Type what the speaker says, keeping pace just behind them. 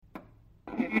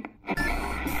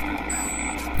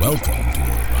Welcome to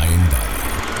Orion Valley.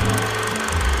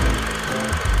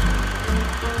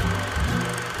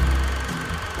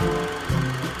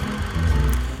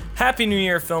 Happy New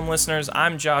Year, film listeners.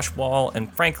 I'm Josh Wall,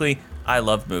 and frankly, I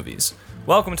love movies.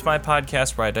 Welcome to my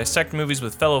podcast where I dissect movies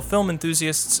with fellow film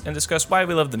enthusiasts and discuss why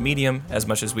we love the medium as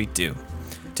much as we do.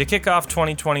 To kick off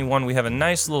 2021, we have a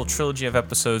nice little trilogy of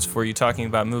episodes for you talking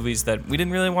about movies that we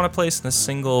didn't really want to place in a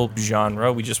single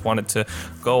genre. We just wanted to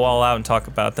go all out and talk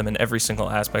about them in every single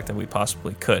aspect that we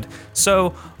possibly could.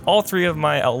 So, all three of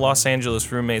my Los Angeles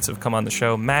roommates have come on the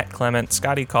show, Matt Clement,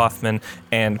 Scotty Kauffman,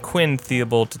 and Quinn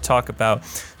Theobald, to talk about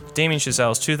Damien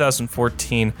Chazelle's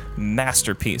 2014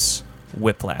 masterpiece,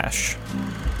 Whiplash.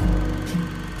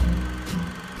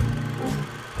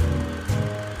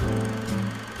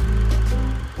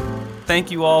 Thank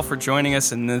you all for joining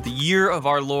us in the year of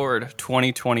our Lord,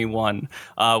 2021.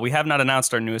 We have not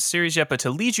announced our newest series yet, but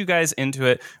to lead you guys into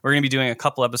it, we're going to be doing a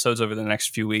couple episodes over the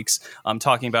next few weeks,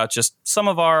 talking about just some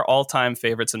of our all-time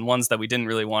favorites and ones that we didn't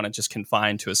really want to just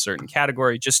confine to a certain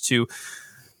category, just to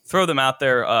throw them out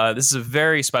there. This is a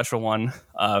very special one.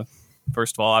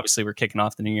 First of all, obviously, we're kicking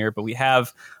off the new year, but we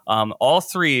have all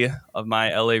three of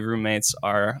my LA roommates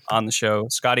are on the show.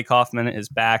 Scotty Kauffman is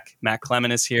back. Matt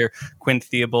Clement is here. Quinn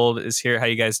Theobald is here. How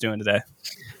you guys doing today?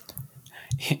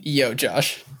 Yo,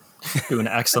 Josh. Doing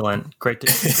excellent. Great to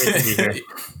be here.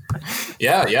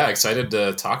 Yeah. Excited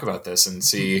to talk about this and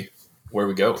see where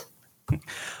we go.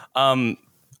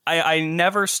 I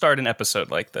never start an episode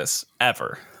like this,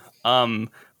 ever.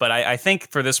 But I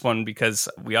think for this one, because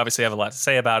we obviously have a lot to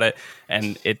say about it,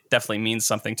 and it definitely means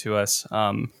something to us.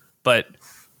 But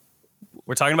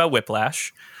we're talking about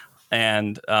Whiplash,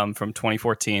 and from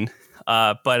 2014.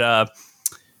 But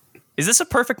is this a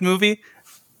perfect movie?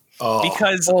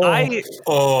 Because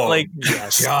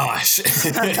Josh.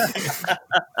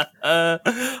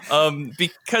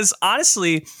 Because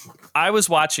honestly, I was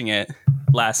watching it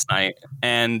last night,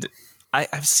 and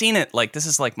I've seen it this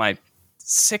is my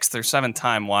sixth or seventh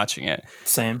time watching it.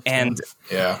 Same. And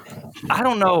yeah, I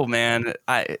don't know, man.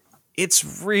 It's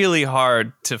really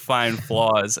hard to find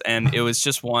flaws, and it was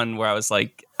just one where I was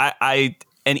like,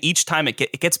 and each time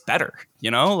it gets better,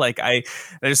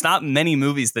 there's not many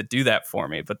movies that do that for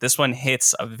me, but this one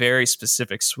hits a very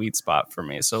specific sweet spot for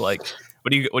me. So what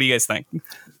do you guys think?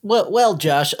 Well,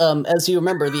 Josh, as you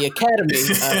remember, the Academy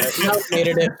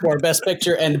nominated it for Best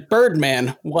Picture, and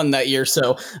Birdman won that year.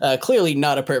 So clearly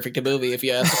not a perfect movie, if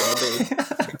you ask me.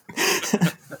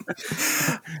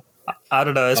 I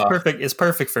don't know. It's perfect. It's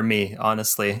perfect for me,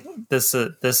 honestly. This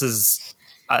is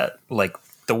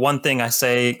the one thing I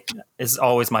say is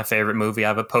always my favorite movie. I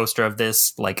have a poster of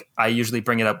this. I usually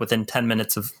bring it up within 10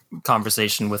 minutes of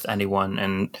conversation with anyone,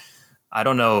 and I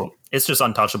don't know. It's just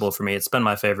untouchable for me. It's been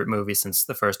my favorite movie since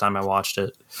the first time I watched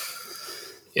it.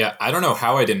 Yeah, I don't know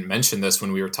how I didn't mention this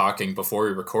when we were talking before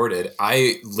we recorded.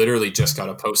 I literally just got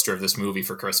a poster of this movie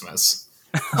for Christmas.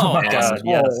 Oh my God!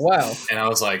 Yes. Oh, wow. And I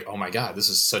was like, oh my God, this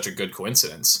is such a good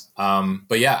coincidence.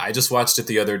 But yeah, I just watched it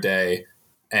the other day,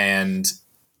 and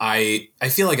I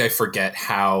feel like I forget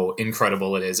how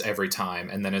incredible it is every time.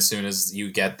 And then as soon as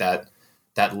you get that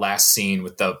last scene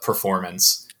with the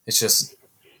performance, it's just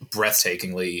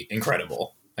breathtakingly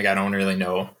incredible. I don't really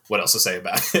know what else to say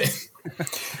about it.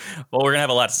 Well, we're gonna have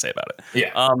a lot to say about it.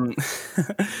 Yeah.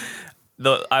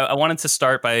 I wanted to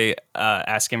start by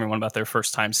asking everyone about their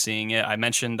first time seeing it. I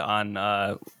mentioned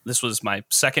on this was my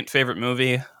second favorite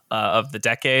movie of the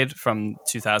decade from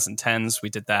 2010s. We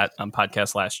did that on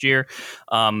podcast last year,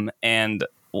 and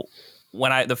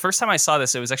when the first time I saw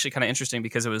this, it was actually kind of interesting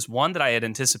because it was one that I had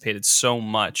anticipated so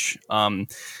much.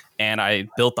 And I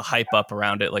built the hype up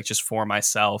around it, just for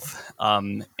myself.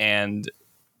 And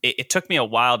it took me a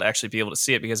while to actually be able to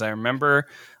see it, because I remember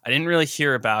I didn't really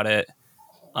hear about it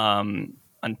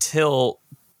until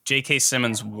J.K.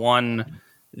 Simmons won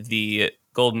the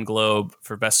Golden Globe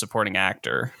for Best Supporting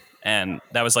Actor. And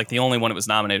that was the only one it was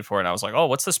nominated for. And I was like, oh,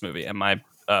 what's this movie? And my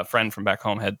friend from back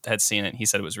home had seen it. And he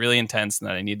said it was really intense and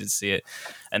that I needed to see it.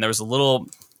 And there was a little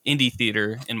indie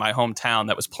theater in my hometown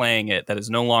that was playing it that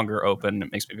is no longer open.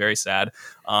 It makes me very sad.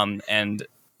 And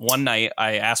one night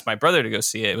I asked my brother to go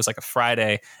see it. It was a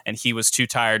Friday, and he was too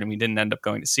tired, and we didn't end up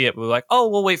going to see it. We were like, oh,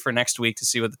 we'll wait for next week to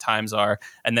see what the times are.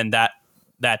 And then that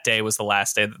day was the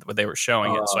last day that they were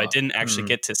showing it. So I didn't actually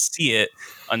get to see it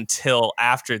until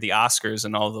after the Oscars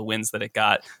and all the wins that it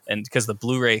got. And because the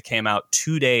Blu-ray came out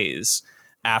 2 days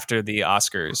after the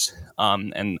Oscars.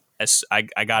 And as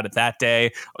I got it that day.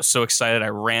 I was so excited. I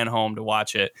ran home to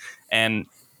watch it. And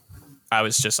I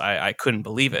was just, I couldn't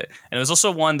believe it. And it was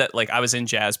also one that I was in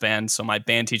jazz band. So my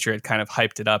band teacher had kind of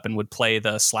hyped it up and would play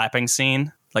the slapping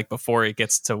scene like before he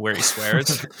gets to where he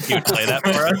swears, he would play that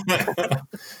for us,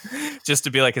 just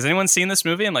to be like, has anyone seen this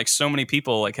movie? And like so many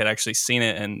people like had actually seen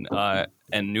it and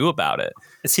knew about it.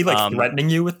 Is he like threatening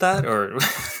you with that, or?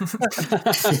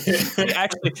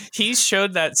 Actually, he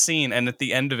showed that scene, and at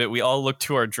the end of it, we all looked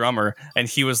to our drummer, and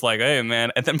he was like, "Hey,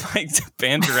 man!" And then my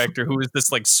band director, who was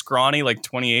this like scrawny, like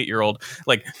 28-year-old,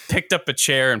 like picked up a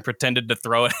chair and pretended to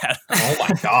throw it at him. Oh my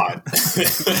god!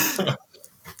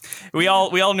 We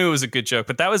all knew it was a good joke,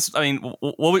 but that was, I mean,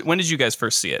 when did you guys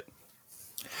first see it?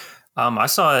 I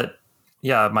saw it.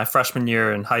 Yeah, my freshman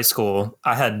year in high school.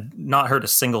 I had not heard a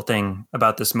single thing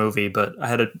about this movie, but I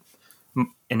had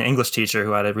an English teacher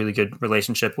who I had a really good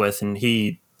relationship with, and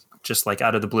he just like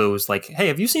out of the blue was like, "Hey,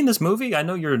 have you seen this movie? I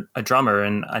know you're a drummer,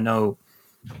 and I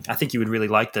think you would really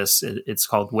like this. It's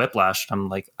called Whiplash." I'm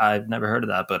like, "I've never heard of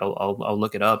that, but I'll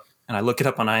look it up." And I look it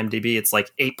up on IMDb. It's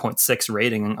like 8.6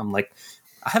 rating. I'm like,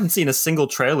 I haven't seen a single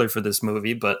trailer for this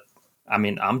movie, but I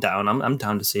mean, I'm down. I'm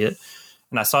down to see it.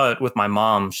 And I saw it with my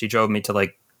mom. She drove me to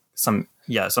like some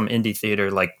indie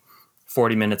theater like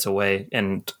 40 minutes away.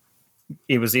 And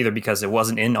it was either because it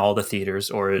wasn't in all the theaters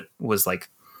or it was like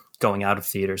going out of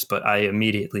theaters. But I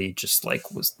immediately just like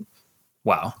was,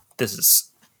 wow, this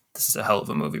is a hell of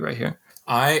a movie right here.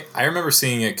 I remember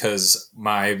seeing it because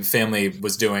my family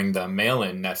was doing the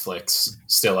mail-in Netflix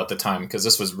still at the time, because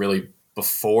this was really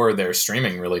before their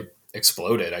streaming really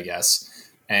exploded, I guess.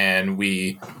 And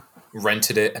we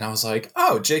rented it, and I was like,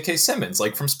 oh, J.K. Simmons,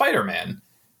 like from Spider-Man.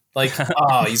 Like,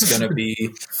 oh, he's going to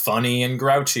be funny and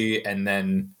grouchy. And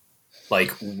then,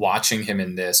 like, watching him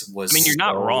in this was, I mean, you're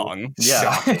not wrong.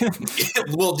 Shocking.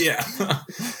 Well, yeah.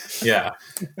 Yeah.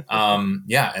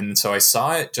 Yeah. And so I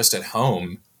saw it just at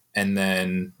home. And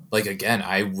then, like, again,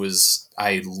 I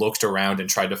looked around and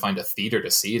tried to find a theater to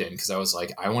see it in, because I was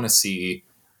like, I want to see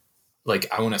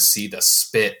the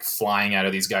spit flying out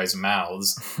of these guys'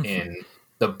 mouths in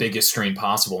the biggest screen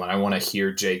possible. And I want to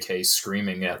hear JK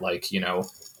screaming at, like, you know,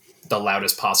 the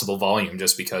loudest possible volume,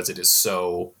 just because it is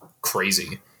so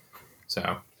crazy.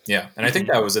 So, yeah. And I think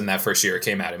that was in that first year it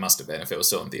came out. It must have been, if it was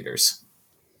still in theaters.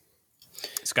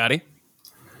 Scotty?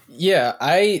 Yeah,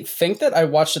 I think that I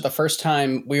watched it the first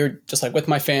time. We were just like with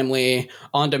my family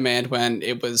on demand when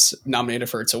it was nominated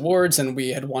for its awards, and we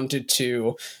had wanted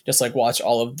to just like watch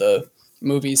all of the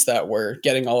movies that were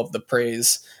getting all of the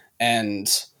praise.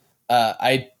 And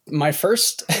my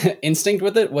first instinct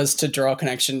with it was to draw a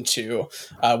connection to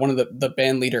one of the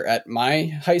band leader at my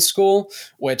high school,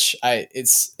 which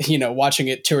it's, you know, watching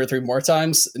it 2 or 3 more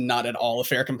times, not at all a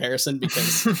fair comparison,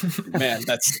 because man,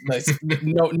 that's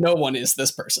no one is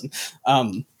this person.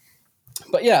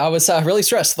 But yeah, I was really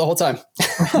stressed the whole time.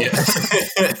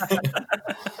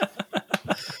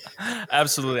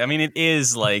 Absolutely. I mean, it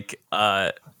is like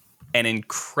an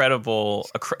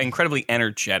incredibly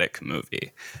energetic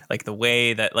movie. Like the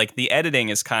way that, like, the editing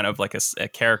is kind of like a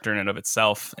character in and of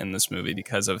itself in this movie,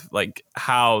 because of like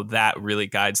how that really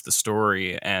guides the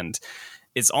story. And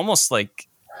it's almost like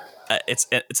it's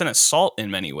an assault in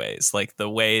many ways, like the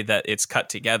way that it's cut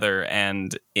together,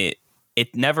 and it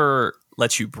never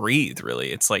lets you breathe,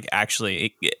 really. It's like,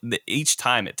 actually each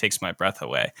time it takes my breath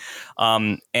away.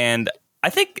 And I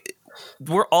think,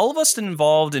 were all of us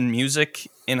involved in music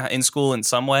in school in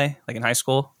some way, like in high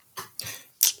school?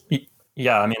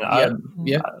 Yeah, I mean, I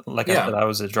said, I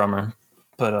was a drummer,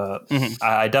 but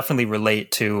I definitely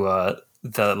relate to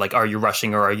the like, are you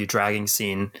rushing or are you dragging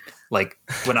scene? Like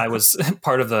when I was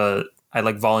I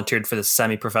like volunteered for this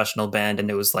semi-professional band, and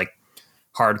it was like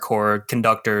hardcore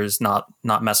conductors, not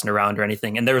messing around or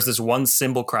anything. And there was this one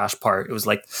cymbal crash part. It was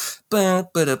like,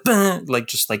 like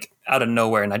just like out of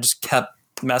nowhere, and I just kept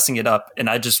messing it up, and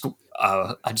I just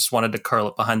wanted to curl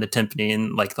up behind the timpani,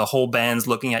 and like the whole band's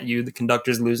looking at you, the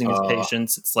conductor's losing his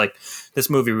patience. It's like, this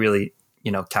movie really,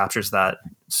 you know, captures that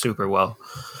super well.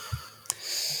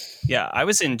 Yeah, I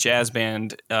was in jazz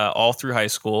band all through high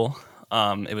school.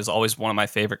 It was always one of my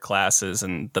favorite classes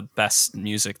and the best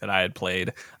music that I had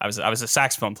played. I was a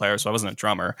saxophone player, so I wasn't a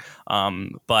drummer.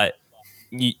 But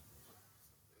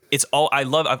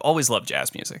I've always loved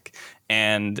jazz music,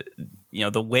 and you know,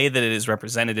 the way that it is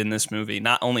represented in this movie,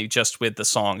 not only just with the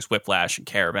songs Whiplash and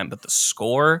Caravan, but the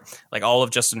score, like all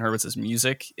of Justin Hurwitz's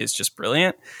music is just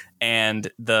brilliant.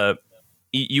 And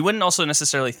you wouldn't also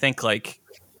necessarily think like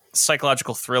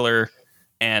psychological thriller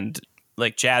and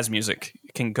like jazz music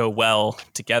can go well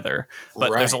together,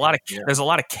 but there's a lot of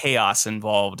chaos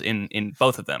involved in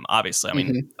both of them. Obviously, I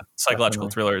mean, psychological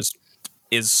thrillers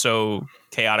is so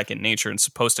chaotic in nature and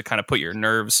supposed to kind of put your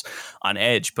nerves on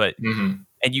edge, but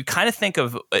And you kind of think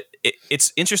of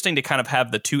it's interesting to kind of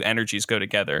have the two energies go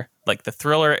together. Like the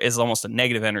thriller is almost a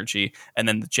negative energy, and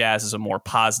then the jazz is a more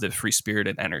positive, free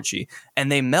spirited energy.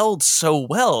 And they meld so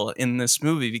well in this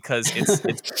movie because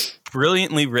it's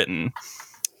brilliantly written,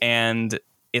 and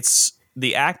it's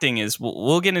the acting is.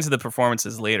 We'll get into the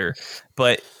performances later,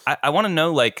 but I want to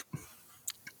know, like,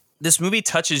 this movie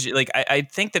touches you. Like, I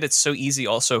think that it's so easy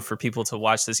also for people to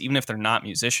watch this, even if they're not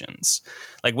musicians.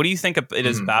 Like, what do you think it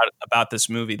is about this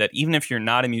movie that even if you're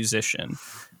not a musician,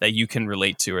 that you can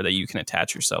relate to or that you can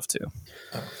attach yourself to?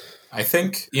 I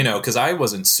think, because I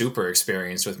wasn't super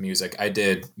experienced with music. I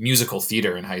did musical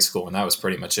theater in high school, and that was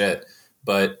pretty much it.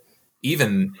 But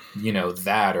even,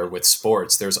 that, or with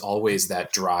sports, there's always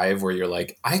that drive where you're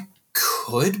like, I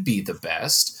could be the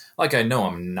best. Like, I know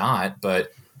I'm not,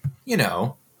 but,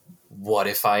 what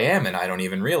if I am and I don't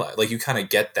even realize? Like, you kind of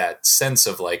get that sense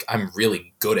of like, I'm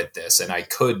really good at this and I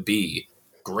could be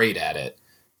great at it.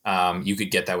 You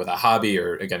could get that with a hobby,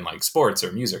 or again, like sports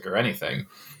or music or anything.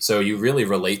 So you really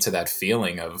relate to that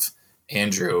feeling of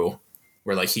Andrew,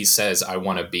 where like he says, I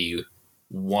want to be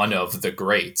one of the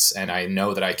greats, and I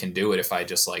know that I can do it if I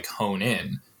just like hone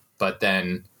in. But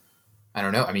then, I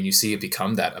don't know. I mean, you see it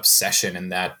become that obsession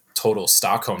and that total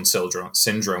Stockholm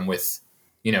syndrome with,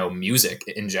 music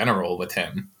in general with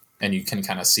him. And you can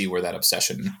kind of see where that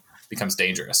obsession becomes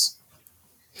dangerous.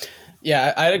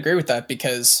 Yeah, I'd agree with that,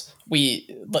 because we,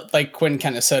 like Quinn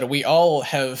kind of said, we all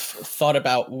have thought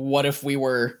about what if we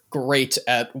were great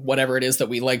at whatever it is that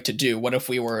we like to do? What if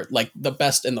we were like the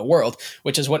best in the world,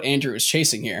 which is what Andrew is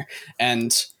chasing here.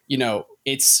 And,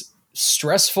 it's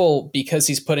stressful because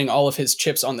he's putting all of his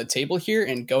chips on the table here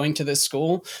and going to this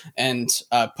school and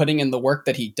putting in the work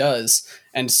that he does.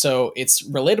 And so it's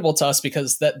relatable to us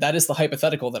because that is the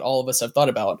hypothetical that all of us have thought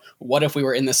about. What if we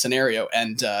were in this scenario?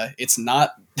 And it's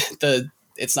not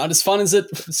as fun as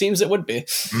it seems it would be.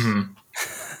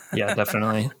 Mm-hmm. Yeah,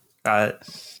 definitely.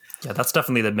 That's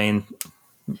definitely the main,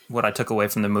 what I took away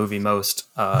from the movie most.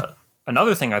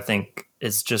 Another thing I think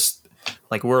is just,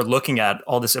 like, we're looking at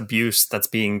all this abuse that's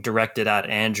being directed at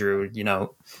Andrew,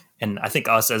 and I think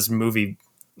us as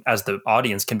the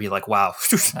audience can be like, wow,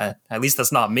 at least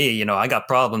that's not me. I got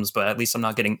problems, but at least I'm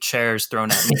not getting chairs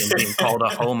thrown at me and being called a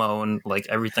homo and like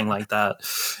everything like that.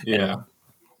 Yeah.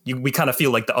 We kind of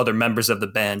feel like the other members of the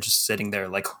band just sitting there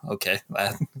like, okay,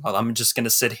 well, I'm just going to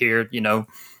sit here,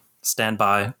 stand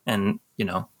by, and,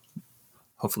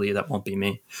 hopefully that won't be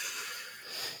me.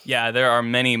 Yeah, there are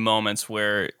many moments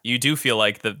where you do feel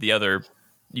like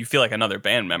you feel like another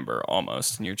band member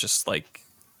almost, and you're just like,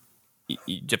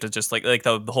 you have to just like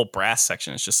the whole brass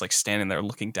section is just like standing there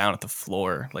looking down at the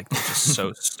floor, like they're just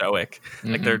so stoic,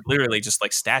 like they're literally just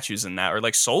like statues in that, or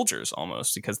like soldiers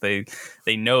almost, because they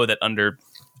know that under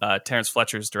Terrence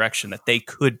Fletcher's direction that they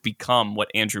could become what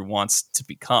Andrew wants to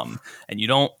become, and you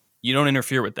don't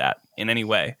interfere with that in any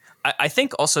way. I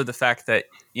think also the fact that,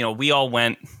 we all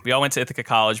went to Ithaca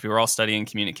College. We were all studying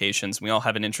communications. We all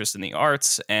have an interest in the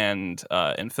arts and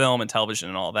in film and television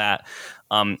and all that.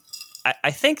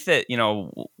 I think that,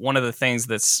 one of the things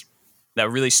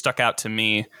that really stuck out to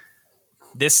me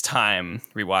this time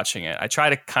rewatching it, I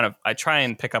try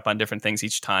and pick up on different things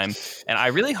each time. And I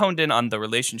really honed in on the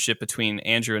relationship between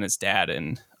Andrew and his dad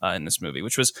in this movie,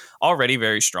 which was already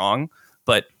very strong,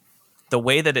 but the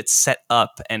way that it's set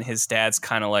up, and his dad's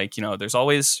kind of like, there's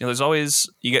always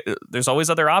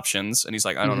other options. And he's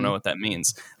like, I don't know what that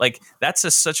means. Like, that's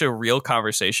such a real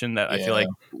conversation that I feel like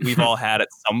we've all had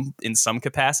in some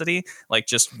capacity, like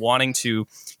just wanting to,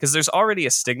 because there's already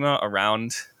a stigma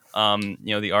around,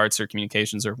 the arts or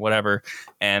communications or whatever.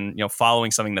 And,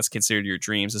 following something that's considered your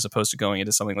dreams as opposed to going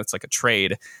into something that's like a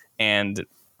trade. And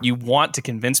you want to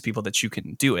convince people that you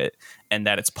can do it and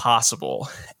that it's possible.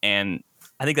 And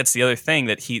I think that's the other thing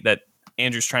that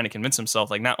Andrew's trying to convince himself,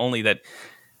 like, not only that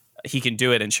he can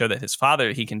do it and show that his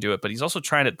father, he can do it, but he's also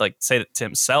trying to like say to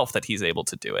himself that he's able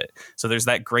to do it. So there's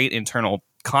that great internal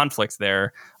conflict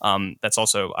there. That's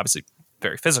also obviously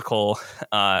very physical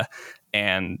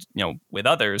and, with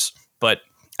others. But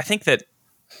I think that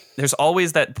there's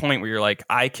always that point where you're like,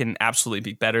 I can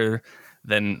absolutely be better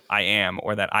than I am,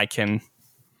 or that I can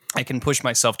push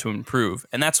myself to improve.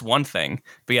 And that's one thing.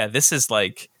 But yeah, this is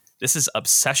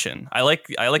obsession. I like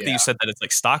that you said that it's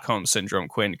like Stockholm syndrome,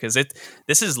 Quinn, because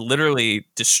this is literally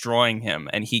destroying him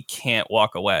and he can't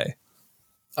walk away.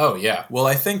 Oh yeah. Well,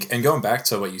 I think, and going back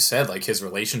to what you said, like his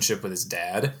relationship with his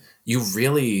dad, you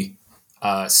really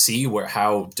see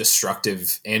how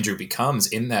destructive Andrew becomes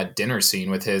in that dinner scene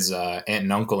with his aunt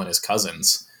and uncle and his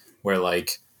cousins, where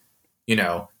like,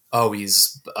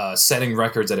 he's setting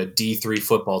records at a D3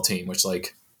 football team, which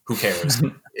like, who cares?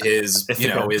 his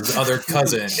his other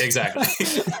cousin, exactly.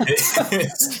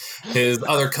 his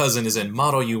other cousin is in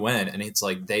Model UN, and it's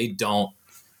like they don't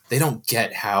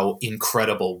get how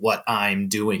incredible what I'm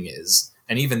doing is.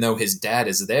 And even though his dad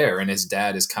is there, and his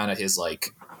dad is kind of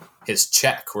his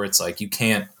check, where it's like, you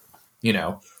can't,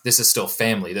 this is still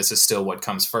family. This is still what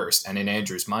comes first. And in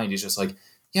Andrew's mind, he's just like,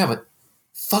 yeah, but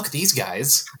fuck these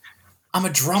guys. I'm a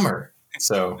drummer.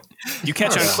 So you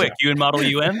catch on quick. You in Model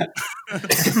UN?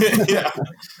 Yeah.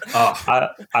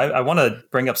 I want to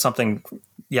bring up something,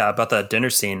 about that dinner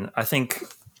scene. I think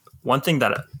one thing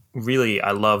that really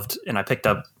I loved and I picked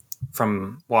up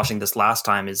from watching this last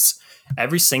time is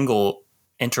every single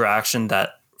interaction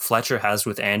that Fletcher has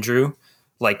with Andrew,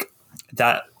 like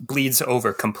that bleeds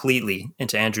over completely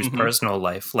into Andrew's personal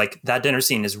life. Like that dinner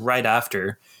scene is right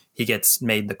after he gets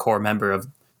made the core member of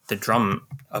the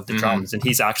drums, and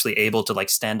he's actually able to like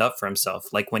stand up for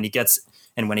himself. Like when he gets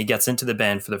into the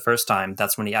band for the first time,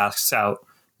 that's when he asks out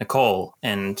Nicole,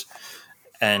 and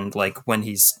like when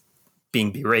he's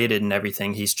being berated and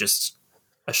everything, he's just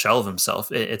a shell of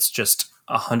himself. It's just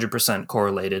 100%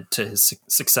 correlated to his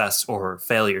success or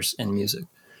failures in music.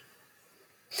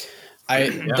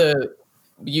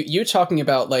 You talking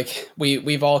about like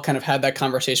we've all kind of had that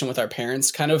conversation with our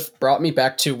parents kind of brought me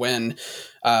back to when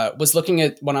I was looking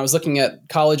at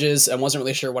colleges and wasn't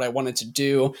really sure what I wanted to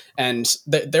do. And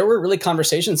there were really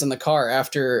conversations in the car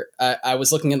after I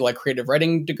was looking into like creative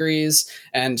writing degrees,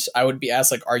 and I would be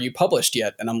asked like, are you published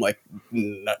yet? And I'm like,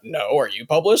 no, are you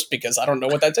published? Because I don't know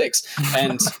what that takes.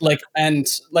 And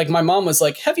like my mom was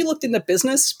like, have you looked into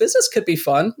business? Business could be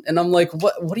fun. And I'm like,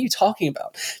 what are you talking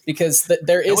about? Because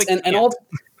there is, and all,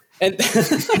 and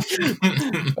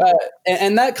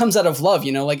and that comes out of love,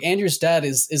 like Andrew's dad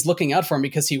is looking out for him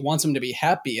because he wants him to be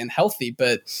happy and healthy.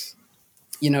 But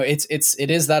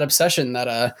it is that obsession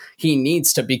that he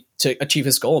needs to achieve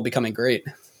his goal of becoming great.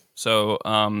 So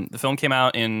the film came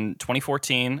out in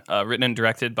 2014, written and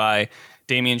directed by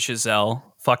Damien Chazelle,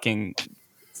 fucking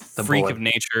the freak of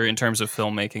nature in terms of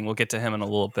filmmaking. We'll get to him in a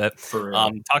little bit.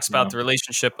 Talks about the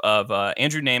relationship of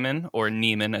Andrew Neiman, or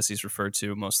Neiman as he's referred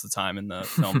to most of the time in the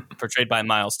film, portrayed by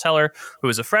Miles Teller, who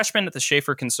is a freshman at the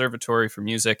Schaefer Conservatory for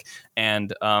Music,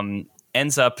 and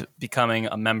ends up becoming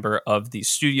a member of the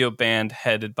studio band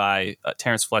headed by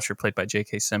Terrence Fletcher, played by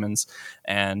J.K. Simmons.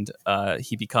 And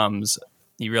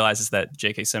he realizes that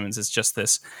J.K. Simmons is just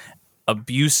this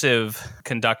abusive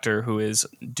conductor who is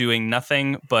doing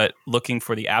nothing but looking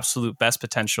for the absolute best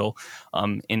potential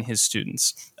in his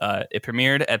students. It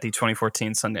premiered at the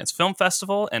 2014 Sundance Film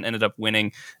Festival and ended up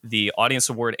winning the Audience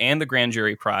Award and the Grand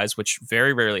Jury Prize, which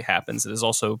very rarely happens. It is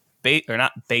also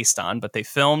not based on, but they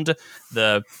filmed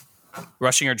the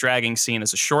rushing or dragging scene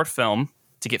as a short film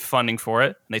to get funding for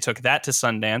it. And they took that to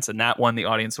Sundance, and that won the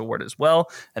Audience Award as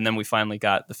well. And then we finally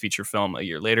got the feature film a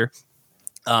year later.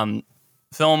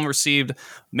 Film received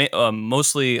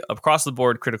mostly across the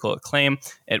board critical acclaim.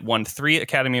 It won 3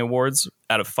 Academy Awards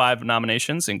out of 5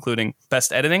 nominations, including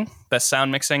Best Editing, Best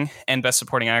Sound Mixing, and Best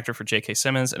Supporting Actor for J.K.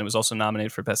 Simmons. And it was also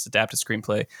nominated for Best Adapted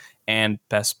Screenplay and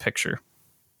Best Picture.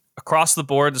 Across the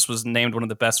board, this was named one of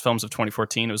the best films of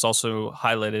 2014. It was also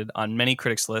highlighted on many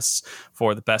critics' lists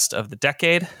for the best of the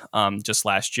decade just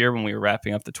last year when we were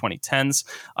wrapping up the 2010s.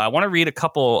 I want to read a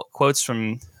couple quotes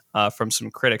from some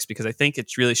critics because I think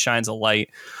it really shines a light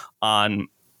on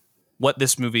what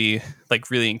this movie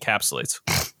like really encapsulates.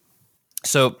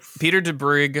 So Peter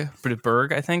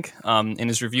DeBerg, I think, in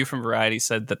his review from Variety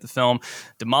said that the film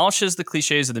demolishes the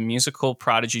cliches of the musical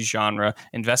prodigy genre,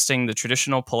 investing the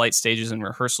traditional polite stages and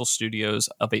rehearsal studios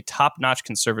of a top-notch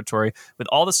conservatory with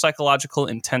all the psychological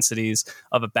intensities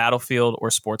of a battlefield or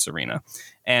sports arena.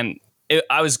 And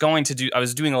I was doing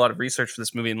a lot of research for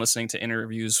this movie and listening to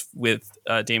interviews with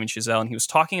Damien Chazelle, and he was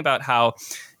talking about how,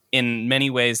 in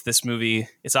many ways, this movie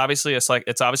it's obviously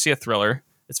a thriller.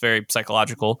 It's very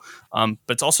psychological, but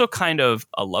it's also kind of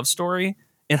a love story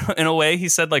in a way. He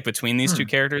said like between these two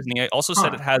characters, and he also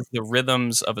said it has the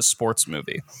rhythms of a sports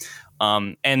movie,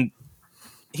 and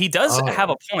he does have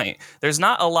a point. There's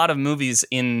not a lot of movies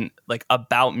in like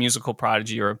about musical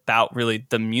prodigy or about really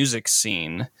the music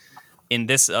scene in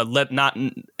this, not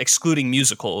excluding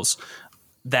musicals,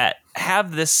 that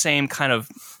have this same kind of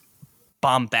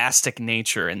bombastic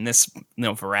nature and this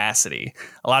veracity.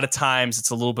 A lot of times it's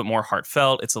a little bit more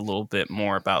heartfelt. It's a little bit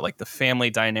more about like the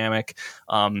family dynamic.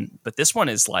 But this one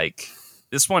is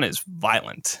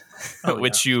violent,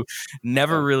 which you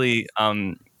never really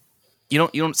you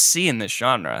don't see in this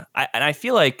genre. I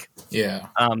feel like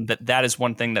that is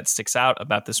one thing that sticks out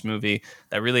about this movie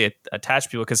that really attached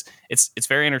people, because it's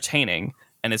very entertaining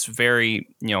and it's very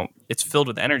it's filled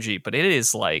with energy, but it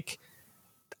is like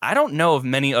I don't know of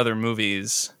many other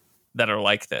movies that are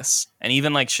like this. And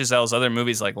even like Chazelle's other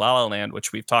movies like La La Land,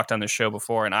 which we've talked on the show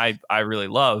before, and I really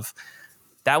love,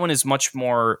 that one is much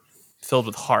more filled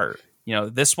with heart. You know,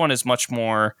 this one is much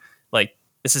more like,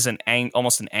 this is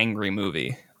almost an angry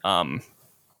movie. And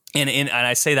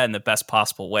I say that in the best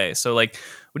possible way. So like,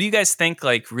 what do you guys think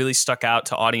like really stuck out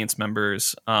to audience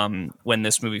members when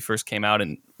this movie first came out,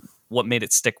 and what made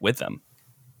it stick with them?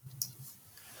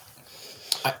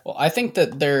 Well, I think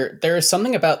that there is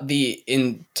something about the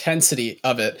intensity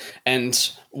of it,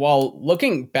 and while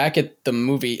looking back at the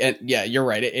movie, and yeah, you're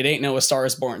right, it ain't no A Star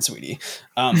Is Born, sweetie.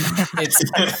 It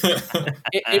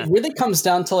really comes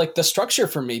down to like the structure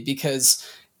for me, because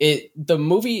the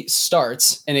movie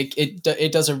starts and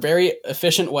it does a very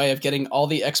efficient way of getting all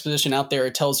the exposition out there.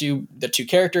 It tells you the two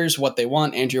characters, what they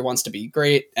want. Andrea wants to be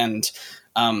great, and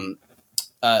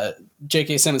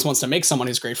J.K. Simmons wants to make someone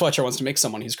who's great. Fletcher wants to make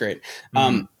someone who's great.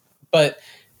 But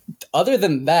other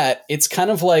than that, it's kind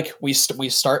of like we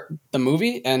start the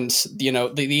movie, and you know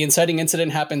the inciting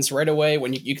incident happens right away.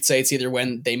 When you could say it's either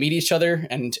when they meet each other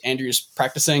and Andrew's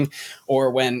practicing,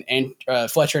 or when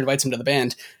Fletcher invites him to the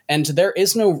band, and there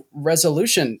is no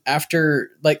resolution after.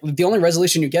 Like the only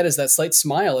resolution you get is that slight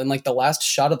smile in like the last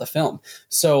shot of the film.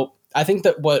 So I think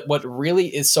that what really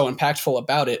is so impactful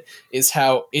about it is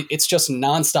how it's just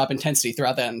nonstop intensity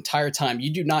throughout that entire time. You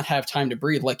do not have time to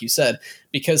breathe, like you said,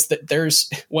 because there's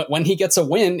when he gets a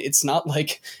win, it's not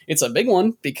like it's a big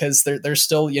one, because there's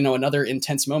still, you know, another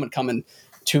intense moment coming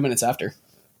 2 minutes after.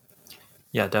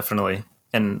 Yeah, definitely.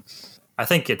 And I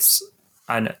think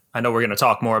I know we're going to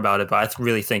talk more about it, but I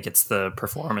really think it's the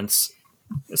performance,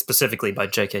 specifically by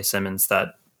J.K. Simmons,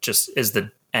 that just is the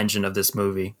engine of this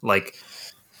movie. Like,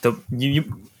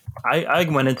 I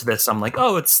went into this, I'm like,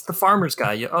 oh, it's the farmer's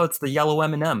guy. Oh, it's the yellow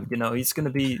M&M. You know, he's gonna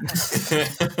be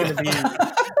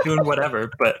doing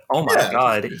whatever. But oh my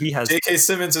god, he has J.K.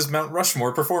 Simmons' Mount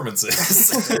Rushmore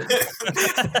performances.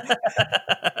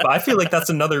 But I feel like that's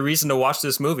another reason to watch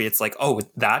this movie. It's like, oh,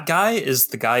 that guy is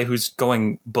the guy who's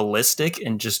going ballistic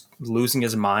and just losing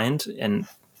his mind, and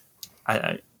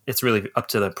it's really up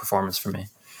to the performance for me.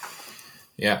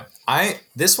 Yeah.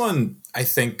 This one, I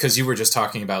think, because you were just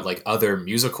talking about like other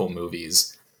musical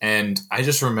movies, and I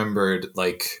just remembered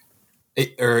like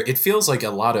it feels like a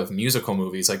lot of musical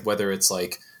movies, like whether it's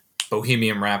like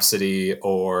Bohemian Rhapsody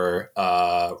or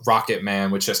Rocket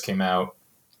Man, which just came out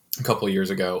a couple of years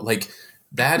ago, like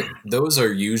that, those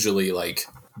are usually like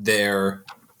their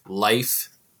life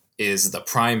is the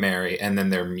primary, and then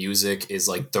their music is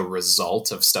like the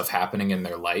result of stuff happening in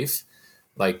their life.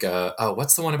 Like,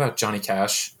 what's the one about Johnny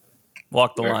Cash?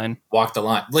 Walk the Line. Walk the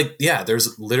Line. Like, yeah,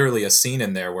 there's literally a scene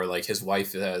in there where like his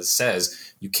wife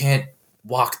says, "You can't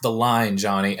walk the line,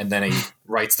 Johnny," and then he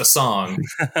writes the song,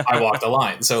 "I Walk the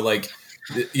Line." So like,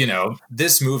 you know,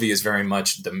 this movie is very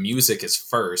much the music is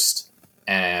first,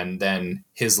 and then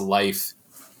his life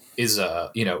is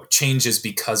changes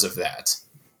because of that.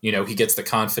 You know, he gets the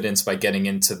confidence by getting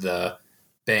into the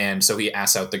band, so he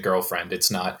asks out the girlfriend.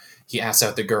 It's not he asks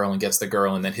out the girl and gets the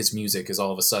girl, and then his music is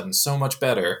all of a sudden so much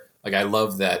better. Like, I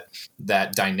love that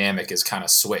dynamic is kind of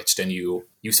switched, and you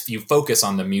focus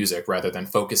on the music rather than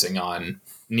focusing on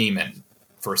Neiman,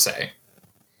 per se.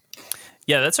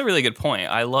 Yeah, that's a really good point.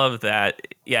 I love that.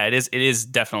 Yeah, it is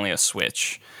definitely a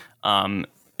switch.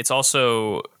 It's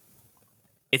also,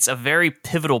 it's a very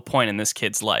pivotal point in this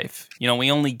kid's life. You know,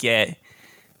 we only get,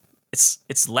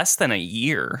 it's less than a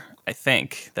year, I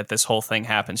think, that this whole thing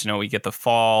happens. You know, we get the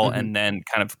fall, and then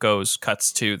kind of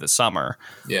cuts to the summer.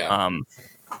 Yeah.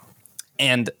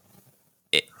 And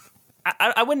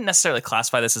I wouldn't necessarily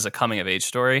classify this as a coming of age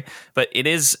story, but it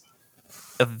is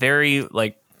a very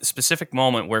like specific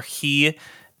moment where he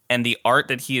and the art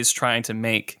that he is trying to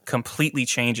make completely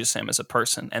changes him as a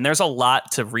person. And there's a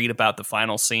lot to read about the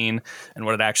final scene and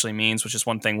what it actually means, which is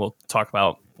one thing we'll talk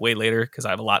about way later, because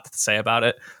I have a lot to say about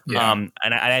it. Yeah.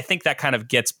 And I think that kind of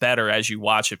gets better as you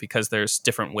watch it, because there's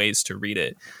different ways to read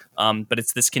it. But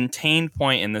it's this contained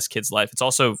point in this kid's life. It's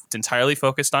also entirely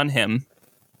focused on him.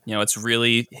 You know, it's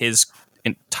really his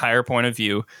entire point of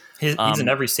view. He's in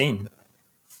every scene.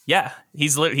 Yeah,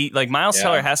 he like Miles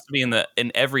Teller has to be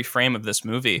in every frame of this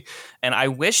movie. And I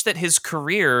wish that his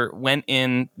career went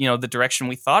in, you know, the direction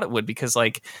we thought it would, because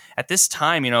like at this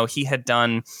time, you know, he had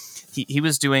done he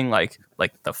was doing like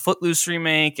the Footloose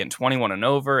remake and 21 and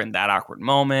Over and That Awkward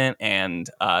Moment and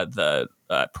the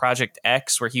Project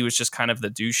X, where he was just kind of the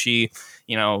douchey,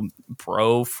 you know,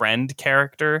 bro friend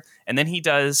character. And then he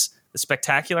does The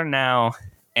Spectacular Now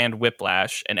and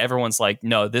Whiplash, and everyone's like,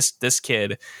 no, this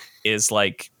kid is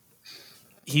like,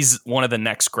 he's one of the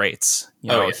next greats. You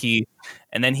know,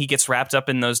 and then he gets wrapped up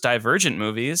in those Divergent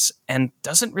movies and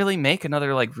doesn't really make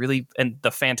another like really and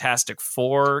the Fantastic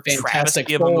Four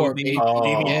travesty of a movie. baby. Oh,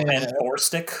 Yeah.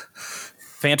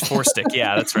 Fantastic,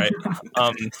 yeah, that's right.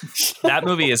 That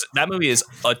movie is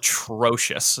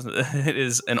atrocious. It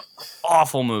is an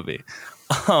awful movie.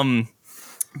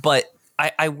 But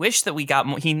I wish that we got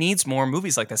more. He needs more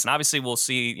movies like this, and obviously we'll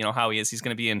see. You know how he is. He's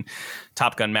going to be in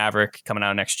Top Gun Maverick coming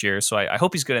out next year, so I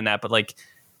hope he's good in that. But like,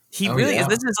 he really is.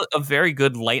 This is a very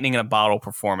good lightning in a bottle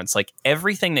performance. Like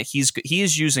everything that he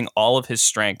is using all of his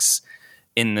strengths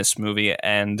in this movie,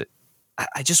 and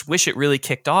I just wish it really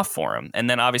kicked off for him. And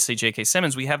then obviously J.K.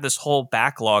 Simmons, we have this whole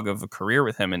backlog of a career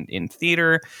with him in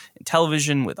theater, in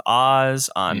television, with Oz,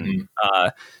 on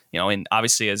and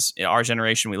obviously as in our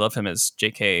generation, we love him as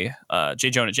J.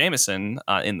 Jonah Jameson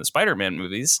in the Spider-Man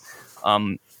movies.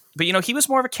 But he was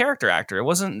more of a character actor.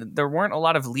 There weren't a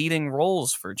lot of leading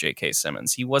roles for J.K.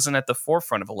 Simmons. He wasn't at the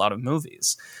forefront of a lot of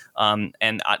movies. And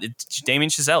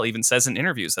Damien Chazelle even says in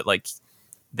interviews that like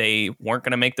they weren't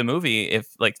going to make the movie if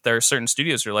like there are certain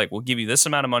studios who are like, we'll give you this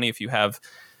amount of money if you have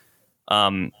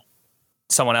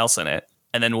someone else in it,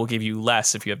 and then we'll give you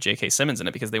less if you have J.K. Simmons in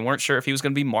it, because they weren't sure if he was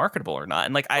going to be marketable or not.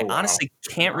 And like, I honestly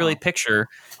can't really picture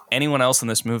anyone else in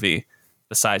this movie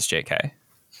besides J.K.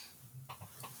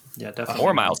 Yeah, definitely.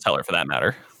 Or Miles Teller for that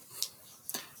matter.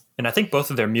 And I think both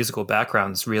of their musical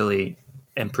backgrounds really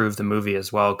improved the movie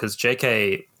as well, because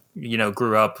J.K.,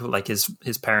 grew up like his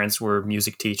parents were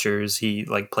music teachers. He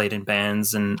like played in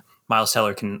bands, and Miles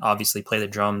Teller can obviously play the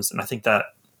drums. And I think that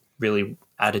really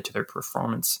added to their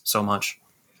performance so much.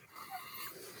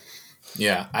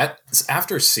 Yeah.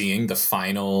 After seeing the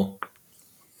final,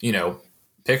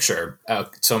 picture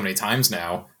so many times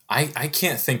now, I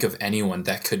can't think of anyone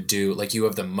that could do, like, you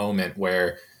have the moment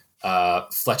where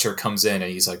Fletcher comes in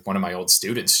and he's like, one of my old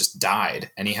students just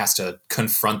died, and he has to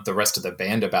confront the rest of the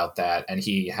band about that, and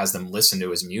he has them listen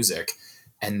to his music.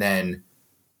 And then,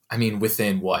 I mean,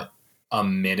 within a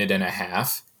minute and a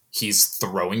half, he's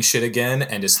throwing shit again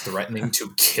and is threatening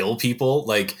to kill people.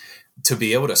 Like, to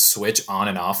be able to switch on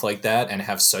and off like that and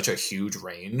have such a huge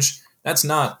range, that's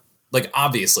not, like,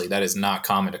 obviously that is not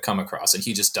common to come across, and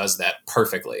he just does that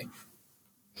perfectly.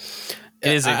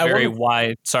 It is a very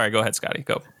wide... Sorry, go ahead, Scotty.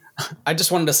 Go. I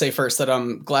just wanted to say first that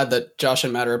I'm glad that Josh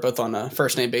and Matt are both on a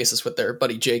first name basis with their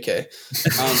buddy JK.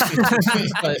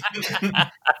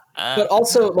 But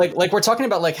also like we're talking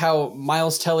about like how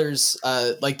Miles Teller's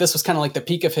like this was kind of like the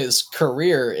peak of his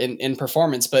career in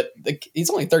performance, but like,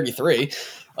 he's only 33.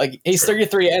 Like he's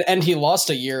 33 and he lost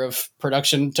a year of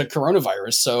production to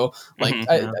coronavirus. So like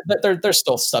there's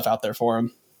still stuff out there for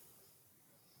him.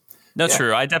 No,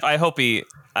 true. I hope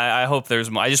I hope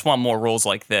there's more. I just want more roles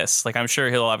like this. Like, I'm sure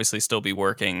he'll obviously still be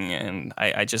working, and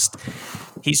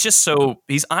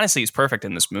he's honestly perfect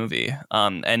in this movie.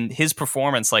 And his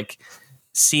performance, like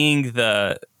seeing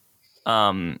the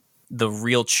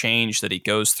real change that he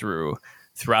goes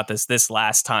throughout this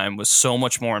last time was so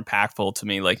much more impactful to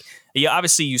me. Like, yeah,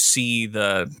 obviously you see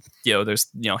there's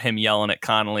him yelling at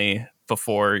Connolly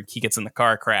before he gets in the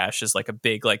car crash is like a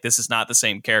big, like, this is not the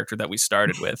same character that we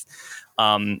started with.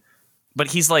 But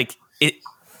he's like,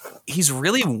 he's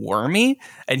really wormy,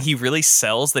 and he really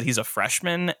sells that he's a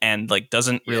freshman and like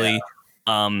doesn't really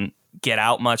get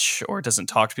out much or doesn't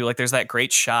talk to people. Like, there's that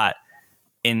great shot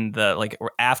in the, like,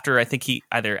 after I think he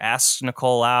either asks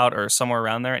Nicole out or somewhere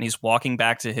around there, and he's walking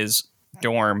back to his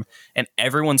dorm and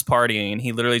everyone's partying, and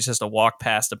he literally just has to walk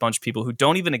past a bunch of people who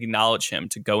don't even acknowledge him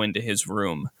to go into his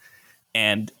room.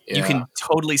 And you can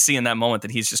totally see in that moment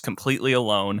that he's just completely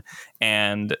alone,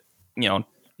 and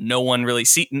no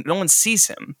one sees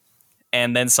him,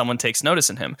 and then someone takes notice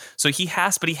in him. So he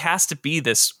has to be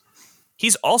this.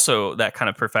 He's also that kind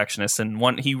of perfectionist,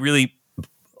 and he really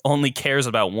only cares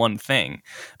about one thing.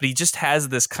 But he just has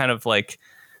this kind of like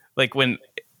when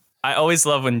I always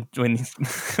love when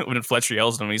Fletcher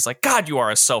yells at him, he's like, "God, you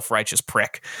are a self-righteous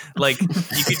prick." Like, you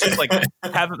could just like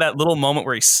have that little moment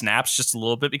where he snaps just a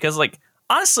little bit, because like,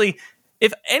 honestly,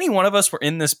 if any one of us were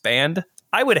in this band,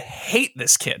 I would hate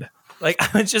this kid. Like,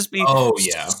 I would just be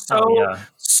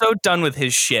so done with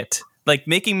his shit. Like,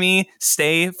 making me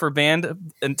stay for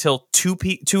band until 2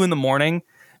 in the morning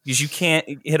because you can't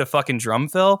hit a fucking drum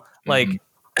fill. Like,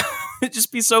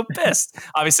 just be so pissed.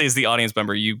 Obviously, as the audience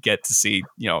member, you get to see,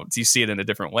 you see it in a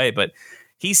different way, but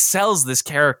he sells this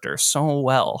character so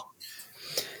well.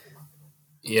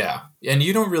 Yeah. And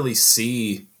you don't really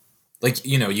see, like,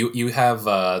 you have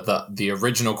the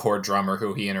original core drummer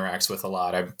who he interacts with a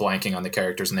lot. I'm blanking on the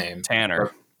character's name.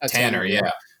 Tanner. Tanner,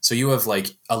 yeah. So you have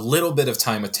like a little bit of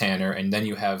time with Tanner, and then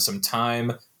you have some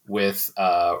time with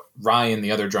Ryan,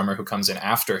 the other drummer who comes in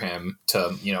after him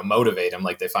to, motivate him,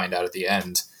 like they find out at the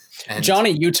end. And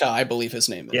Johnny Utah, I believe his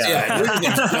name is. yeah, his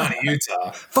name's Johnny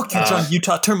Utah. Fuck you, Johnny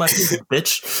Utah. Turn my finger,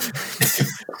 bitch.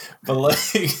 But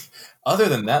like, other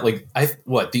than that, like,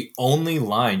 the only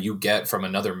line you get from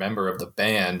another member of the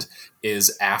band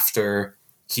is after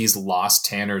he's lost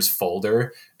Tanner's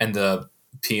folder, and the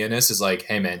pianist is like,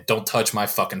 "Hey man, don't touch my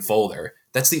fucking folder."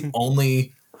 That's the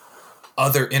only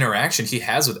other interaction he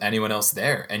has with anyone else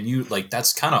there, and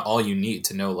that's kind of all you need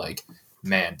to know. Like,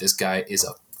 man, this guy is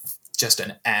just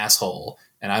an asshole,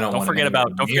 and I don't want to forget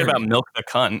about Milk the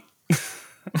Cunt.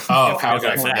 Oh, how could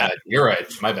I forget? You're right.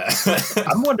 My bad.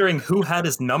 I'm wondering who had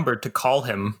his number to call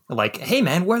him. Like, hey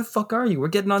man, where the fuck are you? We're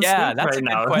getting on stage that's right a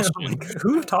now. good question. Like,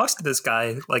 who talks to this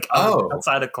guy? Like,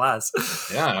 outside of class.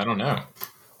 Yeah, I don't know.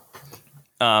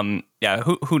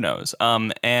 Who knows?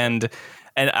 And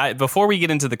before we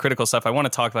get into the critical stuff, I want to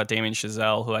talk about Damien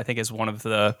Chazelle, who I think is one of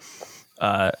the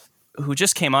who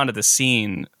just came onto the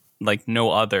scene like no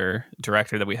other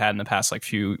director that we had in the past like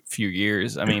few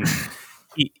years. I mean.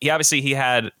 He obviously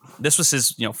had this was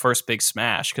his first big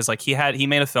smash because like he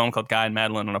made a film called Guy and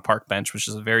Madeline on a Park Bench, which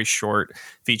is a very short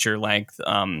feature length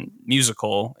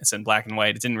musical. It's in black and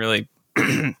white. It didn't really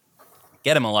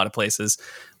get him a lot of places,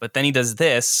 but then he does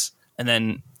this, and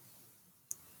then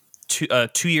 2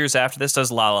 years after this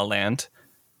does La La Land,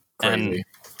 Crazy. and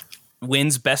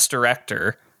wins Best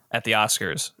Director at the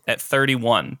Oscars at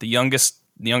 31, the youngest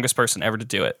person ever to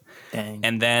do it. Dang.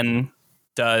 And then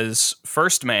does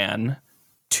First Man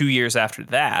 2 years after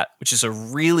that, which is a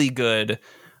really good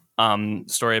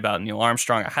story about Neil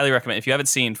Armstrong. I highly recommend. If you haven't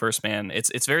seen First Man,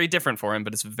 it's very different for him,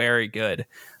 but it's very good.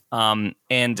 And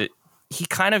he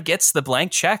kind of gets the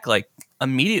blank check like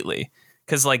immediately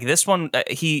because like this one,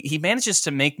 he manages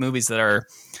to make movies that are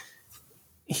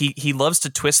he loves to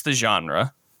twist the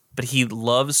genre, but he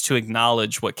loves to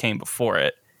acknowledge what came before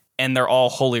it, and they're all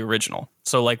wholly original.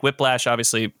 So like Whiplash,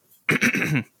 obviously.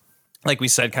 Like we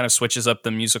said, kind of switches up the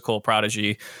musical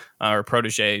prodigy or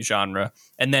protege genre.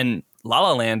 And then La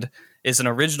La Land is an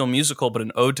original musical, but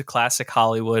an ode to classic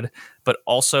Hollywood. But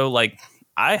also, like,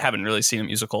 I haven't really seen a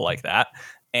musical like that.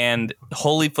 And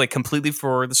wholly, like, completely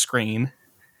for the screen.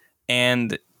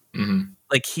 And,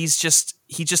 like, he just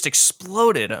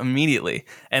exploded immediately.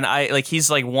 And he's,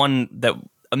 like, one that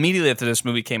immediately after this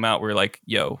movie came out, we're like,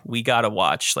 yo, we got to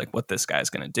watch, like, what this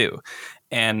guy's going to do.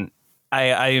 And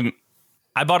I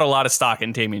bought a lot of stock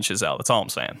in Damien Chazelle. That's all I'm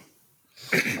saying.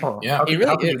 Yeah,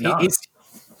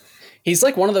 he's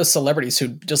like one of those celebrities who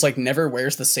just like never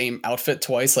wears the same outfit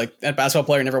twice. Like a basketball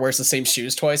player never wears the same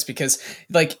shoes twice because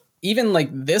like even like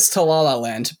this to La La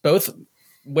Land, both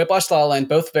Whiplash, La La Land,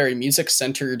 both very music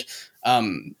centered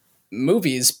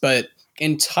movies, but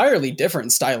entirely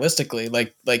different stylistically,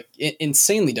 like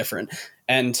insanely different.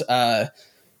 And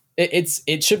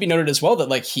it should be noted as well that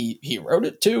like he wrote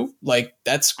it too. Like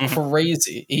that's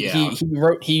crazy.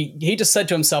 He just said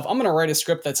to himself, "I'm going to write a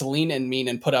script that's lean and mean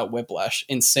and put out Whiplash."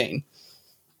 Insane.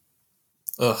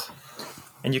 Ugh.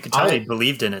 And you can tell he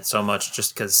believed in it so much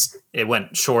just because it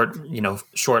went short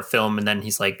film, and then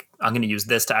he's like, "I'm going to use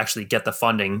this to actually get the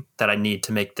funding that I need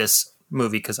to make this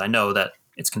movie because I know that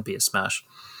it's going to be a smash."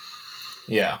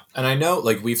 Yeah, and I know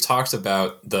like we've talked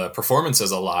about the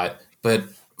performances a lot, but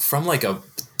from like a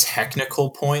technical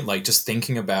point, like just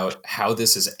thinking about how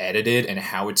this is edited and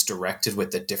how it's directed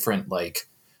with the different like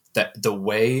the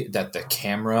way that the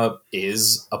camera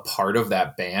is a part of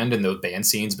that band and those band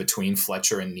scenes between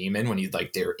Fletcher and Neiman when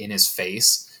they're in his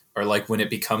face, or like when it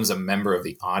becomes a member of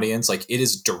the audience, like it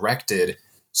is directed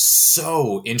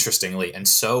so interestingly and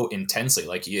so intensely.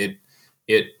 Like it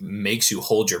makes you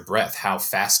hold your breath how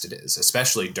fast it is,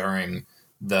 especially during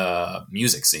the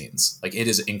music scenes. Like it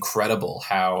is incredible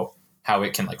how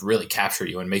it can like really capture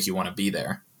you and make you want to be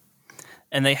there.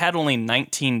 And they had only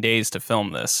 19 days to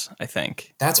film this, I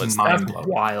think. That's mind-blowing.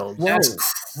 Wild. That's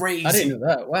crazy. I didn't know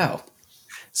that. Wow.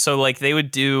 So like they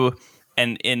would do,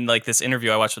 and in like this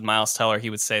interview I watched with Miles Teller, he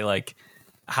would say like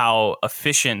how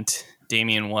efficient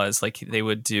Damien was. Like they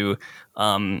would do,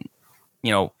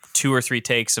 2 or 3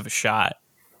 takes of a shot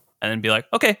and then be like,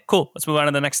 okay, cool, let's move on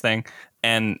to the next thing.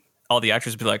 And all the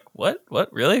actors would be like, what,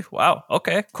 really? Wow.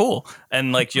 Okay, cool.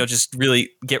 And like, just really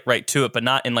get right to it, but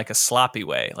not in like a sloppy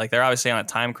way. Like they're obviously on a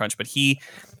time crunch, but he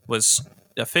was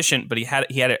efficient, but he had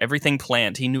everything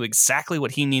planned. He knew exactly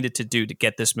what he needed to do to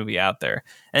get this movie out there.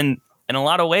 And in a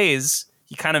lot of ways,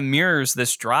 he kind of mirrors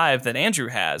this drive that Andrew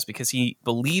has because he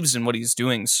believes in what he's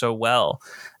doing so well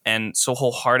and so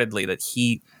wholeheartedly that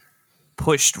he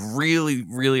pushed really,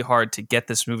 really hard to get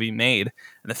this movie made.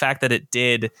 And the fact that it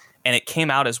did, and it came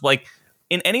out as like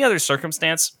in any other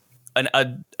circumstance,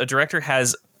 a director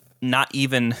has not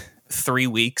even 3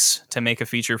 weeks to make a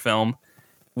feature film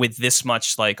with this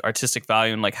much like artistic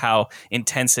value and like how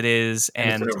intense it is.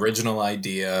 And it's an original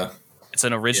idea. It's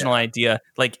an original idea.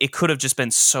 Like it could have just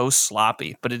been so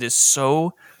sloppy, but it is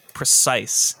so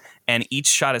precise and each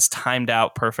shot is timed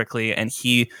out perfectly. And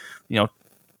he,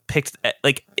 picked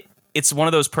like, it's one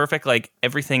of those perfect, like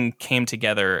everything came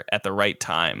together at the right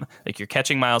time. Like you're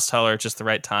catching Miles Teller at just the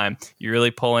right time. You're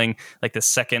really pulling like the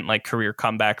second like career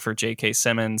comeback for J.K.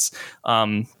 Simmons.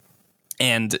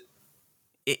 And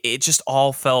it just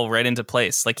all fell right into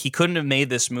place. Like he couldn't have made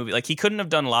this movie. Like he couldn't have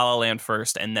done La La Land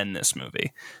first and then this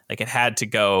movie. Like it had to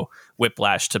go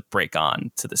Whiplash to break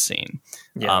on to the scene.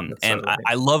 Yeah, and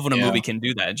I love when a movie can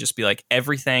do that and just be like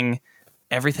everything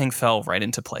fell right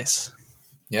into place.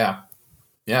 Yeah.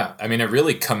 Yeah. I mean, it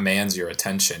really commands your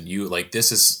attention. You like,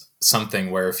 this is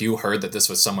something where if you heard that this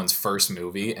was someone's first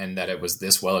movie and that it was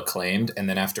this well acclaimed, and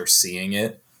then after seeing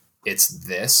it, it's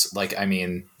this, like, I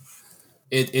mean,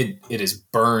 it is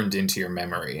burned into your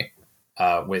memory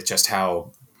with just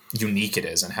how unique it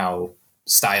is and how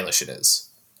stylish it is.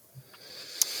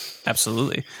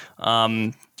 Absolutely.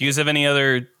 Do you guys have any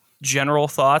other general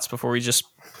thoughts before we just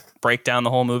break down the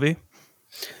whole movie?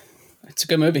 It's a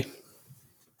good movie.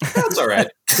 That's all right.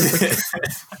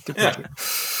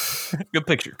 Good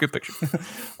picture.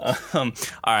 All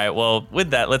right. Well,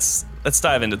 with that, let's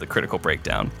dive into the critical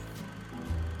breakdown.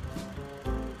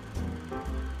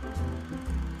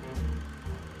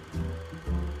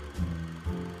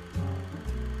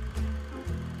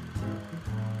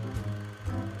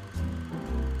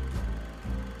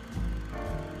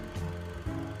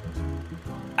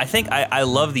 I think I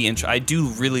love the intro. I do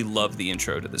really love the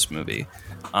intro to this movie.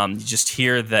 You just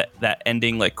hear that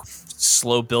ending, like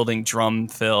slow building drum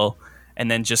fill,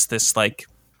 and then just this like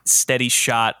steady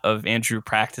shot of Andrew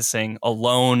practicing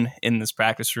alone in this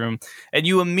practice room. And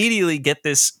you immediately get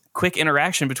this quick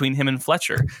interaction between him and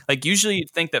Fletcher. Like usually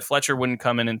you'd think that Fletcher wouldn't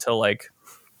come in until like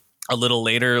a little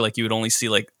later, like you would only see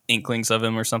like inklings of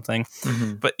him or something.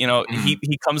 Mm-hmm. But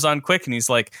he comes on quick and he's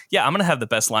like, yeah, I'm gonna have the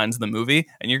best lines in the movie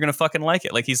and you're gonna fucking like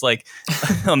it. Like he's like,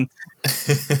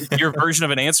 your version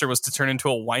of an answer was to turn into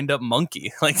a wind up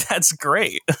monkey. Like that's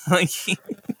great. Like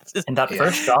and that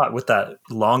first shot with that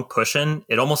long push-in,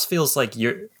 it almost feels like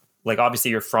you're like,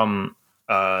 obviously you're from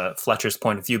Fletcher's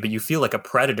point of view, but you feel like a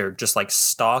predator just like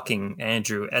stalking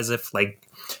Andrew as if like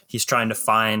he's trying to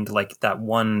find like that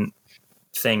one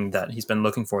thing that he's been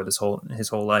looking for his whole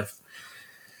life.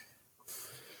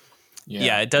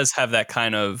 Yeah, it does have that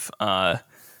kind of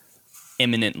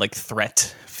imminent like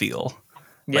threat feel.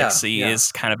 Yeah, like, so he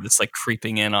is kind of this like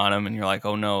creeping in on him, and you're like,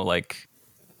 oh no, like,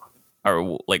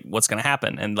 or like what's gonna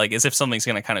happen? And like as if something's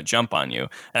gonna kind of jump on you.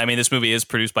 And I mean, this movie is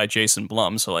produced by Jason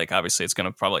Blum, so like obviously it's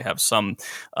gonna probably have some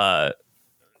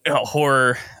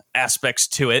horror aspects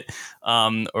to it,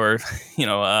 or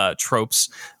tropes.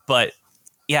 But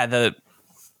yeah,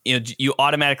 you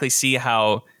automatically see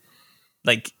how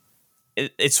like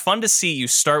it's fun to see you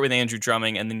start with Andrew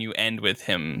drumming and then you end with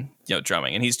him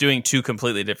drumming, and he's doing two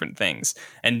completely different things.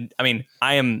 And I mean,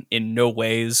 I'm in no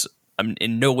way,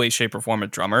 shape, or form a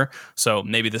drummer, so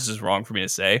maybe this is wrong for me to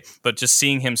say, but just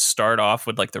seeing him start off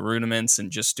with like the rudiments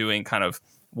and just doing kind of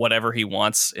whatever he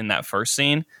wants in that first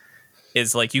scene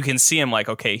is like, you can see him like,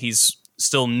 okay, he's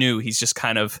still new, he's just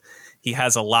kind of, he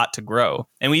has a lot to grow.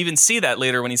 And we even see that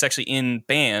later when he's actually in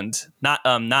band,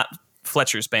 not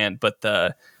Fletcher's band, but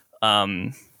the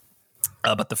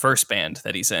first band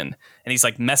that he's in. And he's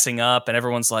like messing up, and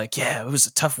everyone's like, yeah, it was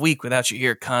a tough week without you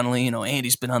here, Connolly.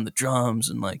 Andy's been on the drums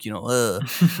and like,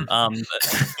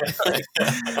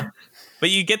 but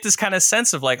you get this kind of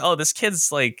sense of like, oh, this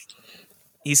kid's like,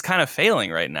 he's kind of failing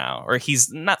right now, or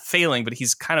he's not failing, but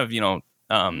he's kind of,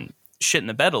 shit in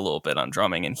the bed a little bit on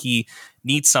drumming, and he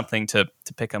needs something to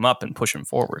pick him up and push him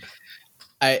forward.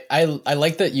 I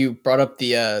like that you brought up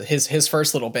the his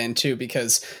first little band too,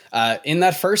 because in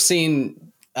that first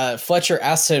scene, Fletcher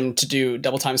asks him to do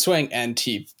double time swing, and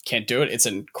he can't do it. It's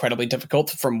incredibly difficult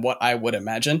from what I would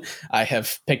imagine. I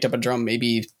have picked up a drum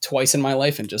maybe twice in my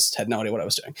life and just had no idea what I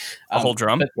was doing. A whole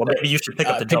drum? Well, maybe you should pick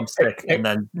up the drumstick and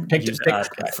then use that.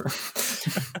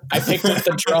 I picked up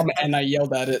the drum and I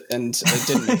yelled at it, and it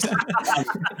didn't make sense.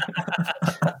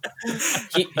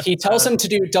 He tells him to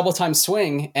do double time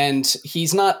swing, and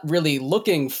he's not really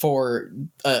looking for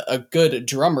a good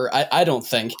drummer, I don't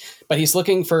think, but he's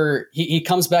looking for, he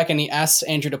comes back and he asks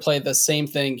Andrew to play the same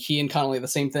thing, he and Connolly the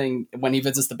same thing when he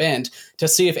visits the band, to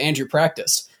see if Andrew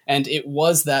practiced. And it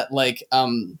was that like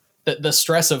the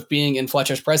stress of being in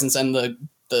Fletcher's presence and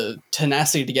the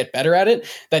tenacity to get better at it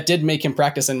that did make him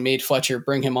practice and made Fletcher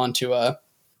bring him on to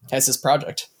as his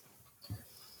project.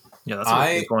 Yeah, that's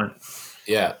a good point.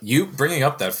 Yeah, you bringing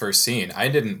up that first scene, I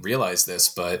didn't realize this,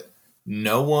 but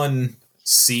no one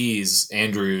sees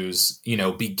Andrew's,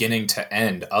 beginning to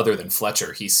end other than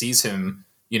Fletcher. He sees him,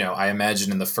 I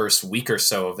imagine in the first week or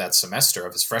so of that semester,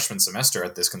 of his freshman semester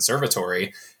at this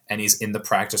conservatory, and he's in the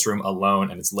practice room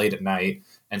alone and it's late at night.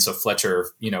 And so Fletcher,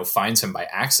 finds him by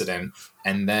accident.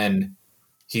 And then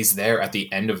he's there at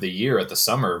the end of the year at the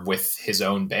summer with his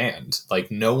own band. Like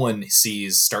no one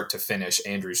sees start to finish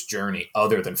Andrew's journey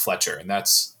other than Fletcher. And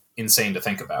that's insane to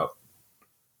think about.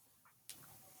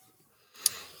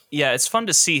 Yeah, it's fun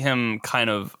to see him kind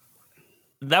of.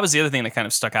 That was the other thing that kind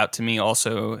of stuck out to me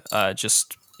also,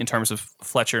 just in terms of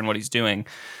Fletcher and what he's doing.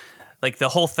 Like the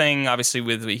whole thing, obviously,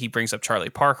 he brings up Charlie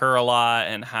Parker a lot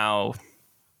and how,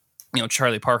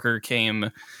 Charlie Parker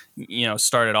came,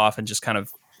 started off and just kind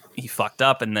of, he fucked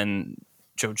up, and then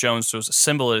Joe Jones throws a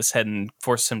cymbal at his head and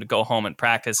forces him to go home and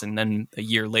practice. And then a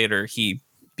year later, he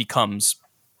becomes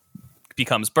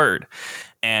Bird,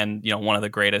 and one of the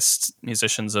greatest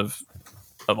musicians of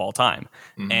all time.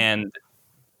 Mm-hmm. And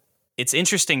it's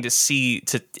interesting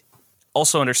to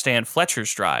also understand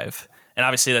Fletcher's drive, and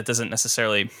obviously that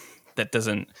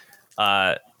doesn't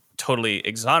totally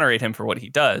exonerate him for what he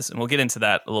does, and we'll get into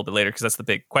that a little bit later because that's the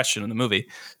big question in the movie.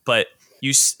 But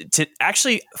to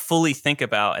actually fully think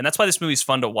about, and that's why this movie is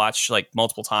fun to watch like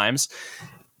multiple times,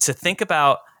 to think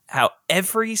about how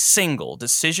every single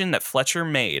decision that Fletcher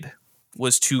made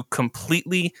was to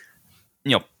completely,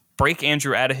 break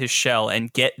Andrew out of his shell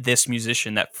and get this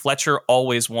musician that Fletcher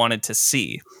always wanted to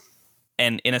see,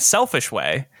 and in a selfish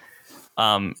way,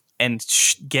 and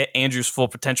get Andrew's full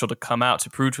potential to come out to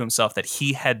prove to himself that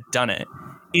he had done it,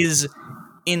 is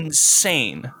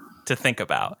insane to think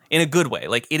about in a good way.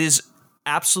 Like it is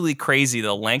absolutely crazy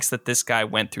the lengths that this guy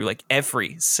went through, like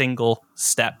every single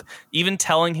step, even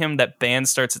telling him that band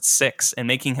starts at 6 and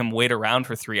making him wait around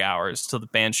for 3 hours till the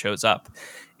band shows up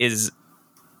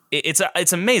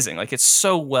it's amazing. Like it's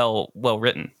so well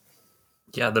written.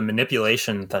 Yeah, the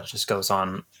manipulation that just goes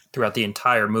on throughout the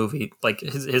entire movie. Like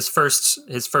his first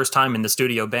time in the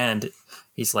studio band,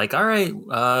 he's like, all right,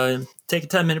 take a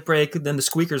 10-minute break. Then the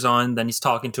squeaker's on. Then he's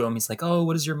talking to him. He's like, oh,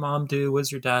 what does your mom do? What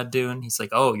does your dad do? And he's like,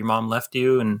 oh, your mom left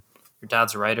you and your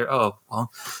dad's a writer. Oh,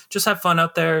 well, just have fun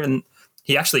out there. And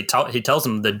he actually he tells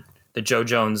him the Joe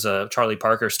Jones, Charlie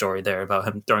Parker story there about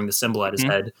him throwing the cymbal at his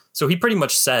head. So he pretty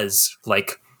much says,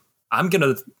 like, I'm going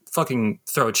to fucking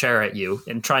throw a chair at you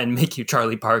and try and make you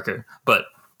Charlie Parker, but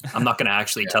I'm not going to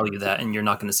actually tell you that, and you're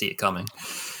not going to see it coming.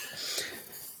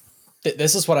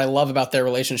 This is what I love about their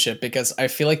relationship, because I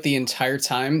feel like the entire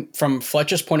time, from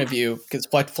Fletcher's point of view, because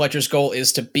Fletcher's goal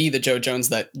is to be the Joe Jones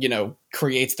that,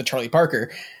 creates the Charlie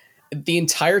Parker. The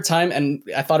entire time, and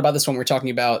I thought about this when we were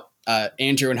talking about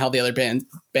Andrew and how the other band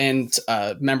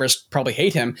members probably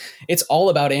hate him. It's all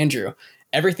about Andrew.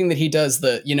 Everything that he does,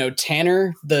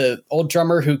 Tanner, the old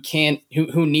drummer who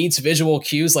needs visual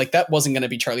cues, like that wasn't going to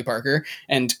be Charlie Parker.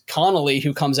 And Connolly,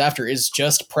 who comes after, is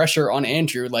just pressure on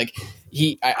Andrew. Like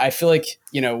I feel like,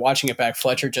 watching it back,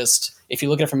 Fletcher just, if you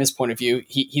look at it from his point of view,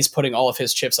 he's putting all of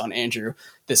his chips on Andrew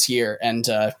this year. And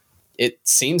it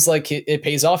seems like it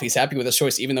pays off. He's happy with his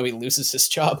choice, even though he loses his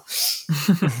job.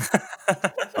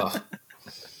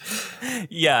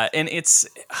 Yeah. And it's,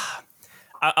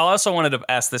 I also wanted to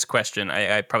ask this question.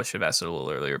 I probably should have asked it a little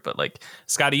earlier, but like,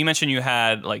 Scotty, you mentioned you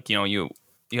had you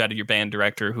had your band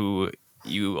director who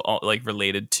you like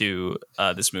related to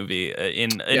this movie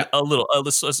in a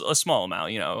small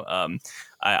amount.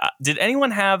 Did anyone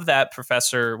have that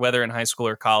professor, whether in high school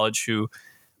or college, who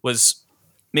was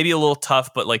maybe a little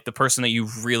tough, but like the person that you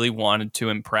really wanted to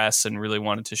impress and really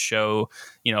wanted to show,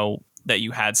 that you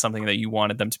had something that you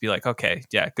wanted them to be like, okay,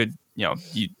 yeah, good.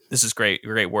 This is great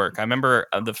work. I remember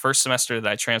the first semester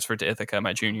that I transferred to Ithaca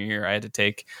my junior year, I had to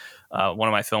take one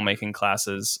of my filmmaking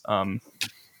classes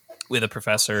with a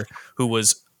professor who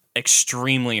was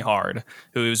extremely hard,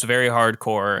 who was very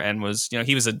hardcore and was,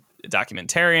 he was a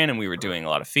documentarian, and we were doing a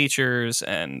lot of features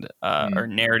and or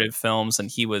narrative films. And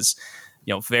he was,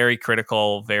 very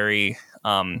critical, very,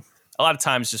 a lot of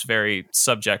times just very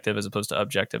subjective as opposed to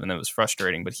objective. And it was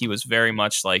frustrating, but he was very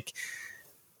much like,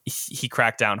 he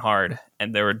cracked down hard,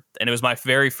 and it was my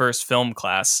very first film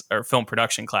class or film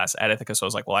production class at Ithaca. So I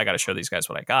was like, well, I got to show these guys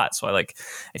what I got. So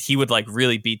he would like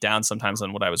really beat down sometimes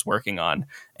on what I was working on.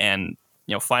 And,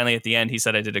 finally at the end, he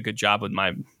said I did a good job with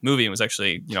my movie and was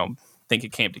actually, think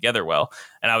it came together well.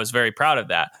 And I was very proud of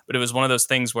that. But it was one of those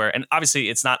things where, and obviously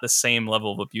it's not the same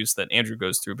level of abuse that Andrew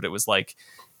goes through, but it was like,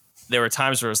 there were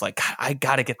times where it was like, I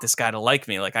got to get this guy to like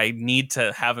me. Like I need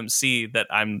to have him see that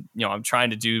I'm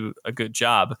trying to do a good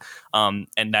job. And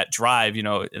that drive,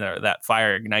 that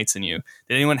fire ignites in you.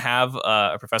 Did anyone have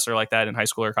a professor like that in high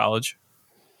school or college?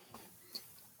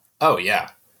 Oh yeah,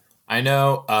 I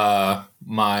know.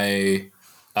 My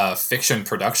fiction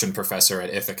production professor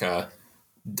at Ithaca.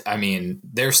 I mean,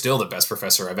 they're still the best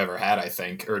professor I've ever had, I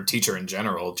think, or teacher in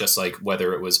general. Just like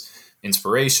whether it was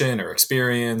inspiration or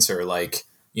experience or like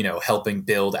helping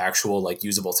build actual like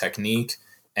usable technique.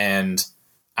 And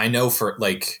I know for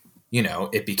like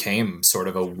it became sort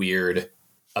of a weird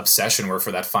obsession where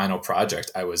for that final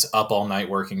project I was up all night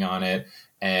working on it,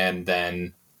 and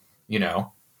then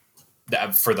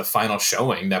that for the final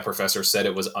showing, that professor said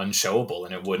it was unshowable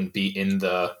and it wouldn't be in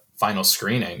the final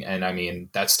screening. And I mean,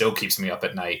 that still keeps me up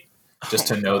at night just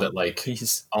to know that like,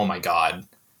 oh my God,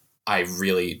 I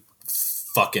really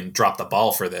fucking dropped the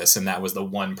ball for this. And that was the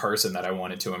one person that I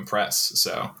wanted to impress.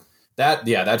 So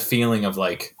that feeling of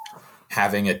like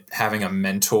having a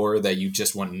mentor that you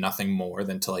just want nothing more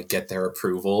than to like get their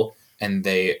approval, and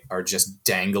they are just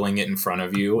dangling it in front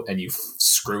of you and you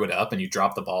screw it up and you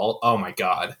drop the ball. Oh my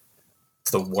God.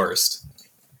 It's the worst.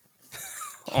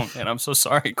 Oh man, I'm so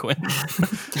sorry, Quinn.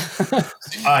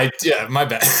 Yeah, my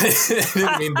bad. I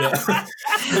didn't mean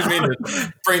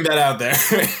to bring that out there.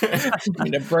 I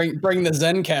mean to bring the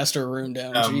Zencaster room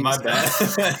down. My bad.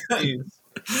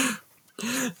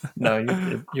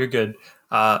 No, you're good.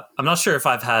 I'm not sure if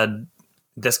I've had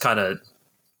this kind of,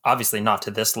 obviously not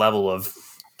to this level of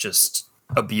just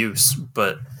abuse,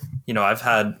 but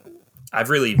I've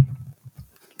really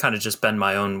kind of just been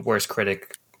my own worst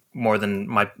critic more than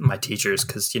my teachers,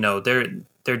 because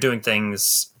they're doing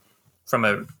things from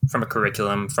a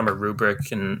curriculum, from a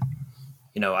rubric, and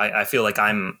I feel like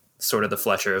I'm sort of the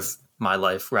Fletcher of my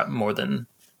life more than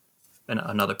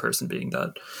another person being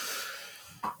that.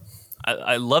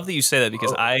 I love that you say that,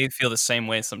 because I feel the same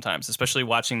way sometimes, especially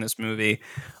watching this movie.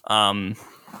 And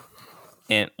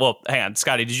well, hang on,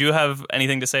 Scotty, did you have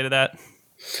anything to say to that?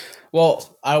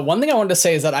 Well, one thing I wanted to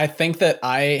say is that I think that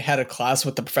I had a class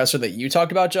with the professor that you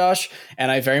talked about, Josh, and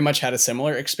I very much had a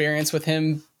similar experience with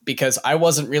him, because I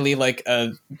wasn't really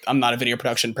I'm not a video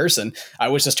production person. I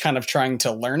was just kind of trying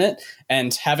to learn it,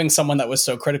 and having someone that was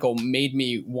so critical made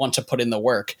me want to put in the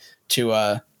work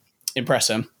to impress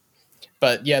him.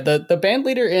 But yeah, the band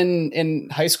leader in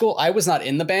high school, I was not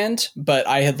in the band, but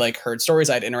I had heard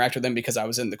stories. I'd interact with them because I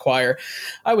was in the choir.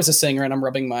 I was a singer, and I'm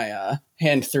rubbing my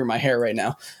hand through my hair right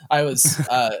now. I was,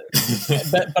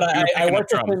 but I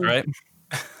worked with him, right?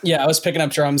 Yeah, I was picking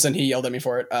up drums, and he yelled at me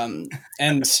for it. But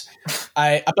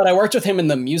I worked with him in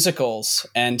the musicals,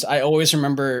 and I always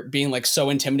remember being so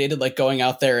intimidated, going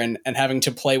out there and having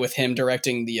to play with him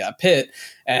directing the pit.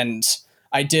 And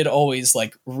I did always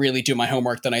really do my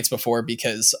homework the nights before,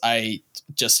 because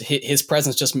his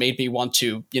presence just made me want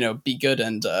to, be good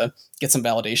and get some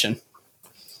validation.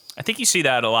 I think you see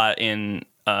that a lot in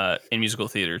musical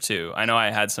theater too. I know I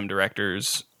had some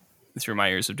directors through my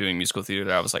years of doing musical theater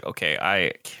that I was like, okay,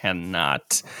 I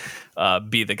cannot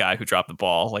be the guy who dropped the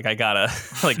ball. I gotta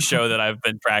show that I've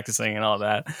been practicing and all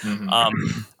that. Mm-hmm.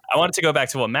 I wanted to go back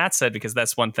to what Matt said, because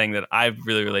that's one thing that I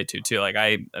really relate to too.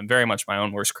 I am very much my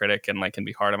own worst critic and can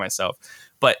be hard on myself.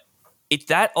 But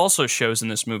that also shows in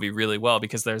this movie really well,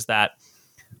 because there's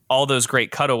all those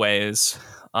great cutaways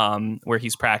where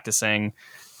he's practicing,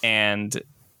 and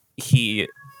he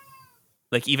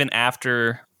even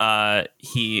after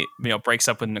he breaks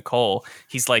up with Nicole,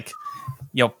 he's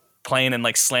playing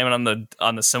and slamming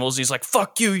on the cymbals. He's like,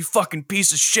 "Fuck you, you fucking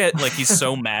piece of shit!" He's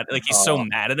so mad, he's so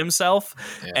mad at himself,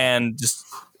 and just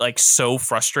so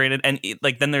frustrated. And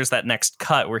then there's that next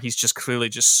cut where he's just clearly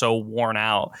just so worn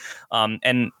out.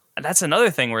 And that's another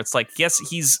thing where it's yes,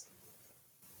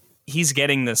 he's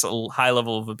getting this high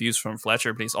level of abuse from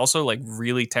Fletcher, but he's also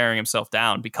really tearing himself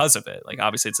down because of it.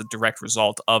 Obviously, it's a direct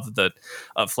result of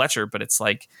Fletcher, but it's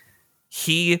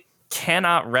he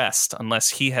cannot rest unless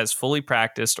he has fully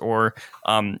practiced or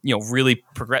really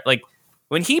progress.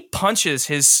 When he punches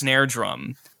his snare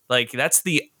drum, that's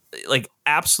the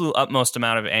absolute utmost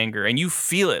amount of anger, and you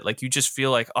feel it. You just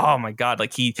feel oh my God,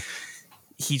 he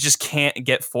just can't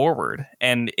get forward,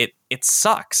 and it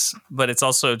sucks, but it's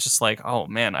also just oh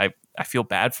man, I feel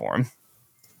bad for him.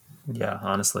 Yeah,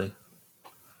 honestly.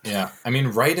 Yeah, I mean,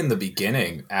 right in the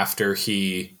beginning, after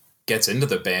he gets into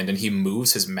the band and he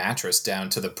moves his mattress down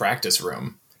to the practice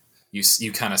room,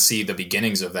 you kind of see the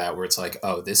beginnings of that, where it's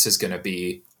oh, this is going to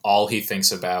be all he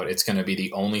thinks about. It's going to be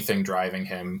the only thing driving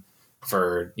him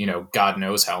for God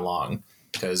knows how long,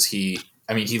 because he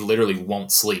literally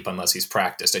won't sleep unless he's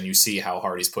practiced, and you see how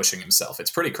hard he's pushing himself.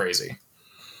 It's pretty crazy.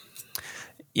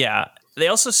 Yeah. They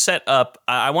also set up,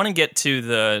 I want to get to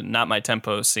the Not My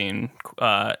Tempo scene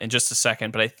in just a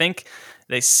second, but I think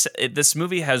this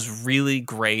movie has really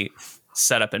great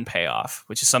setup and payoff,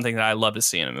 which is something that I love to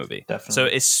see in a movie. Definitely. So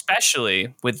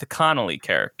especially with the Connolly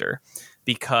character,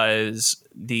 because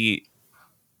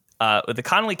with the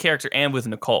Connolly character and with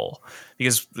Nicole,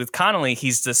 because with Connolly,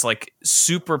 he's this like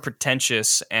super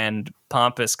pretentious and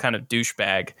pompous kind of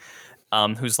douchebag,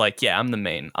 who's like, yeah, I'm the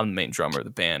main drummer of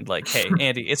the band. Like, hey,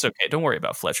 Andy, it's okay. Don't worry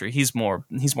about Fletcher. He's more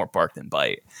bark than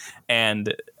bite.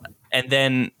 And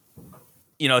then,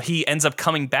 you know, he ends up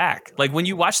coming back. Like when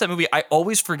you watch that movie, I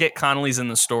always forget Connolly's in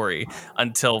the story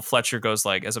until Fletcher goes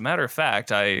like, as a matter of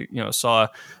fact, I, you know, saw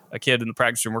a kid in the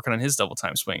practice room working on his double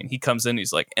time swing. And he comes in,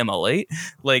 he's like, am I late?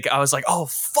 Like, I was like, oh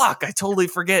fuck, I totally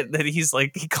forget that he's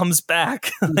like, he comes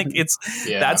back. Like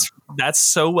that's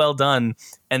so well done.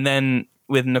 And then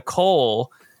with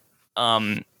Nicole,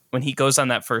 when he goes on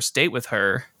that first date with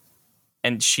her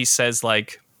and she says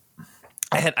like,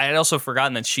 I had also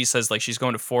forgotten that she says like she's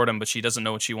going to Fordham, but she doesn't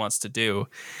know what she wants to do.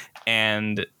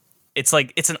 And it's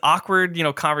like, it's an awkward, you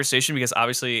know, conversation because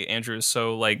obviously Andrew is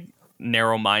so like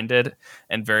narrow-minded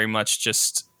and very much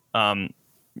just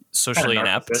socially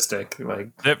inept. Like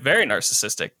very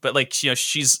narcissistic. But like, you know,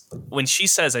 when she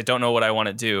says, I don't know what I want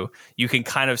to do, you can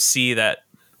kind of see that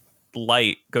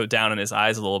light go down in his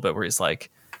eyes a little bit where he's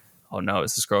like, oh no,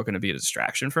 is this girl going to be a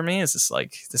distraction for me? Is this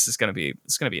going to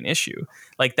be an issue?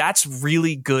 Like that's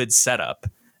really good setup.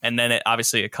 And then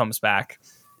it comes back,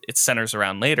 it centers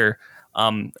around later,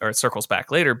 or it circles back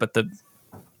later, but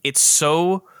it's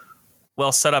so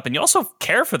well set up and you also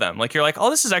care for them. Like you're like, oh,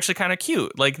 this is actually kind of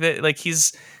cute. Like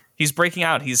he's breaking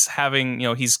out. He's having, you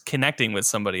know, he's connecting with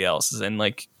somebody else and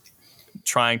like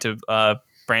trying to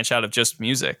branch out of just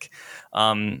music.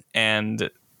 And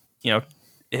you know,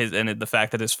 the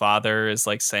fact that his father is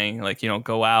like saying like, you know,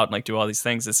 go out and like do all these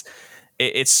things,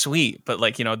 it's sweet, but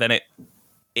like, you know, then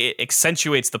it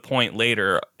accentuates the point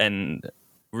later and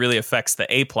really affects the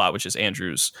A plot, which is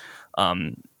Andrew's,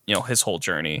 you know, his whole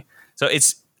journey. So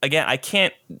it's, again, I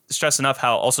can't stress enough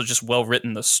how also just well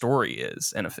written the story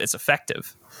is and if it's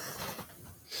effective.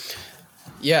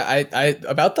 Yeah, I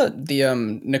about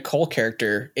the Nicole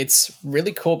character, it's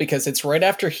really cool because it's right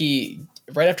after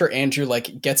Andrew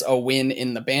like gets a win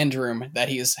in the band room that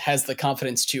has the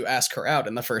confidence to ask her out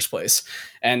in the first place,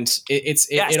 and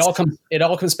it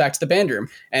all comes back to the band room,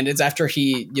 and it's after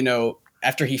he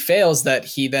fails that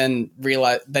he then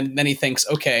then he thinks,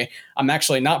 okay, I'm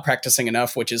actually not practicing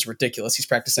enough, which is ridiculous. He's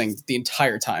practicing the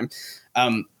entire time.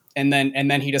 And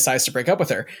then he decides to break up with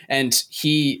her. And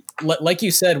he, like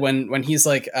you said, when he's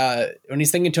like, when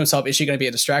he's thinking to himself, is she going to be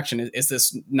a distraction? Is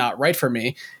this not right for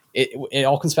me? It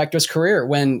all comes back to his career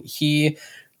when he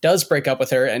does break up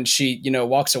with her and she, you know,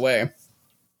 walks away.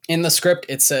 In the script,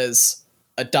 it says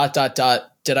a ...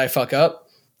 Did I fuck up? ...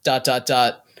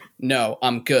 No,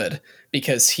 I'm good.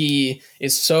 Because he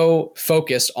is so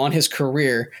focused on his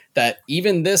career that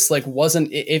even this like wasn't,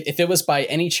 if it was by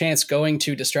any chance going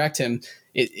to distract him,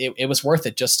 it was worth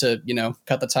it just to, you know,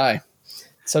 cut the tie.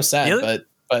 So sad,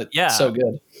 but yeah, so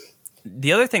good.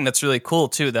 The other thing that's really cool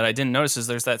too that I didn't notice is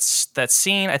there's that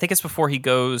scene. I think it's before he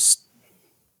goes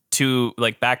to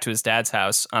like back to his dad's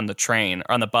house on the train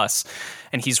or on the bus,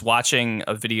 and he's watching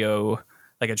a video,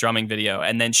 like a drumming video,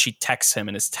 and then she texts him,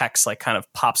 and his text like kind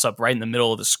of pops up right in the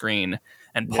middle of the screen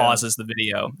and pauses the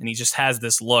video, and he just has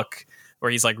this look where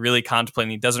he's like really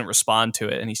contemplating. He doesn't respond to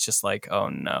it, and he's just like, "Oh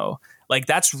no!" Like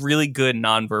that's really good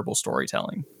nonverbal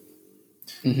storytelling.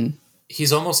 Mm-hmm.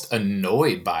 He's almost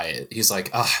annoyed by it. He's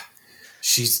like,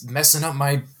 she's messing up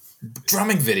my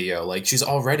drumming video. Like she's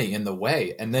already in the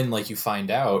way. And then like you find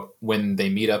out when they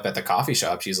meet up at the coffee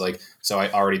shop, she's like, so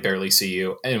I already barely see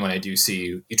you. And when I do see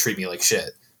you, you treat me like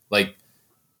shit. Like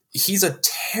he's a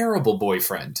terrible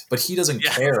boyfriend, but he doesn't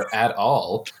care at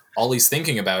all. All he's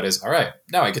thinking about is, all right,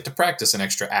 now I get to practice an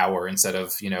extra hour instead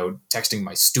of, you know, texting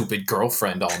my stupid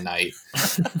girlfriend all night.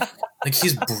 Like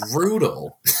he's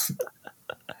brutal.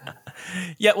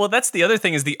 Yeah, well, that's the other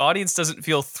thing is the audience doesn't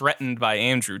feel threatened by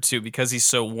Andrew, too, because he's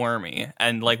so wormy.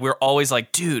 And, like, we're always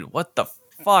like, dude, what the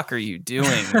fuck are you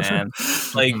doing, man?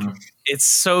 Like, it's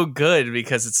so good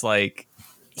because it's like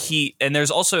and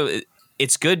there's also,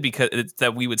 it's good because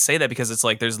that we would say that because it's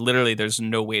like there's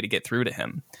no way to get through to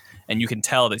him. And you can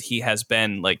tell that he has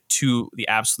been, like, to the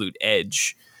absolute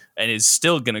edge and is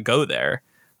still going to go there.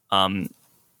 And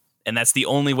that's the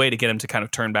only way to get him to kind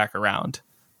of turn back around.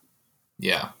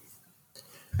 Yeah.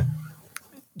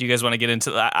 Do you guys want to get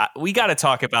into that? We got to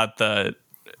talk about the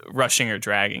rushing or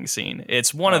dragging scene.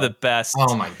 It's one of the best.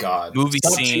 Oh my god, movie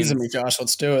Stop scenes. teasing me, Josh.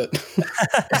 Let's do it.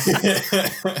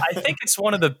 I think it's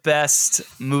one of the best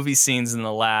movie scenes in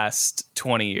the last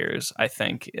 20 years. I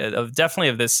think definitely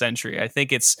of this century. I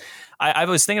think it's. I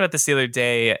was thinking about this the other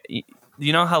day.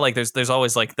 You know how like there's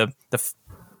always like the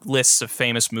lists of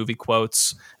famous movie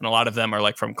quotes, and a lot of them are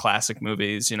like from classic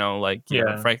movies, like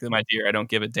frankly, my dear, I don't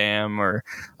give a damn, or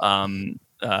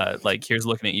like here's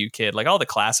looking at you, kid, like all the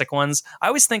classic ones. I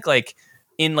always think like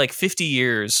in like 50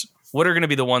 years, what are going to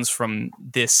be the ones from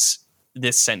this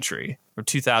century or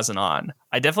 2000 on?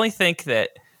 I definitely think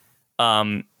that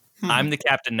I'm the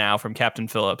Captain Now from Captain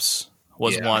Phillips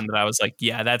was one that I was like,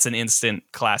 yeah, that's an instant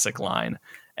classic line.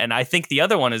 And I think the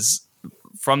other one is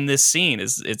from this scene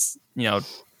it's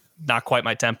not quite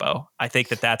my tempo. I think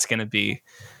that's going to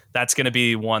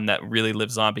be one that really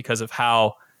lives on because of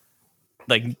how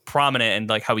like prominent and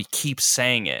like how he keeps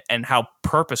saying it and how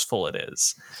purposeful it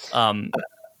is.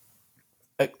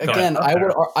 Again, I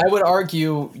would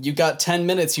argue you got 10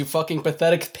 minutes, you fucking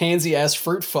pathetic pansy ass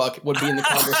fruit fuck would be in the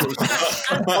conversation.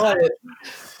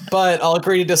 but I'll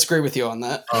agree to disagree with you on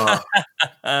that.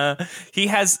 He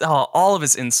has all of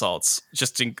his insults.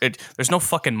 There's no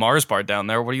fucking Mars bar down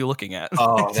there. What are you looking at?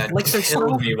 Oh, that like they're so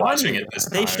me watching it this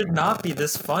time. They should not be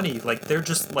this funny. Like they're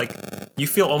just like you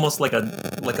feel almost like a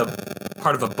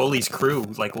part of a bully's crew,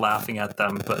 like laughing at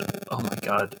them. But oh my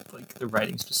god, like the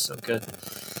writing's just so good.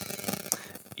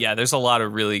 Yeah, there's a lot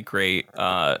of really great.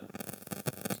 I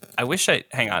wish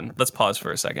hang on. Let's pause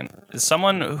for a second. Is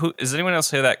anyone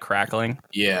else hear that crackling?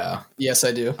 Yeah. Yes,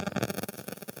 I do.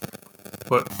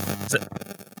 What?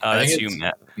 That's you,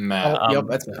 Matt. Yep,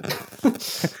 that's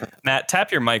Matt. Matt,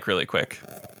 tap your mic really quick.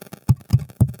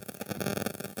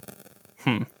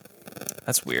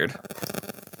 That's weird.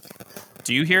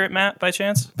 Do you hear it, Matt, by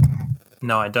chance?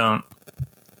 No, I don't.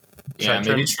 Yeah,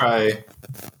 maybe try.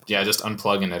 Yeah, just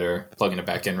unplugging it or plugging it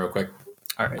back in real quick.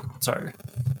 All right, sorry.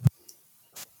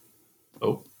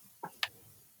 Oh.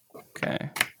 Okay.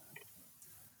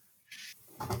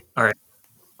 All right.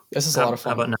 This is a lot of fun.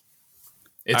 How about now?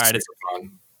 It's all right, super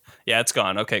fun. Yeah, it's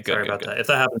gone. Okay, good. Sorry about that. If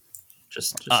that happens,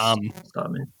 just stop me.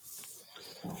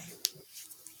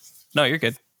 No, you're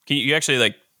good. Can you actually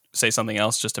like say something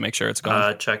else just to make sure it's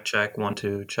gone? Check. 1,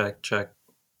 2, check.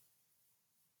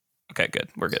 Okay, good.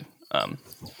 We're good.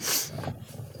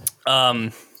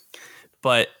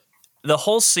 But the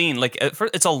whole scene, like,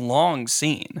 it's a long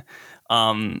scene.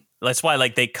 That's why,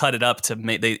 like, they cut it up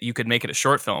to you could make it a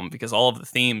short film because all of the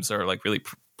themes are like really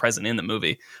present in the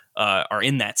movie, are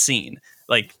in that scene.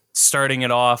 Like starting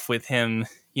it off with him,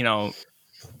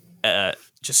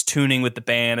 just tuning with the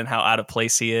band and how out of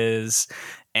place he is.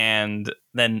 And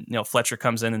then, Fletcher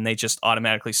comes in and they just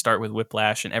automatically start with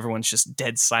Whiplash and everyone's just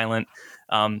dead silent.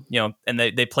 And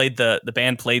they played the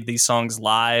band played these songs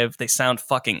live. They sound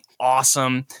fucking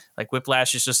awesome. Like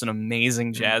Whiplash is just an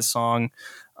amazing jazz song.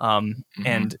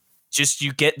 And just,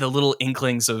 you get the little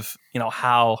inklings of,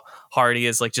 how hard he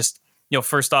is. Like just,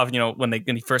 first off, when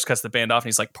he first cuts the band off and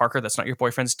he's like, Parker, that's not your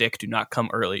boyfriend's dick. Do not come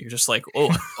early. You're just like,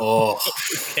 oh,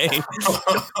 okay.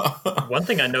 One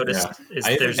thing I noticed is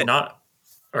there's not,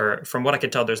 or from what I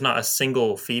could tell, there's not a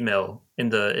single female in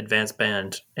the advanced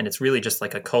band, and it's really just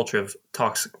like a culture of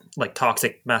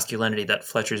toxic masculinity that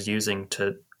Fletcher's using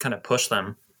to kind of push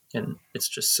them, and it's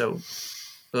just so,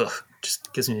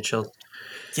 just gives me a chill.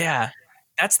 Yeah,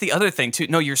 that's the other thing too.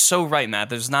 No, you're so right, Matt.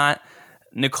 There's not.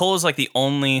 Nicole is like the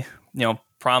only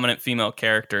prominent female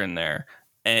character in there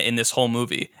in this whole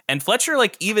movie, and Fletcher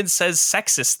like even says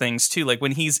sexist things too. Like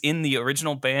when he's in the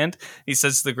original band, he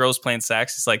says to the girls playing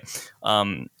sax, he's like,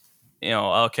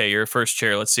 okay, you're first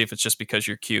chair. Let's see if it's just because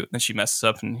you're cute. And then she messes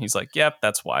up, and he's like, yep,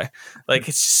 that's why. Like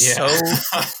it's so.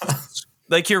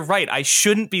 Like you're right. I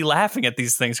shouldn't be laughing at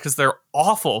these things because they're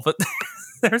awful, but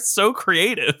they're so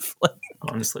creative. Like,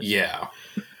 honestly, yeah.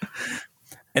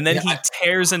 And then he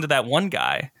tears into that one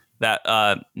guy,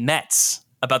 that Metz,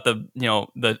 about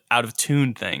the out of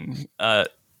tune thing.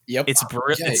 Yep. It's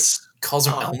brilliant. Yeah, calls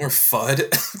him Elmer Fudd.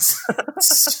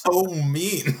 It's so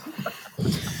mean.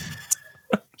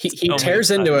 He tears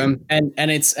into him, and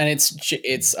it's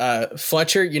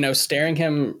Fletcher, staring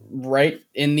him right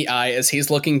in the eye as he's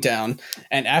looking down,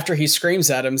 and after he screams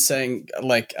at him, saying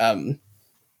like, I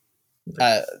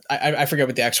forget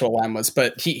what the actual line was,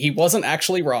 but he wasn't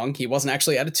actually wrong. He wasn't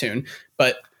actually out of tune.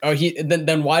 But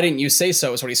then why didn't you say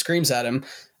so? Is what he screams at him.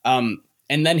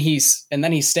 And then he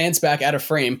stands back out of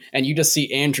frame, and you just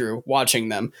see Andrew watching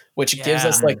them, which gives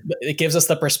us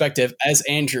the perspective as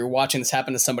Andrew watching this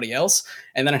happen to somebody else,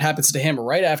 and then it happens to him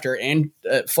right after, and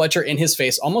Fletcher in his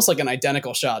face, almost like an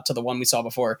identical shot to the one we saw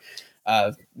before.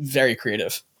 Very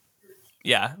creative.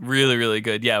 Yeah, really, really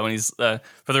good. Yeah, when he's for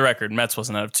the record, Metz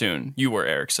wasn't out of tune. You were,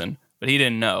 Erickson, but he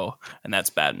didn't know, and that's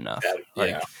bad enough.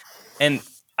 And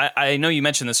I know you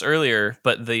mentioned this earlier,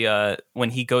 but the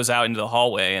when he goes out into the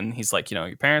hallway and he's like,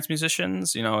 your parents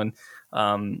musicians, and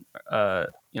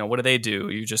what do they do?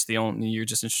 You're just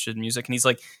interested in music. And he's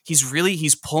like,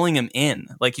 he's pulling him in.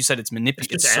 Like you said, it's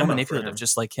manipulative. It's so manipulative,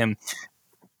 just like him.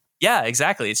 Yeah,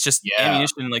 exactly. It's just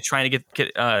ammunition, like trying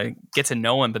to get to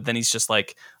know him. But then he's just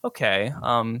like, okay,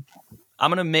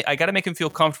 I got to make him feel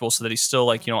comfortable so that he's still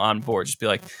like, on board. Just be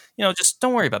like, just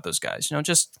don't worry about those guys.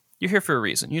 Just you're here for a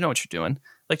reason. You know what you're doing.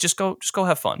 Like, just go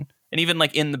have fun. And even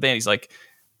like in the band, he's like,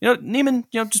 Neiman,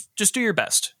 just do your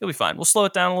best. You'll be fine. We'll slow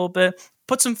it down a little bit.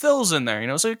 Put some fills in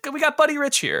there. So we got Buddy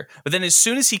Rich here. But then as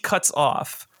soon as he cuts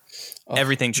off,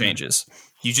 everything changes.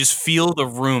 You just feel the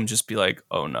room just be like,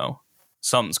 oh no,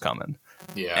 something's coming.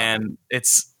 Yeah. And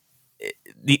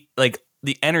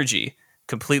the energy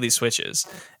completely switches.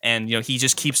 And, he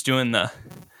just keeps doing the,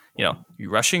 you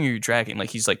rushing or you dragging?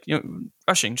 Like he's like,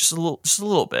 rushing just a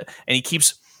little bit. And he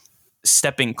keeps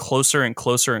stepping closer and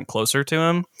closer and closer to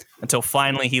him until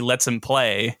finally he lets him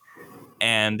play.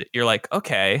 And you're like,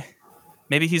 okay,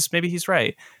 maybe he's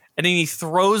right. And then he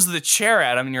throws the chair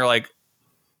at him and you're like,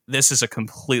 this is a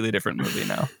completely different movie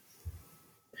now.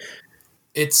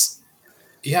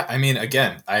 I mean,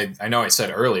 again, I know I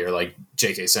said earlier, like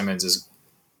J.K. Simmons is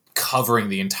covering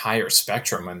the entire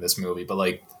spectrum in this movie, but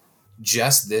like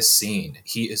just this scene,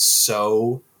 he is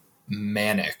so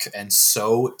manic and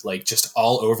so like just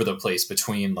all over the place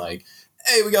between like,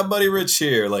 hey, we got Buddy Rich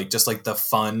here, like just like the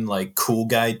fun, like cool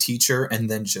guy teacher, and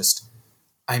then just,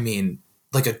 I mean,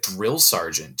 like a drill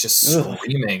sergeant just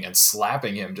screaming and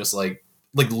slapping him, just like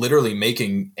literally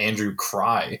making Andrew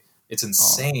cry. It's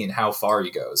insane how far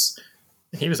he goes.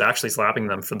 He was actually slapping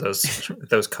them for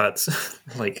those cuts.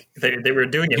 Like they were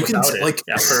doing it without it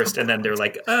at first, and then they're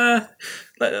like,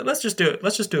 let's just do it.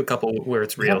 Let's just do a couple where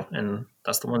it's real, and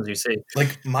that's the ones you see.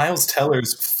 Like Miles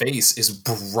Teller's face is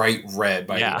bright red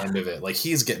by the end of it. Like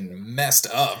he's getting messed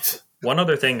up. One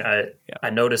other thing I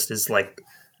noticed is like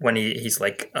when he's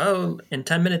like, oh, in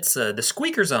 10 minutes the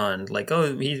squeaker's on. Like,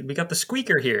 oh, we got the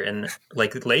squeaker here, and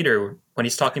like later when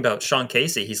he's talking about Sean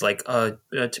Casey, he's like,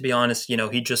 to be honest,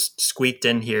 he just squeaked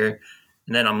in here,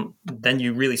 and then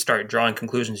you really start drawing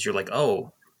conclusions. You're like,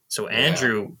 oh, so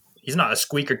Andrew, he's not a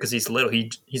squeaker because he's little.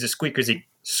 He's a squeaker because he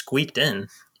squeaked in,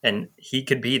 and he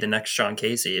could be the next Sean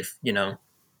Casey if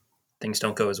things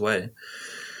don't go his way.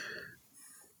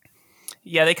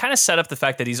 Yeah, they kind of set up the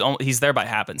fact that he's there by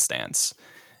happenstance.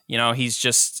 He's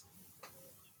just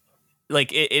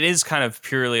like it is kind of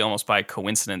purely almost by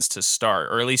coincidence to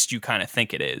start, or at least you kind of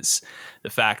think it is. The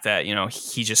fact that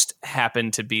he just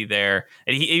happened to be there,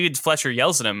 and even Fletcher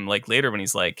yells at him like later when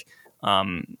he's like,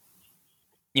 the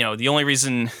only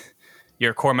reason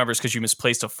you're a core member is because you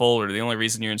misplaced a folder. The only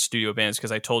reason you're in studio band is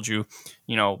because I told you,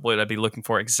 what I'd be looking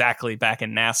for exactly back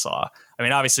in Nassau. I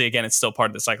mean, obviously, again, it's still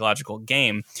part of the psychological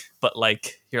game, but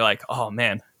like you're like, oh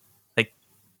man.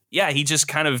 Yeah, he just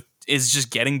kind of is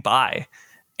just getting by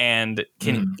and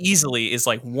can easily is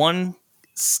like one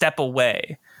step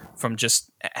away from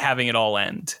just having it all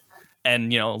end.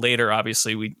 And, later,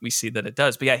 obviously, we see that it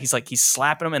does. But yeah, he's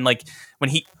slapping him. And like when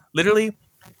he literally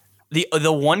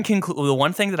the one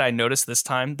thing that I noticed this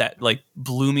time that like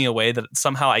blew me away that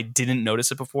somehow I didn't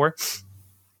notice it before.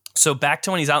 So back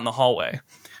to when he's out in the hallway.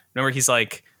 Remember, he's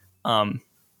like,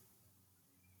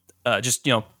 just,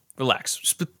 relax.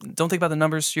 Just don't think about the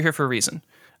numbers. You're here for a reason.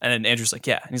 And then Andrew's like,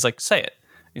 yeah. And he's like, say it.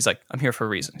 He's like, I'm here for a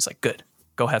reason. He's like, good.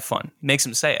 Go have fun. He makes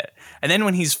him say it. And then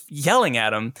when he's yelling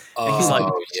at him, and he's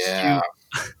like,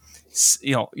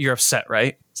 you're upset,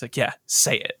 right? It's like, yeah,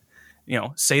 say it.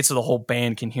 Say it so the whole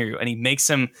band can hear you. And he makes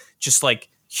him just like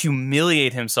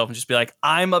humiliate himself and just be like,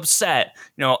 I'm upset.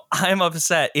 I'm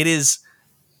upset. It is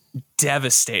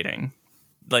devastating.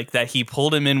 Like that he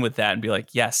pulled him in with that and be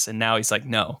like, yes. And now he's like,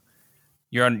 no.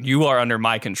 You are under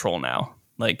my control now.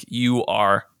 Like you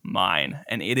are mine.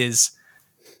 And it is,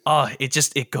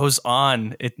 it goes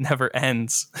on. It never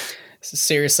ends.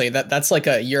 Seriously, that's like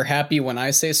you're happy when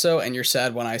I say so and you're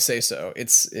sad when I say so.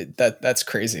 That's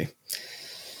crazy.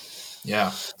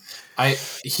 Yeah. I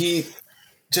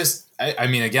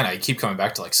mean, again, I keep coming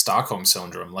back to like Stockholm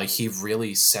Syndrome. Like he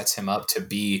really sets him up to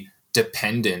be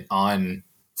dependent on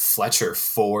Fletcher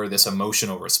for this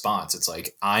emotional response. It's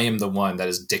like, I am the one that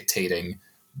is dictating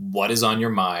what is on your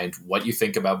mind, what you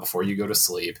think about before you go to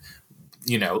sleep.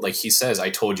 Like he says, I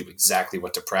told you exactly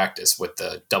what to practice with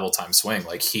the double time swing.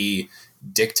 Like he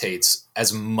dictates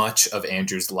as much of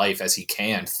Andrew's life as he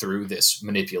can through this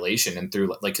manipulation and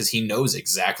through like, cause he knows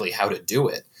exactly how to do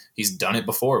it. He's done it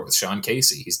before with Sean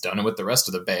Casey. He's done it with the rest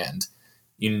of the band.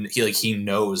 He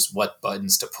knows what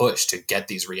buttons to push to get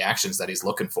these reactions that he's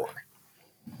looking for.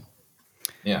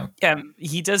 Yeah. Yeah.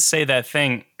 He does say that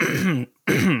thing.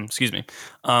 Excuse me.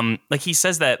 Like he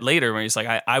says that later when he's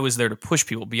like, I was there to push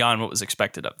people beyond what was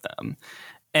expected of them.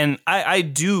 And I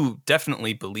do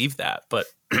definitely believe that, but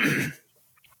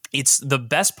it's the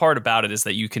best part about it is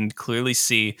that you can clearly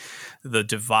see the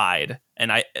divide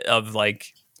of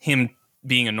like him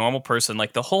being a normal person.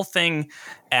 Like the whole thing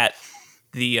at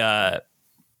the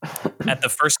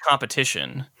first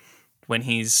competition when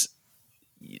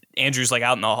Andrew's like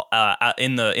out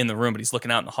in the room, but he's looking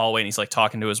out in the hallway and he's like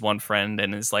talking to his one friend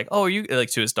and is like, "Oh, are you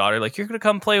like to his daughter? Like you're gonna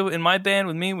come play in my band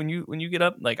with me when you get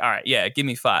up? Like, all right, yeah, give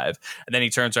me 5." And then he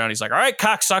turns around, and he's like, "All right,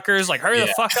 cocksuckers, like hurry the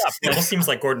fuck up." It almost seems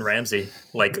like Gordon Ramsay,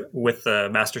 like with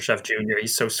Master Chef Junior.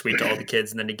 He's so sweet to all the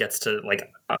kids, and then he gets to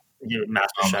like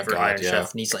Master Chef or Iron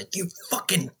Chef, and he's like, "You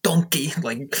fucking donkey!"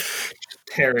 Like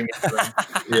tearing it through.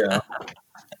 Yeah.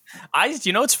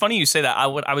 It's funny you say that. I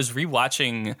was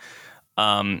rewatching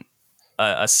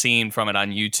a scene from it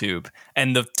on YouTube,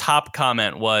 and the top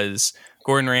comment was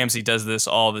Gordon Ramsay does this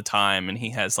all the time, and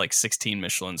he has like 16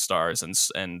 Michelin stars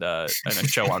and a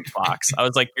show on Fox. I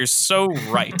was like, you're so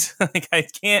right. Like I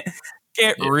can't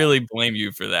really blame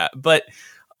you for that. But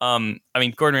I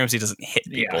mean, Gordon Ramsay doesn't hit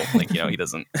people. Yeah. Like he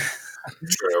doesn't.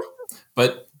 True,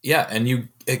 but yeah, and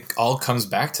it all comes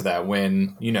back to that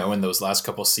when in those last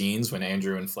couple scenes when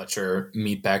Andrew and Fletcher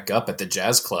meet back up at the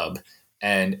jazz club.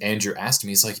 And Andrew asked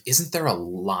me, he's like, isn't there a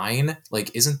line?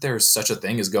 Like, isn't there such a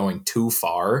thing as going too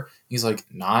far? He's like,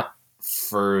 not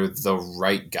for the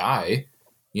right guy.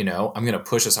 I'm going to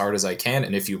push as hard as I can.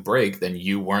 And if you break, then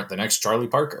you weren't the next Charlie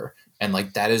Parker. And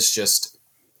like, that is just,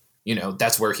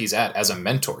 that's where he's at as a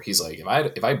mentor. He's like,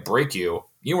 if I break you,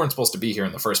 you weren't supposed to be here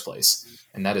in the first place.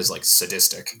 And that is like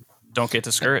sadistic. Don't get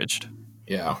discouraged.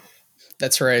 Yeah.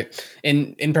 That's right.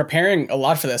 In preparing a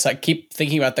lot for this, I keep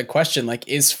thinking about the question, like,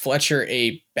 is Fletcher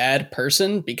a bad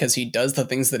person because he does the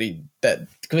things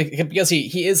because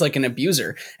he is like an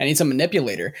abuser and he's a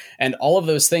manipulator, and all of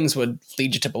those things would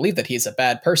lead you to believe that he's a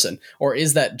bad person? Or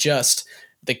is that just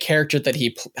the character that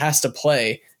he has to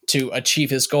play to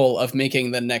achieve his goal of making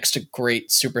the next great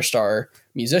superstar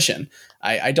musician?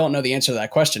 I don't know the answer to that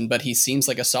question, but he seems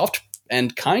like a soft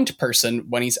and kind person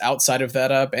when he's outside of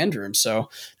that band room. So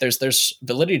there's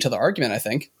validity to the argument, I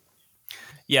think.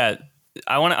 Yeah,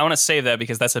 I want to save that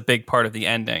because that's a big part of the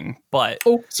ending. But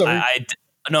sorry,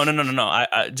 no.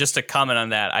 I just to comment on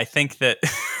that, I think that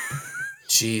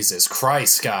Jesus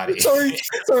Christ, Scotty. Sorry.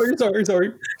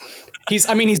 He's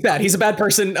bad. He's a bad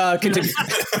person. Continue.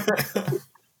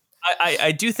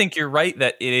 I do think you're right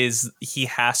that he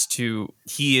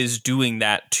is doing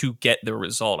that to get the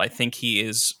result. I think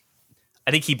he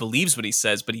believes what he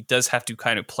says, but he does have to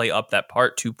kind of play up that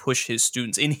part to push his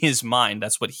students in his mind.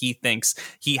 That's what he thinks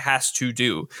he has to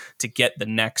do to get the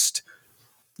next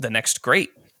great,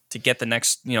 to get the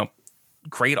next,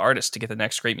 great artist, to get the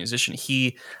next great musician.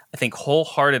 He, I think,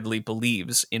 wholeheartedly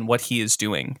believes in what he is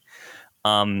doing.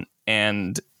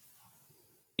 And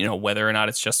whether or not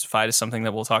it's justified is something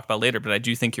that we'll talk about later, but I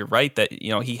do think you're right that,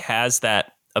 he has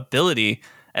that ability.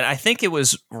 And I think it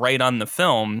was right on the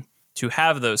film to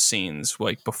have those scenes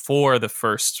like before the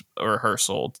first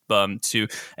rehearsal,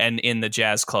 and in the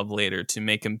jazz club later, to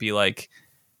make him be like,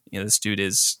 this dude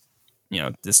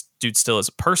still is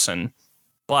a person,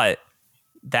 but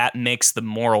that makes the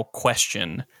moral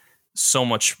question so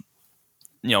much,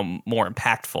 more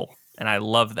impactful. And I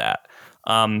love that.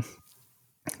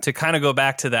 To kind of go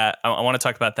back to that, I want to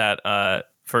talk about that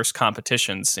first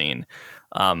competition scene.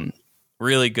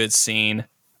 Really good scene.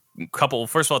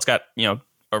 First of all, it's got,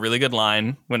 a really good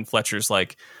line when Fletcher's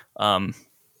like, why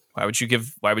would you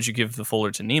give the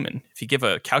folder to Neiman? If you give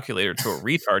a calculator to a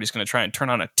retard, he's going to try and turn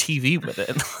on a TV with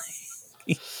it.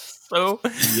 So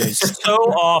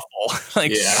awful,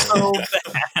 so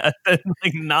bad,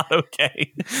 like not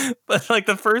okay. But like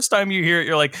the first time you hear it,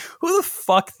 you're like, who the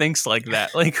fuck thinks like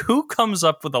that? Like who comes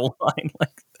up with a line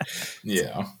like that?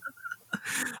 Yeah.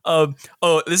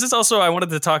 This is also, I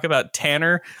wanted to talk about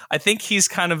Tanner. I think he's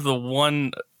kind of the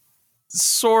one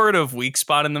sort of weak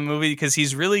spot in the movie because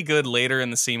he's really good later in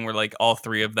the scene where like all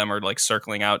three of them are like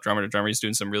circling out drummer to drummer. He's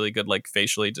doing some really good like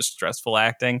facially distressful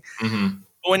acting. Mm-hmm.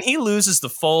 When he loses the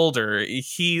folder,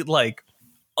 he like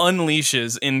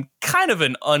unleashes in kind of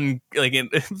an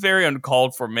very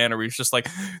uncalled for manner where he's just like,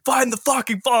 find the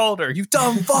fucking folder, you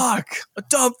dumb fuck, a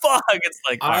dumb fuck. It's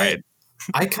like, all right.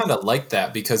 I kind of like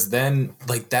that because then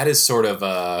like that is sort of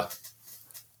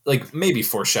like maybe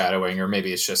foreshadowing or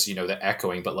maybe it's just, the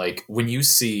echoing, but like when you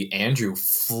see Andrew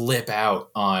flip out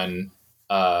on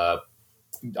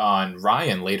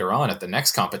Ryan later on at the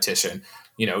next competition,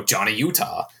 Johnny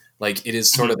Utah, like it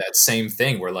is sort of that same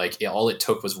thing where like all it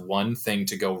took was one thing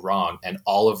to go wrong and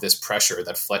all of this pressure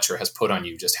that Fletcher has put on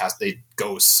you just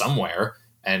go somewhere.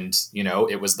 And,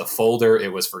 it was the folder,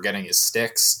 it was forgetting his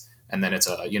sticks. and then it's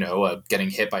a getting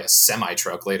hit by a semi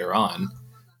truck later on.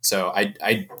 So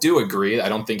I do agree. I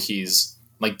don't think he's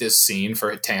like, this scene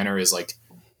for Tanner is like,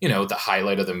 the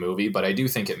highlight of the movie, but I do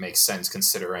think it makes sense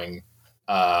considering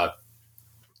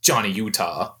Johnny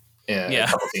Utah a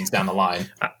couple scenes down the line.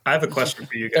 I have a question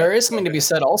for you guys. There is something to be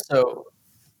said also.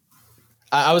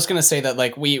 I was going to say that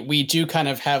like we do kind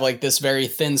of have like this very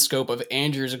thin scope of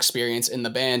Andrew's experience in the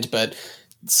band, but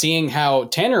seeing how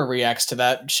Tanner reacts to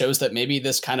that shows that maybe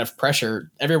this kind of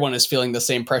pressure, everyone is feeling the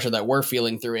same pressure that we're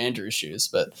feeling through Andrew's shoes.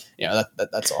 But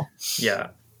that's all. Yeah.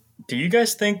 Do you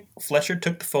guys think Fletcher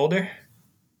took the folder?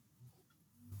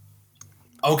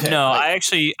 Okay. No,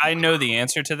 I know the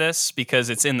answer to this because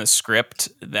it's in the script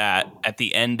that at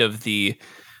the end of the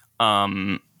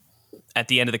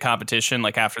competition,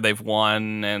 like after they've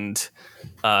won and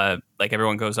like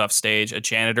everyone goes off stage, a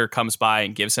janitor comes by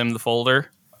and gives him the folder.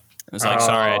 And it's like,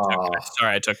 sorry,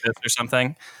 I took this or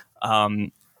something.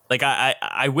 Like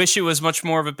I wish it was much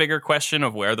more of a bigger question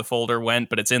of where the folder went,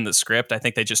 but it's in the script. I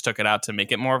think they just took it out to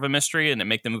make it more of a mystery and to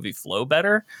make the movie flow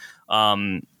better.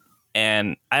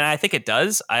 And I think it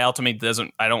does. I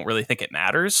don't really think it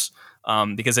matters.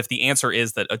 Because if the answer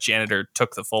is that a janitor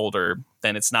took the folder,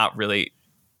 then it's not really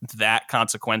that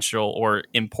consequential or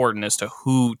important as to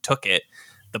who took it.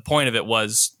 The point of it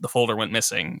was the folder went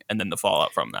missing and then the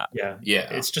fallout from that. Yeah.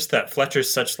 It's just that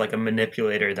Fletcher's such like a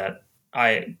manipulator that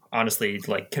I honestly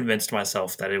like convinced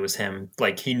myself that it was him.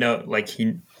 Like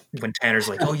when Tanner's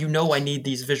like, oh, I need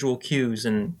these visual cues,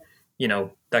 and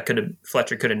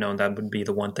Fletcher could have known that would be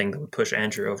the one thing that would push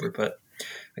Andrew over, but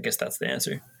I guess that's the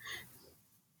answer.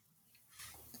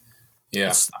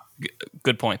 Yeah.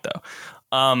 Good point though.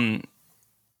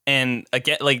 And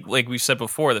again, like we said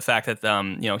before, the fact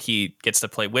that he gets to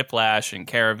play Whiplash and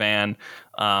Caravan,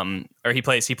 or he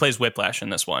plays Whiplash in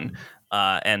this one,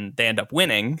 and they end up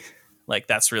winning. Like,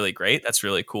 that's really great. That's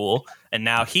really cool. And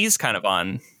now he's kind of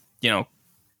on,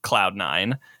 cloud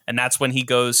nine, and that's when he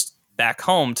goes back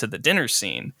home to the dinner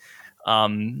scene.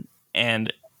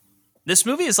 And this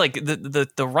movie is like the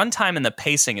runtime and the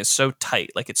pacing is so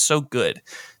tight, like it's so good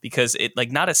because it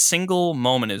like not a single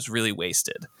moment is really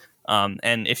wasted.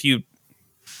 And if you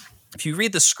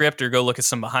read the script or go look at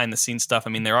some behind the scenes stuff, I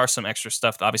mean, there are some extra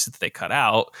stuff obviously that they cut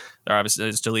out.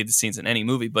 There's deleted scenes in any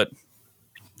movie, but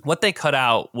what they cut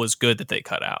out was good that they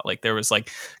cut out. Like there was like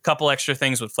a couple extra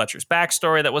things with Fletcher's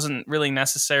backstory that wasn't really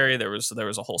necessary. There was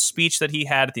a whole speech that he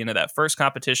had at the end of that first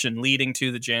competition leading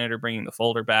to the janitor bringing the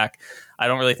folder back. I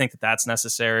don't really think that that's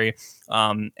necessary.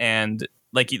 And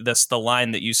like that's the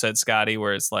line that you said, Scotty,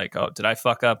 where it's like, oh, did I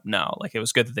fuck up? No, like it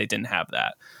was good that they didn't have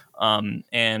that.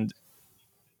 And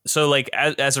so like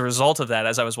as a result of that,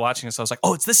 as I was watching this, I was like,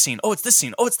 oh, it's this scene. Oh, it's this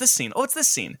scene. Oh, it's this scene. Oh, it's this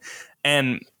scene.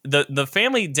 And the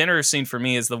family dinner scene for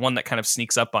me is the one that kind of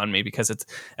sneaks up on me because it's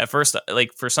at first,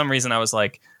 like for some reason I was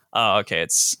like, oh, okay,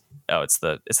 it's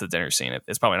the dinner scene.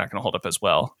 It's probably not going to hold up as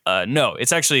well. No,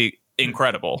 it's actually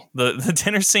incredible. The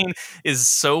dinner scene is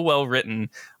so well written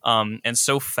and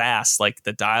so fast. Like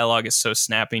the dialogue is so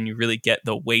snappy and you really get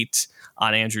the weight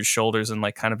on Andrew's shoulders and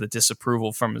like kind of the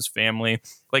disapproval from his family.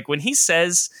 Like when he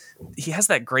says, he has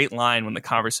that great line when the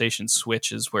conversation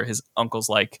switches where his uncle's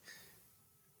like,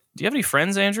 do you have any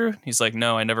friends, Andrew? He's like,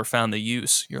 no, I never found the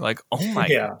use. You're like, oh my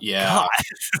God. Yeah.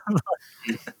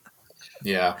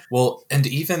 Well, and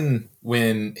even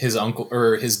when his uncle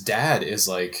or his dad is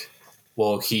like,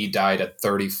 well, he died at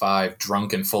 35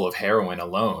 drunk and full of heroin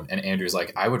alone. And Andrew's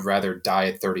like, I would rather die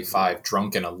at 35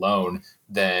 drunk and alone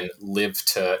than live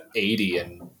to 80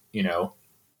 and,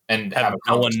 and have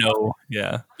no one know.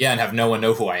 Yeah. Yeah. And have no one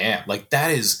know who I am. Like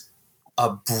that is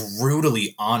a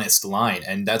brutally honest line.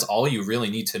 And that's all you really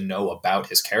need to know about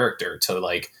his character to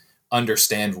like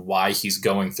understand why he's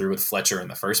going through with Fletcher in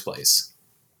the first place.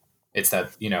 It's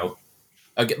that,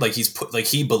 like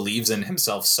he believes in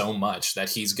himself so much that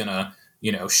he's gonna,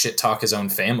 shit talk his own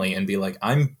family and be like,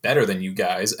 I'm better than you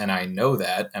guys. And I know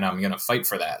that, and I'm going to fight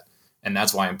for that. And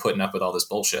that's why I'm putting up with all this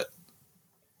bullshit.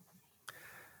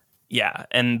 Yeah.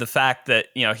 And the fact that,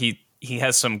 he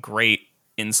has some great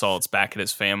insults back at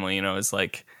his family, is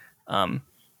like, oh,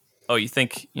 you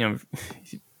think, you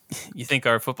think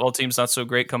our football team's not so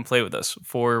great? Come play with us.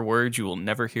 4 words you will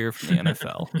never hear from the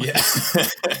NFL. Yeah.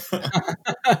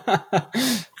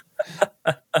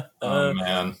 Oh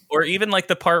man. Or even like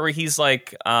the part where he's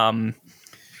like, oh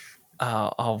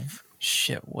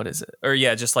shit, what is it? Or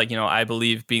yeah, just like, I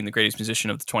believe being the greatest musician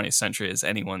of the 20th century is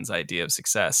anyone's idea of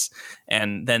success.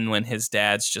 And then when his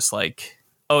dad's just like,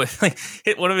 oh, like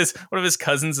one of his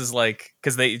cousins is like,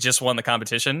 because they just won the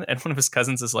competition, and one of his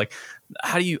cousins is like,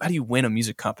 how do you win a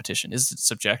music competition? Is it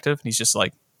subjective? And he's just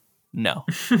like, no.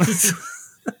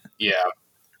 Yeah.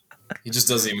 He just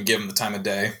doesn't even give him the time of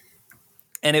day.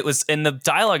 And the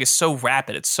dialogue is so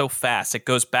rapid, it's so fast, it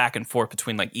goes back and forth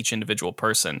between like each individual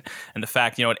person. And the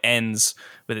fact, it ends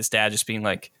with his dad just being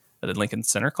like, did Lincoln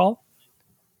Center call?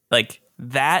 Like,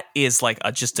 that is like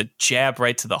just a jab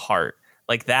right to the heart.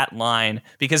 Like that line,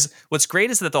 because what's great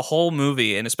is that the whole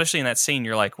movie, and especially in that scene,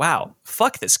 you're like, wow,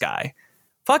 fuck this guy.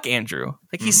 Fuck Andrew.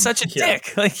 Like, he's such a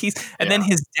dick. Like, then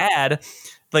his dad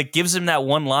like gives him that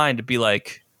one line to be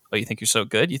like, oh, you think you're so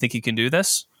good? You think you can do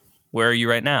this? Where are you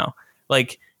right now?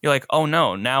 Like, you're like, oh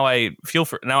no, now I feel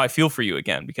for you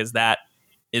again, because that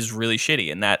is really shitty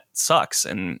and that sucks.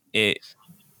 And it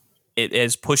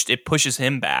pushes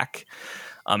him back,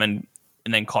 and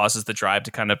then causes the drive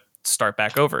to kind of start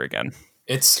back over again.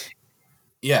 It's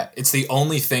the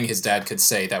only thing his dad could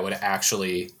say that would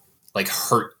actually like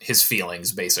hurt his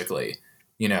feelings, basically,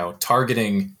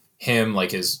 targeting him,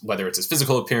 like whether it's his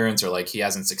physical appearance or like he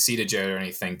hasn't succeeded yet or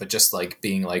anything, but just like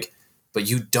being like, but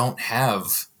you don't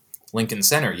have Lincoln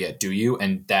Center yet, do you?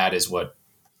 And that is what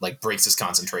like breaks his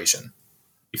concentration.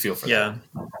 You feel for that.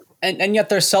 And yet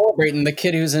they're celebrating the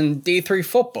kid who's in D3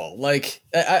 football. Like,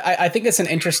 I think it's an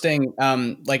interesting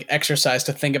like exercise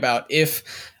to think about if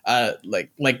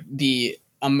like the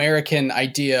American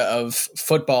idea of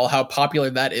football, how popular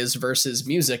that is versus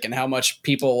music, and how much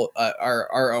people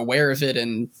are aware of it,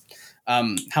 and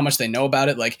how much they know about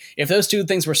it. Like, if those two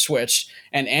things were switched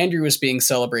and Andrew was being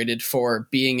celebrated for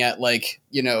being at like,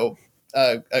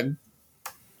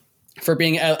 for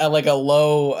being at like a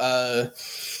low,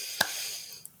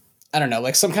 I don't know,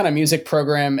 like some kind of music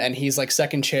program, and he's like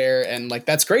second chair, and like,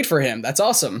 that's great for him. That's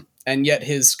awesome. And yet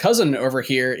his cousin over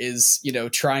here is,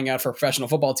 trying out for professional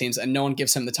football teams, and no one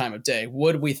gives him the time of day.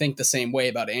 Would we think the same way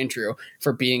about Andrew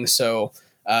for being so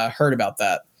hurt about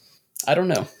that? I don't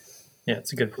know. Yeah,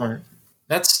 it's a good point.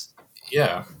 I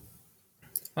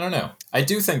don't know. I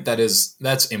do think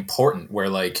that's important, where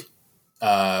like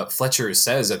Fletcher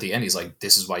says at the end, he's like,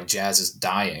 this is why jazz is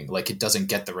dying. Like, it doesn't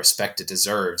get the respect it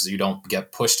deserves. You don't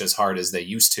get pushed as hard as they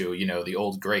used to, the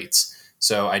old greats.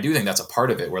 So I do think that's a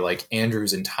part of it, where like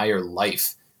Andrew's entire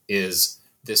life is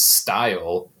this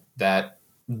style that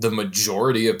the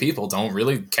majority of people don't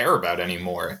really care about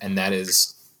anymore. And that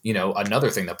is,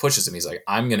 another thing that pushes him. He's like,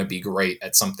 I'm going to be great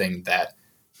at something that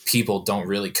people don't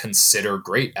really consider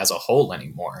great as a whole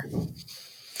anymore.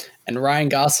 And Ryan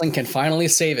Gosling can finally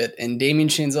save it in Damien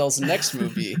Chazelle's next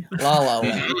movie, La La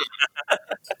Land.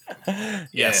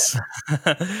 Yes.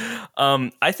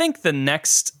 I think the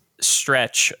next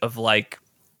stretch of like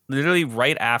literally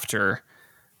right after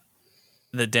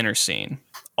the dinner scene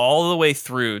all the way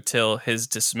through till his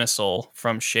dismissal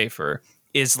from Schaefer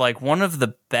is like one of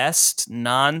the best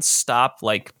nonstop,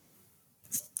 like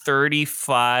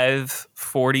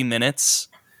 35-40 minutes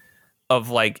of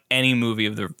like any movie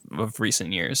of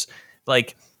recent years.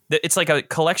 Like, it's like a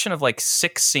collection of like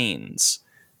 6 scenes,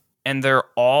 and they're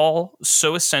all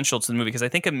so essential to the movie, because I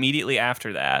think immediately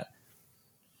after that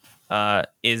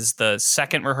is the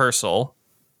second rehearsal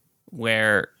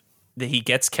where he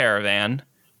gets Caravan,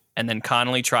 and then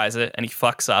Connolly tries it and he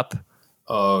fucks up.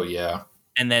 Oh yeah.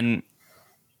 And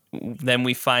then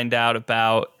we find out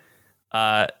about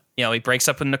he breaks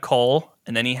up with Nicole,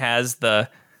 and then he has the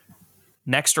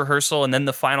next rehearsal, and then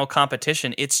the final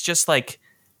competition. It's just like,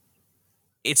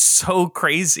 it's so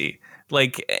crazy.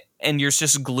 Like, and you're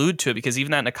just glued to it, because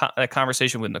even that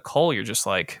conversation with Nicole, you're just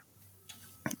like,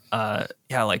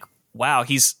 like, wow,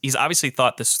 he's obviously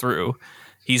thought this through.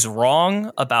 He's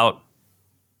wrong about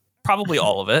probably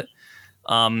all of it.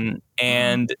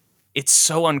 And it's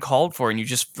so uncalled for. And you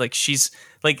just like, she's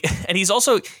like, and he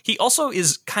also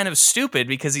is kind of stupid,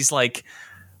 because he's like,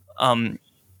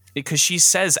 because she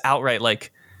says outright,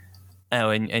 like, oh,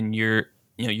 and you're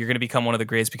going to become one of the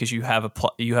greats because you have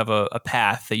a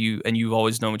path that you've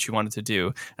always known what you wanted to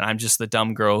do. And I'm just the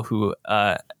dumb girl who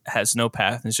has no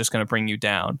path and is just going to bring you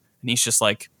down. And he's just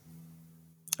like,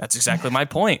 that's exactly my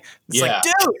point. It's like,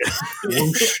 dude.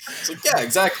 It's like, yeah,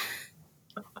 exactly.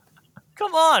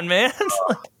 Come on, man.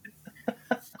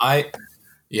 I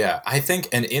think,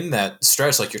 and in that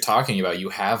stretch, like you're talking about, you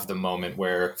have the moment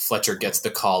where Fletcher gets the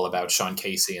call about Sean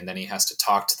Casey, and then he has to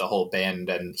talk to the whole band,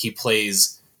 and he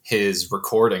plays his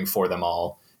recording for them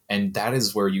all. And that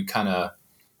is where you kind of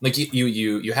like,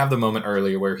 you have the moment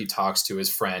earlier where he talks to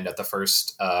his friend at the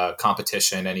first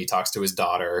competition, and he talks to his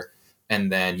daughter. And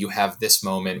then you have this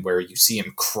moment where you see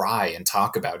him cry and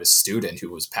talk about his student who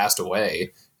was passed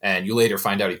away. And you later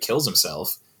find out he kills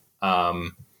himself,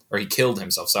 or he killed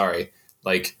himself. Sorry.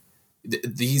 Like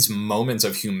these moments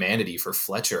of humanity for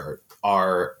Fletcher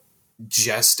are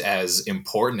just as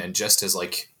important, and just as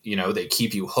like, they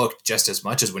keep you hooked just as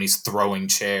much as when he's throwing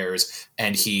chairs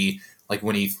and he like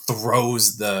when he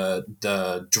throws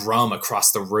the drum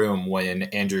across the room when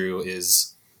Andrew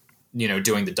is,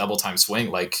 doing the double time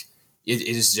swing. Like it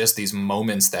is just these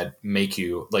moments that make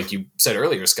you, like you said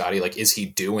earlier, Scotty, like, is he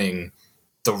doing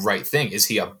the right thing? Is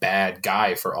he a bad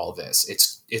guy for all this?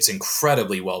 It's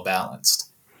incredibly well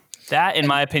balanced. That, in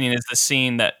my opinion, is the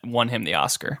scene that won him the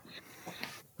Oscar.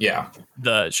 Yeah.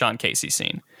 The Sean Casey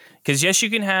scene. Because yes, you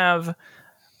can have,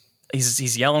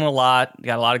 he's yelling a lot,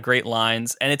 got a lot of great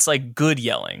lines, and it's like good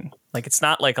yelling. Like it's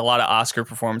not like a lot of Oscar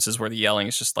performances where the yelling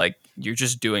is just like, you're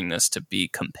just doing this to be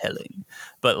compelling.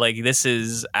 But like this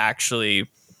is actually,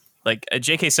 like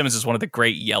J.K. Simmons is one of the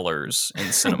great yellers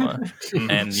in cinema.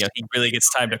 And he really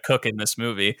gets time to cook in this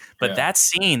movie. But that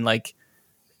scene, like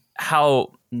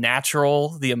how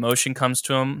natural the emotion comes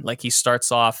to him. Like he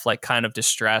starts off like kind of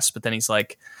distressed, but then he's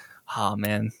like, oh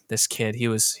man, this kid, he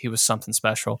was something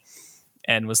special.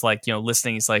 And was like,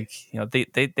 listening, he's like, they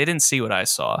didn't see what I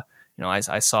saw.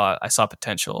 I saw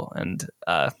potential. And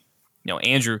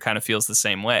Andrew kind of feels the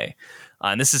same way.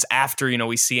 And this is after,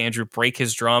 we see Andrew break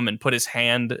his drum and put his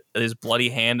bloody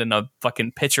hand in a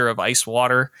fucking pitcher of ice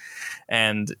water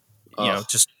and,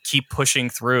 just keep pushing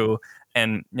through.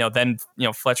 And, then,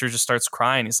 Fletcher just starts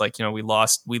crying. He's like, we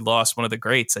lost one of the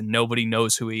greats and nobody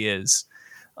knows who he is.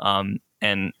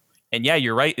 And yeah,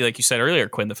 you're right. Like you said earlier,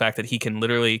 Quinn, the fact that he can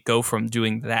literally go from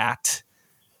doing that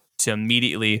to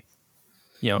immediately,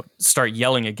 start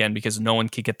yelling again because no one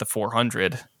could get the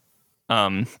 400.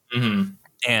 And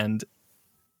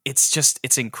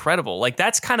it's incredible. Like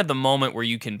that's kind of the moment where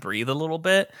you can breathe a little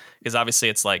bit, because obviously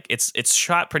it's like it's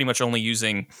shot pretty much only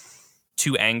using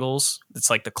two angles. It's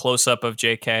like the close up of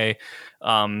JK,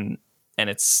 and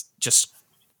it's just,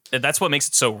 that's what makes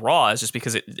it so raw, is just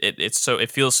because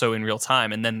it feels so in real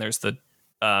time. And then there's the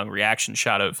reaction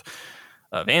shot of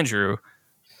Andrew.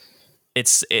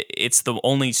 It's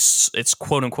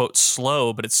quote unquote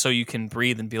slow, but it's so you can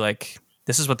breathe and be like,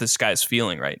 this is what this guy's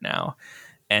feeling right now.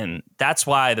 And that's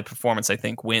why the performance, I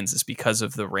think, wins, is because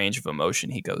of the range of emotion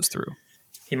he goes through.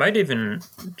 He might even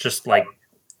just like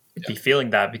be feeling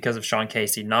that because of Sean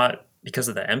Casey, not because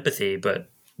of the empathy, but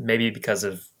maybe because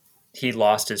of he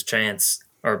lost his chance,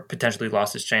 or potentially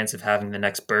lost his chance of having the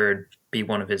next bird be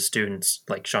one of his students.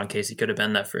 Like Sean Casey could have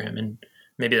been that for him. And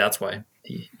maybe that's why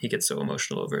he gets so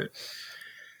emotional over it.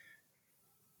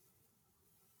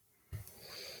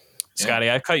 Scotty,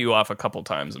 I've cut you off a couple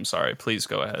times. I'm sorry. Please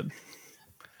go ahead.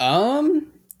 I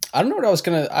don't know what I was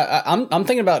gonna. I'm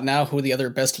thinking about now who the other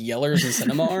best yellers in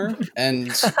cinema are, and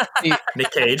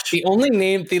Nick Cage. The only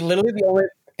name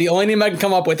I can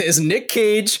come up with is Nick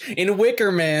Cage in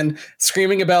Wicker Man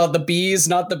screaming about the bees,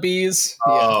 not the bees.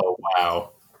 Oh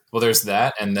wow! Well, there's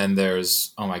that, and then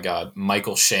there's, oh my god,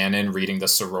 Michael Shannon reading the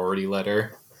sorority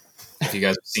letter. If you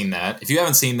guys have seen that. If you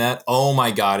haven't seen that, oh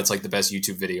my god, it's like the best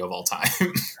YouTube video of all time.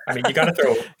 I mean, you got to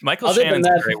throw Michael Shannon's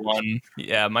a great one.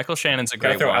 Yeah, Michael Shannon's a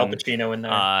great one. Throw Al Pacino in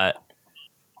there.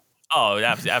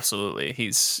 Absolutely.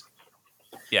 He's,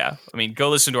 yeah. I mean,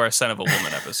 go listen to our Son of a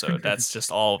Woman episode. That's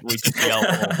just all we just yell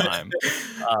the whole time.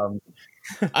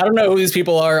 I don't know who these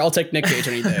people are. I'll take Nick Cage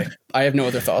any day. I have no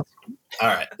other thoughts. All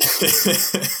right.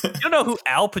 You don't know who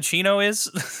Al Pacino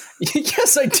is?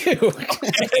 Yes, I do.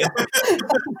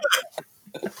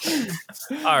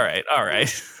 All right.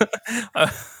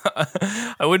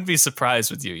 I wouldn't be surprised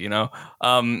with you,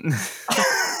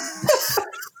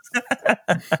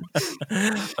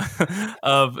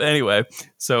 Anyway,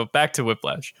 so back to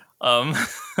Whiplash.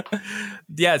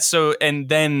 Yeah, so, and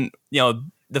then,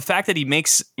 the fact that he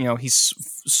makes, he's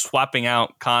swapping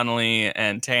out Connolly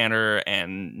and Tanner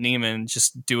and Neiman,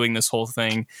 just doing this whole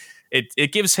thing.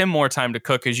 It gives him more time to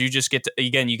cook, because you just get to,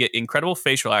 again, you get incredible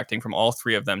facial acting from all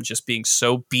three of them, just being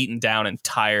so beaten down and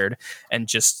tired, and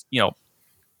just,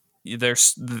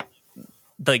 there's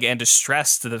like, and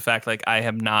distressed to the fact, like, I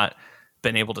have not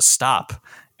been able to stop.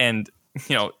 And,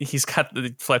 he's got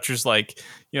Fletcher's like,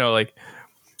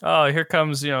 oh, here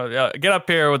comes, get up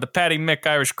here with the Patty Mick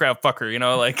Irish crowd fucker,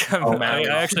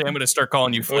 I actually am going to start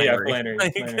calling you Flannery. Flannery.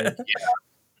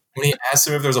 When he asked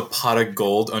him if there's a pot of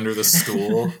gold under the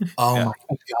stool, my god!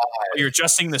 You're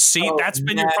adjusting the seat. That's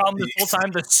been your problem this whole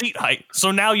time, the seat height.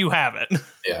 So now you have it.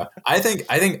 Yeah, I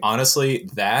think honestly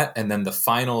that, and then the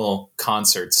final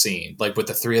concert scene, like with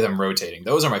the three of them rotating,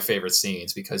 those are my favorite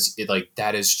scenes, because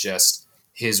that is just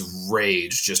his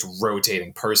rage, just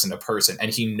rotating person to person,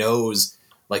 and he knows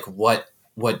like what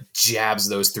jabs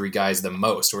those three guys the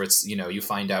most, where it's, you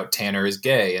find out Tanner is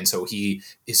gay, and so he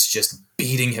is just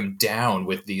beating him down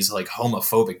with these like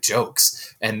homophobic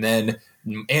jokes, and then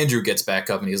Andrew gets back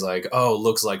up and he's like, oh,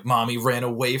 looks like mommy ran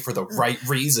away for the right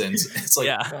reasons. It's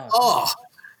like,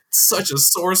 such a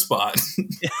sore spot.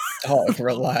 Oh,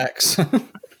 relax.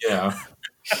 Yeah.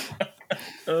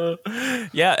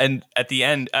 Yeah, and at the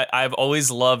end, I've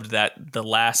always loved that the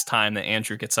last time that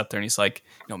Andrew gets up there and he's like,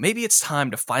 maybe it's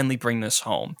time to finally bring this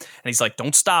home. And he's like,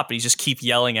 don't stop. And he just keep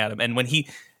yelling at him. And when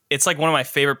it's like one of my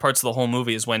favorite parts of the whole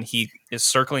movie is when he is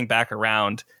circling back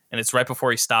around and it's right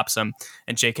before he stops him.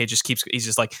 And JK he's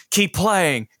just like, keep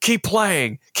playing, keep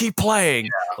playing, keep playing.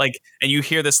 Yeah. Like, and you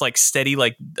hear this like steady,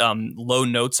 like low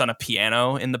notes on a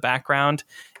piano in the background.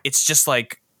 It's just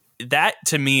like, that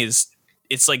to me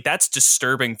it's like that's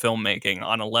disturbing filmmaking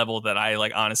on a level that I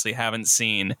like honestly haven't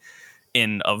seen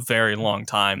in a very long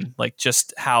time. Like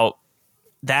just how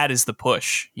that is the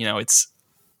push, it's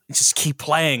just keep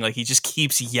playing. Like he just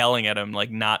keeps yelling at him, like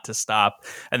not to stop.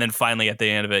 And then finally at the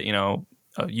end of it,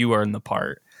 you are in the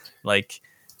part. Like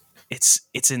it's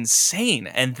insane.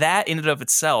 And that in and of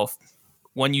itself,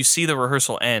 when you see the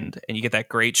rehearsal end and you get that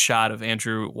great shot of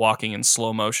Andrew walking in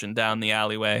slow motion down the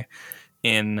alleyway,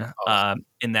 in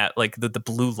that like the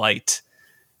blue light,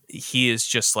 he is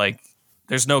just like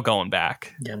there's no going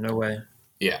back. Yeah, no way.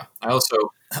 Yeah.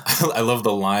 I love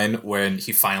the line when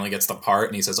he finally gets the part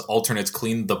and he says, alternates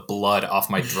clean the blood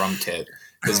off my drum kit,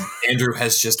 because Andrew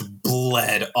has just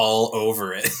bled all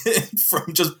over it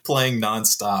from just playing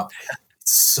nonstop.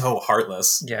 It's so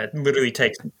heartless. Yeah, it literally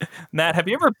takes. Matt, have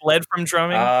you ever bled from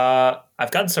drumming?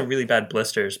 I've gotten some really bad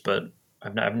blisters, but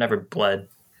I've never bled.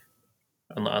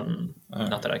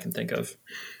 Not that I can think of.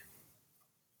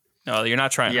 No, you're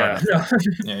not trying hard enough. No.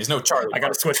 Yeah, he's no Charlie. I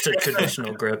got to switch to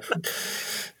traditional grip.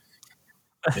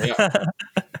 Yeah.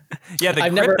 Yeah,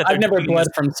 I've never bled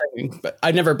from singing, but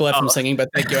I've never bled from singing. But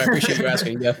thank you, I appreciate you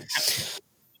asking. Yeah.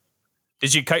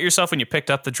 Did you cut yourself when you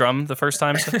picked up the drum the first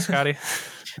time, Scotty?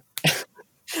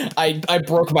 I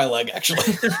broke my leg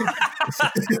actually.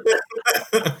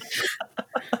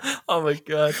 Oh my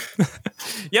god.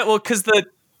 Yeah, well, because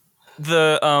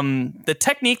the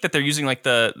technique that they're using, like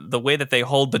the way that they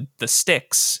hold the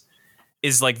sticks,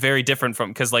 is like very different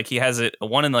from, because like he has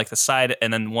one in like the side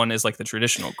and then one is like the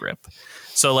traditional grip.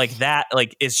 So like that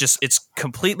like it's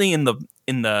completely in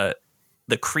the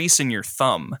crease in your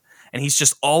thumb, and he's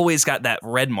just always got that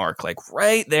red mark like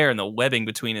right there in the webbing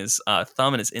between his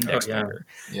thumb and his index finger.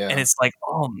 Yeah. And it's like,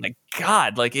 oh my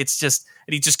god, like it's just,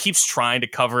 and he just keeps trying to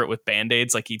cover it with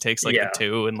band-aids. Like he takes like the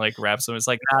two and like wraps them. It's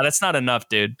like, nah, that's not enough,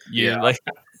 dude. Like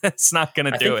it's not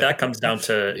gonna do it. That comes down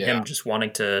to him just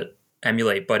wanting to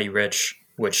emulate Buddy Rich,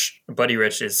 which Buddy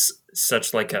Rich is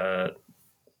such like a,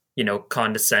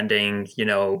 condescending,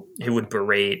 he would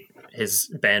berate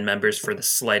his band members for the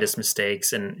slightest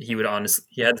mistakes. And he would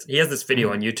he has this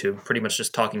video on YouTube pretty much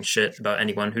just talking shit about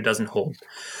anyone who doesn't hold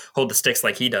the sticks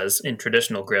like he does in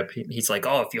traditional grip. He's like,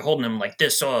 oh, if you're holding them like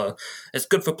this, it's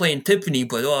good for playing Tiffany,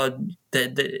 but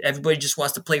everybody just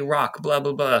wants to play rock, blah,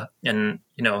 blah, blah. And,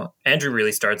 Andrew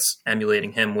really starts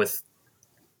emulating him with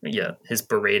his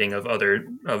berating of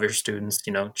other students,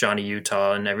 Johnny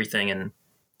Utah and everything. And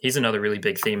he's another really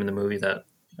big theme in the movie that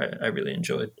I really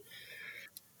enjoyed.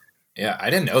 Yeah, I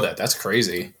didn't know that. That's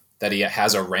crazy that he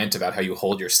has a rant about how you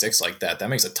hold your sticks like that. That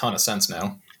makes a ton of sense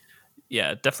now.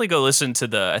 Yeah, definitely go listen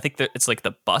to I think it's like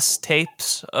the bus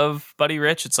tapes of Buddy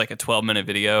Rich. It's like a 12-minute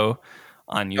video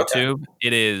on YouTube. Okay.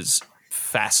 It is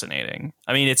fascinating.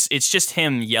 I mean, it's just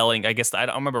him yelling. I guess I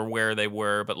don't remember where they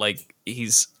were, but like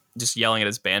he's just yelling at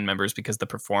his band members because the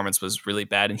performance was really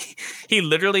bad. And he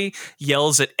literally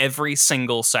yells at every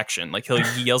single section. Like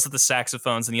he yells at the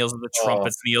saxophones and he yells at the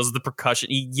trumpets and he yells at the percussion.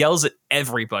 He yells at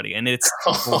everybody, and it's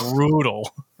brutal.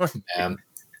 Man.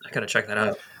 I gotta check that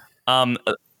out.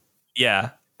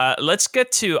 Yeah. Let's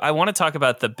get to, I want to talk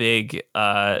about the big,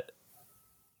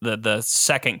 the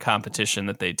second competition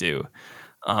that they do.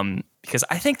 Because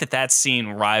I think that scene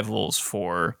rivals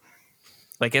for,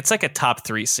 like, it's like a top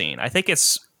 3 scene. I think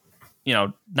it's,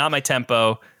 Not My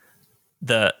Tempo,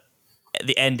 the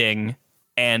ending,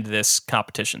 and this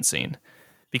competition scene,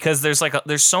 because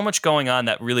there's so much going on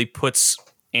that really puts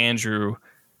Andrew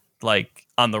like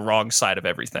on the wrong side of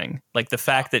everything. Like the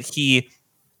fact that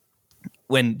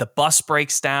when the bus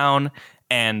breaks down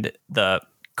and the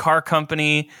car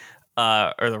company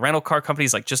or the rental car company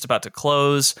is like just about to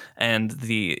close, and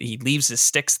he leaves his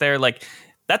sticks there, like.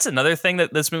 That's another thing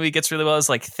that this movie gets really well, is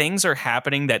like things are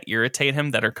happening that irritate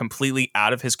him that are completely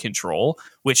out of his control,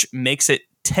 which makes it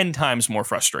 10 times more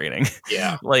frustrating.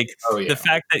 Yeah. The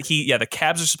fact that the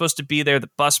cabs are supposed to be there, the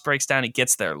bus breaks down, he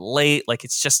gets there late. Like he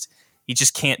just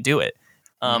can't do it.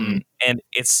 And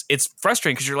it's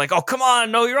frustrating because you're like, oh, come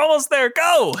on. No, you're almost there.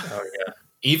 Go. Oh, yeah.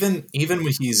 even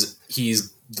when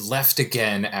he's left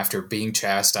again after being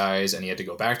chastised and he had to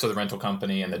go back to the rental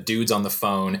company and the dude's on the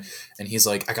phone and he's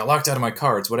like, I got locked out of my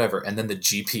car, it's whatever. And then the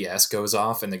GPS goes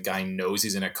off and the guy knows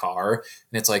he's in a car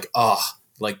and it's like, oh,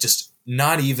 like just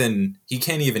not even, he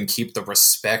can't even keep the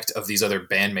respect of these other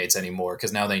bandmates anymore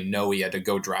because now they know he had to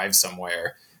go drive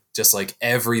somewhere. Just like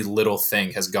every little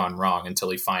thing has gone wrong until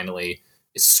he finally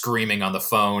is screaming on the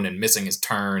phone and missing his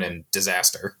turn and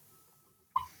disaster.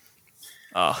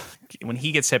 When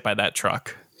he gets hit by that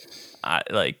truck,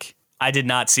 I did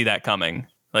not see that coming,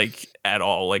 like, at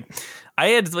all. Like, I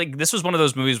had, like, this was one of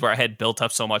those movies where I had built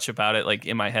up so much about it, like,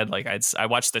 in my head. Like, I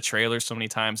watched the trailer so many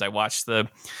times. I watched the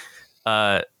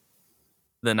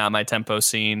Not My Tempo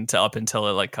scene up until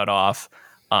it, like, cut off.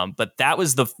 But that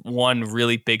was the one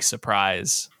really big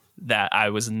surprise that I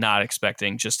was not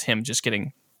expecting. Just him just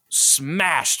getting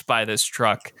smashed by this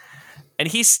truck. And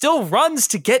he still runs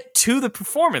to get to the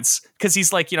performance because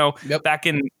he's like, back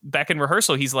in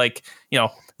rehearsal, he's like,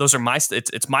 those are my,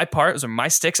 it's my part. Those are my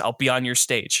sticks. I'll be on your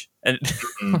stage. And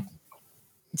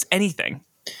it's anything.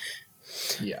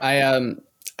 Yeah.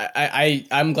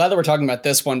 I'm glad that we're talking about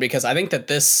this one because I think that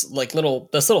this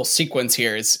little sequence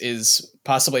here is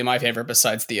possibly my favorite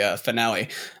besides the finale.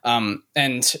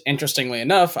 And interestingly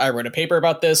enough, I wrote a paper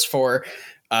about this for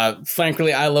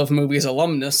frankly, I Love Movies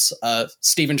alumnus,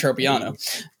 Stephen Tropiano,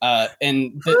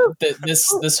 and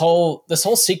this whole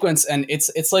sequence, and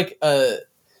it's like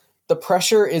the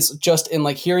pressure is just in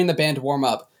like hearing the band warm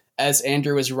up as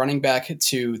Andrew is running back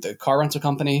to the car rental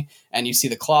company, and you see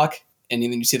the clock, and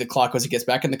then you see the clock as he gets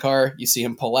back in the car, you see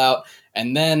him pull out,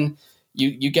 and then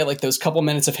you get like those couple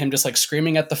minutes of him just like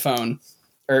screaming at the phone.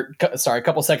 A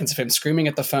couple seconds of him screaming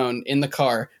at the phone in the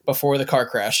car before the car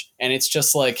crash, and it's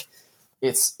just like.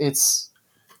 It's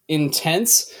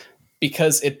intense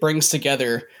because it brings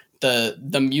together the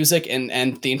music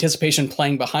and the anticipation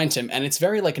playing behind him, and it's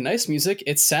very like nice music.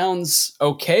 It sounds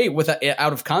okay with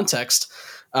out of context,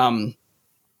 and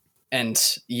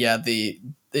yeah,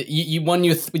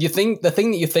 you think the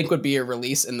thing that you think would be a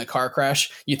release in the car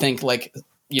crash, you think like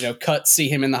cut, see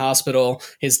him in the hospital,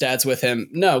 his dad's with him.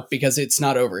 No, because it's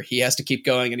not over. He has to keep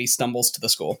going, and he stumbles to the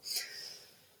school.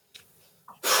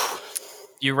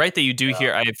 You're right that you do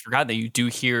hear. I forgot that you do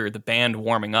hear the band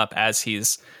warming up as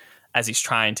he's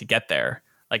trying to get there.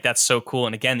 Like that's so cool.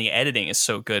 And again, the editing is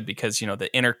so good because the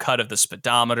inner cut of the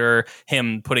speedometer,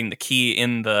 him putting the key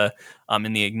in the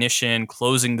ignition,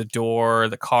 closing the door,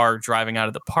 the car driving out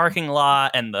of the parking lot,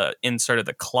 and the insert of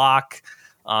the clock.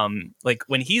 Like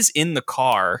when he's in the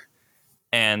car,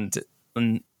 and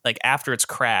like after it's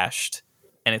crashed,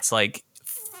 and it's like.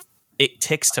 It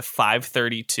ticks to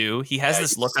 5:32. He has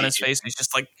this look on his face, and he's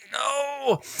just like,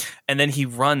 no. And then he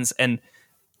runs. And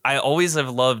I always have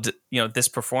loved, this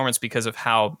performance because of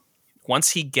how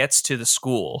once he gets to the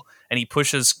school and he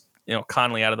pushes,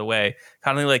 Connolly out of the way,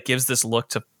 Connolly like gives this look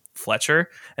to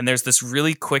Fletcher. And there's this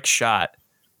really quick shot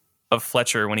of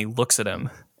Fletcher when he looks at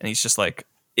him, and he's just like,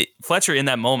 Fletcher in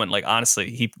that moment, like, honestly,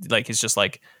 he like, he's just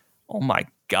like, oh my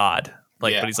God.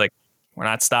 Like, But he's like, we're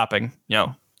not stopping,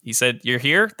 He said, you're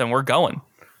here, then we're going.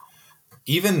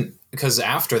 Even because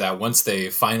after that, once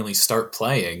they finally start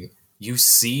playing, you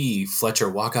see Fletcher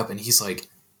walk up and he's like,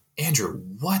 Andrew,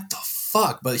 what the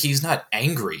fuck? But he's not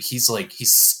angry. He's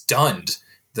stunned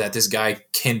that this guy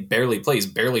can barely play. He's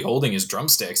barely holding his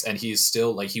drumsticks, and he's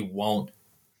still like, he won't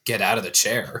get out of the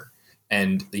chair.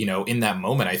 And, in that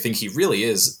moment, I think he really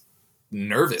is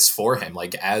nervous for him.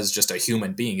 Like, as just a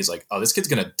human being, he's like, oh, this kid's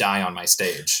going to die on my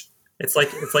stage. It's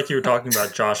like you were talking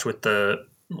about, Josh, with the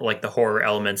horror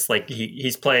elements. Like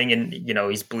he's playing and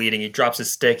he's bleeding. He drops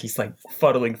his stick. He's like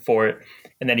fuddling for it,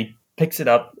 and then he picks it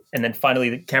up, and then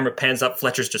finally the camera pans up.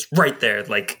 Fletcher's just right there,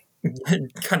 like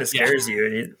it kind of scares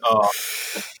you.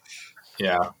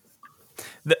 Yeah.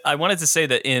 I wanted to say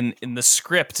that in the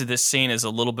script, this scene is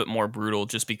a little bit more brutal,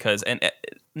 just because, and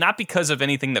not because of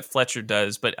anything that Fletcher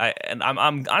does, but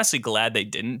I'm honestly glad they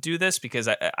didn't do this because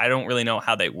I don't really know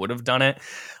how they would have done it.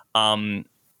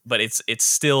 But it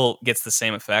still gets the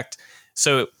same effect.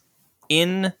 So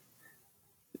he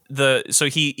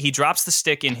drops the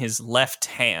stick in his left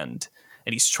hand,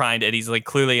 and he's like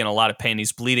clearly in a lot of pain.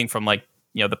 He's bleeding from like,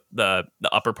 the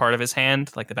upper part of his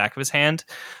hand, like the back of his hand.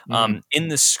 Mm-hmm. In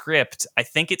the script, I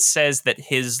think it says that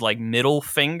his like middle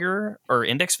finger or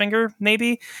index finger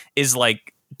maybe is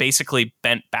like basically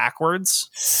bent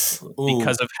backwards. Ooh.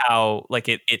 Because of how like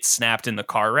it snapped in the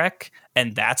car wreck,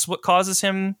 and that's what causes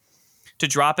him to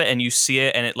drop it. And you see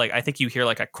it, and it like, I think you hear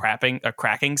like a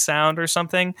cracking sound or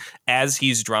something as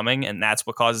he's drumming, and that's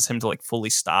what causes him to like fully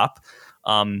stop.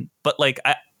 But like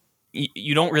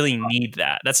you don't really need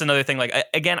that. That's another thing. Like,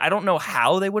 again, I don't know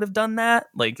how they would have done that.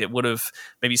 Like, it would have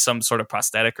maybe some sort of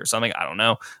prosthetic or something. I don't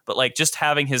know. But like, just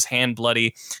having his hand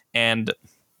bloody, and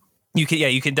you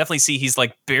can definitely see he's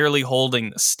like barely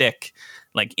holding the stick,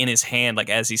 like in his hand, like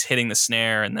as he's hitting the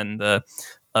snare and then the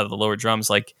lower drums.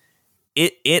 Like,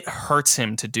 it hurts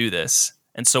him to do this.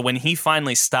 And so when he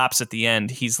finally stops at the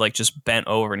end, he's like just bent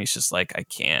over and he's just like, I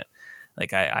can't,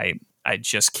 like, I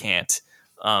just can't.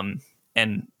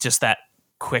 And just that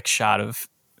quick shot of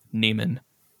Neiman,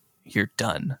 you're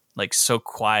done. Like, so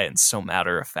quiet and so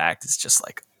matter of fact. It's just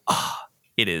like,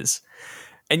 it is.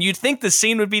 And you'd think the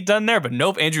scene would be done there, but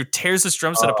nope. Andrew tears this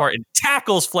drum set apart and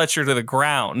tackles Fletcher to the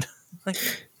ground.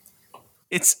 Like,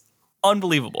 it's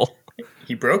unbelievable.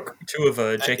 He broke two of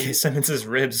J.K. Simmons'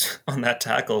 ribs on that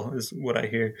tackle, is what I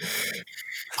hear.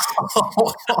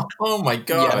 Oh my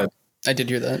God. Yeah, I did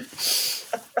hear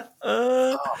that.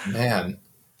 Oh man.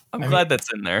 I'm glad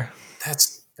that's in there.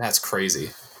 That's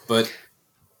crazy. But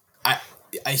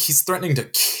he's threatening to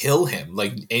kill him.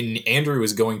 Like, and Andrew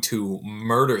is going to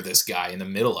murder this guy in the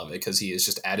middle of it because he is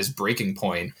just at his breaking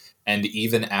point. And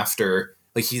even after,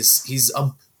 like, he's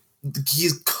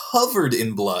covered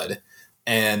in blood,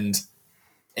 and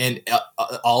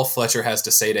all Fletcher has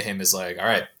to say to him is like, all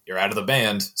right, you're out of the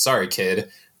band. Sorry,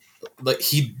 kid. Like,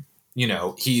 he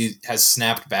has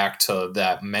snapped back to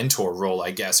that mentor role,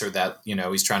 I guess, or that,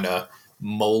 he's trying to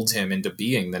mold him into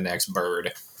being the next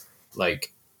Bird.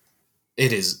 Like,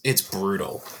 it's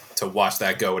brutal to watch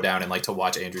that go down, and like to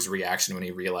watch Andrew's reaction when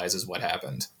he realizes what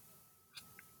happened.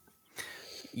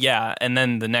 Yeah, and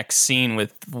then the next scene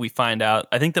we find out,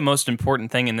 I think the most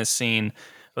important thing in this scene,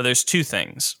 well, there's two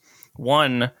things.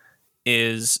 One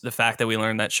is the fact that we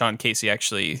learned that Sean Casey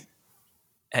actually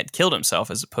had killed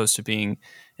himself as opposed to being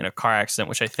in a car accident,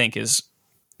 which I think is,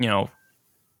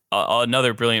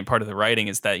 another brilliant part of the writing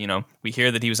is that, we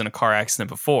hear that he was in a car accident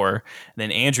before, and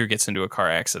then Andrew gets into a car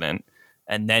accident,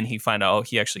 and then he find out,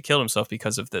 he actually killed himself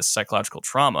because of this psychological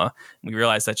trauma. And we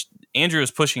realize that Andrew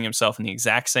is pushing himself in the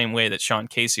exact same way that Sean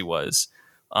Casey was,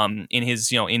 in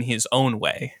his own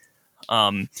way,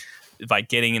 by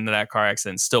getting into that car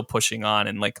accident, still pushing on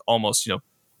and like almost,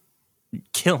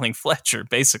 killing Fletcher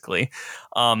basically.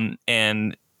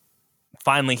 And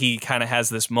finally he kind of has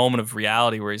this moment of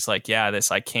reality where he's like, yeah,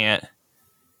 I can't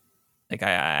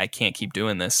keep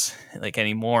doing this like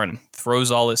anymore, and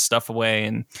throws all this stuff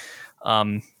away.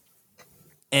 And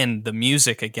the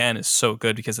music again is so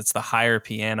good because it's the higher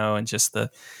piano and just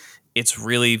it's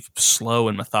really slow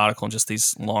and methodical and just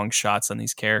these long shots on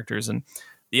these characters. And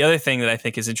the other thing that I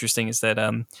think is interesting is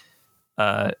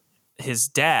that his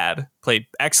dad, played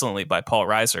excellently by Paul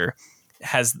Reiser,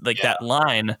 has that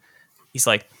line. He's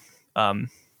like,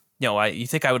 you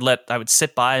think I would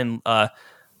sit by and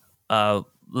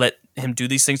let him do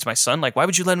these things to my son? Like, why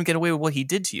would you let him get away with what he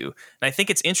did to you? And I think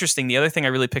it's interesting. The other thing I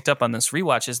really picked up on this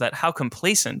rewatch is that how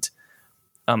complacent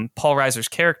Paul Reiser's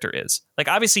character is. Like,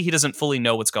 obviously he doesn't fully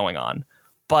know what's going on,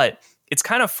 but it's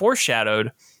kind of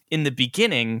foreshadowed in the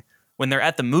beginning when they're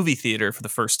at the movie theater for the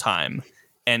first time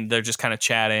and they're just kind of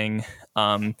chatting.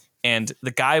 And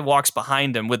the guy walks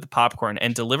behind him with the popcorn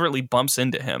and deliberately bumps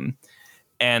into him.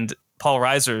 And Paul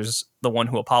Reiser's the one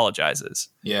who apologizes.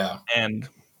 Yeah. And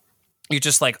you're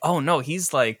just like, oh no,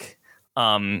 he's like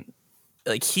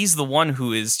he's the one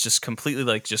who is just completely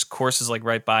like just courses like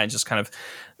right by and just kind of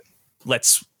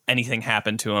lets anything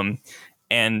happen to him.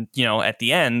 And, at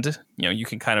the end, you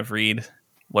can kind of read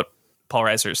what Paul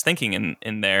Reiser is thinking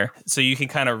in there. So you can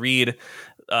kind of read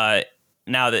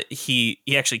now that he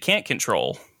actually can't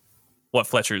control what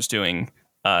Fletcher is doing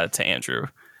to Andrew,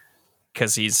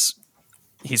 because he's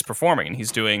performing and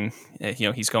he's doing,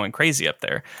 he's going crazy up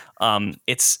there.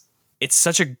 It's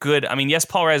such a good, yes,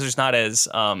 Paul Reiser's not as,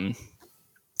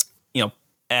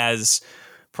 as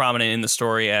prominent in the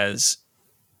story as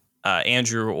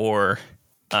Andrew or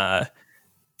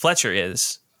Fletcher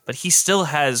is, but he still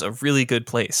has a really good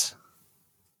place.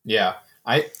 Yeah.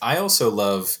 I also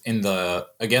love the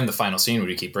final scene when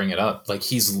you keep bringing it up, like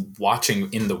he's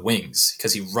watching in the wings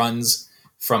because he runs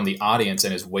from the audience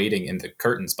and is waiting in the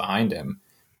curtains behind him.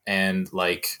 And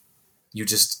like,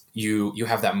 you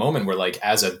have that moment where like,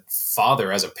 as a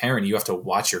father, as a parent, you have to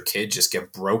watch your kid just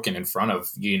get broken in front of,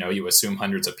 you assume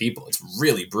hundreds of people. It's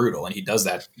really brutal. And he does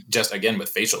that just again with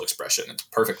facial expression. It's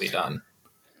perfectly done.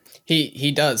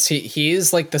 He does. He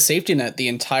is like the safety net the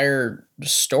entire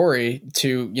story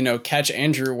to, catch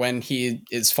Andrew when he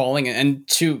is falling, and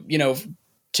to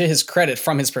his credit,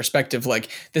 from his perspective, like,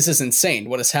 this is insane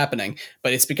what is happening,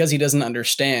 but it's because he doesn't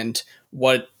understand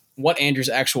what Andrew's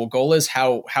actual goal is,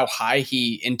 how high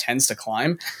he intends to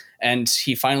climb. and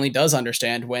he finally does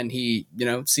understand when he,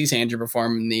 sees Andrew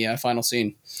perform in the final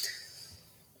scene.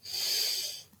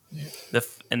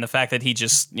 The fact that he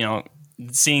just,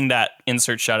 seeing that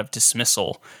insert shot of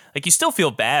dismissal, like you still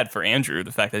feel bad for Andrew.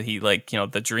 The fact that he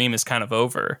the dream is kind of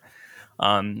over,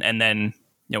 and then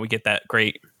we get that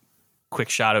great quick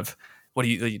shot of what do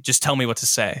you just tell me what to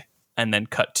say, and then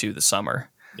cut to the summer.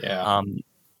 Yeah.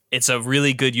 It's a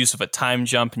really good use of a time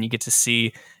jump, and you get to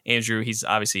see Andrew. He's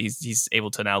obviously he's able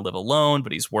to now live alone,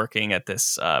 but he's working at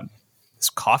this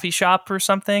coffee shop or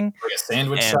something, Like a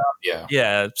sandwich shop.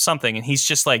 Yeah, something, and he's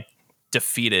just like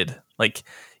defeated. Like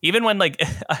even when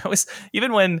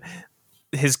even when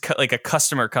his a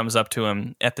customer comes up to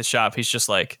him at the shop, he's just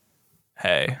like,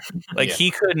 hey,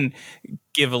 he couldn't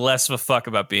give less of a fuck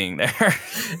about being there.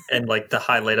 And like the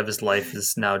highlight of his life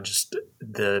is now just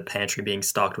the pantry being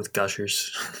stocked with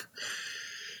Gushers.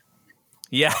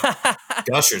 Yeah.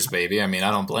 Gushers, baby. I mean,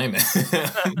 I don't blame it.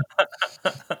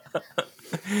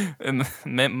 And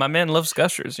my man loves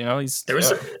Gushers, he needs There was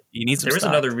stock.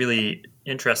 another really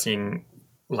interesting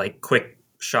quick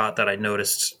shot that I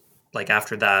noticed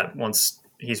after that, once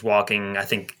he's walking, I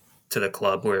think, to the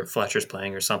club where Fletcher's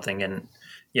playing or something, and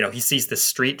he sees this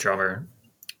street drummer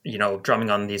drumming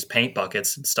on these paint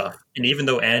buckets and stuff, and even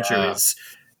though Andrew is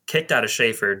kicked out of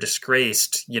Schaefer,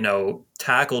 disgraced,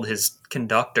 tackled his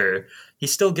conductor, he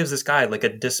still gives this guy a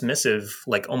dismissive,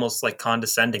 almost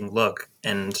condescending look,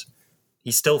 and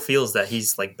he still feels that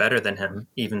he's better than him,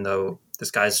 even though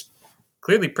this guy's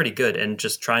clearly pretty good and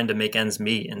just trying to make ends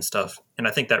meet and stuff. And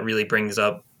I think that really brings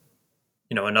up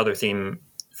another theme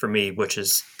for me, which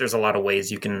is there's a lot of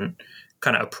ways you can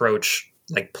kind of approach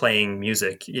playing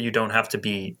music. You don't have to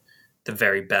be the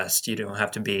very best. You don't have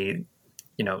to be,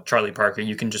 Charlie Parker.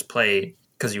 You can just play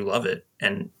because you love it,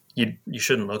 and you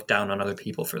shouldn't look down on other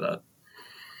people for that.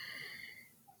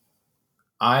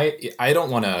 I don't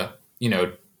want to,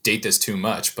 date this too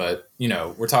much, but,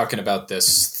 we're talking about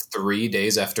this 3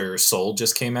 days after Soul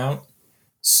just came out.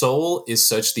 Soul is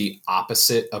such the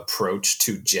opposite approach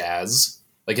to jazz.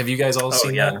 Have you guys all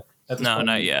seen that? No, point?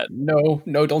 not yet. No,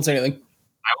 don't say anything.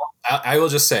 I will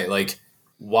just say, I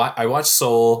watched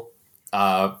Soul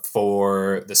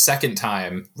for the second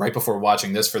time right before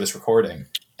watching this for this recording.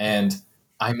 And,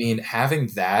 I mean, having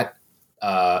that,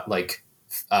 back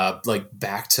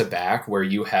to back, where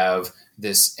you have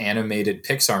this animated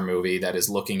Pixar movie that is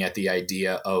looking at the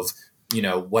idea of,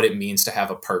 what it means to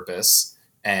have a purpose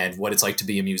and what it's like to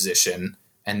be a musician.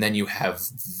 And then you have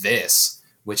this,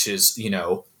 which is,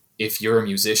 if you're a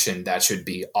musician, that should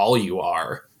be all you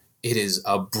are. It is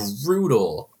a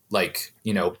brutal,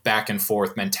 back and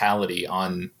forth mentality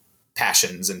on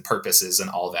passions and purposes and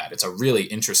all that. It's a really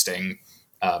interesting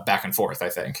back and forth, I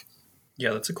think.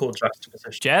 Yeah, that's a cool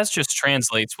juxtaposition. Jazz just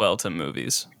translates well to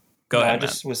movies. Go ahead. I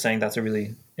just was saying that's a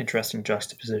really interesting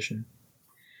juxtaposition.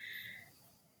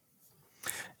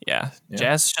 Yeah,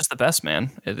 jazz is just the best,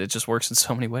 man. It just works in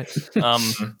so many ways.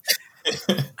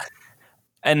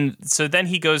 And so then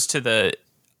he goes to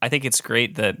I think it's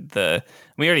great that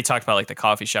we already talked about the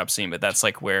coffee shop scene, but that's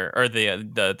or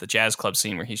the jazz club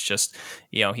scene where he's just,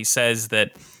 he says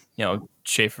that,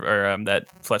 Schaefer or that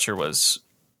Fletcher was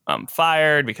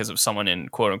fired because of someone in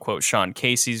quote unquote Sean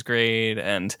Casey's grade.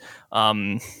 And,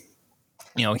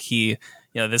 he,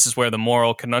 this is where the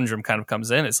moral conundrum kind of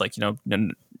comes in. It's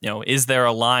is there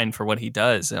a line for what he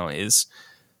does? The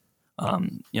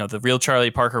real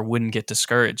Charlie Parker wouldn't get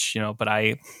discouraged,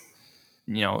 but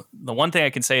the one thing I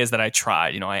can say is that I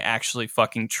tried, I actually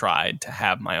fucking tried to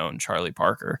have my own Charlie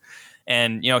Parker.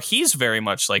 And, he's very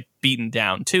much beaten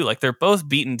down too. They're both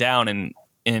beaten down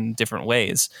in different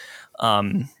ways.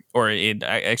 Or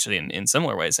in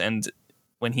similar ways. And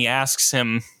when he asks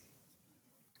Andrew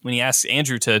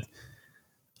to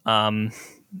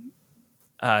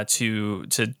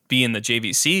be in the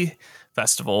JVC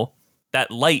festival, that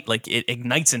light, it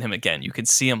ignites in him again. You can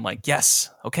see him yes,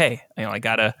 okay, I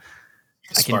can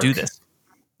do this.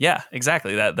 Yeah,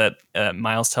 exactly. That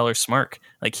Miles Teller smirk,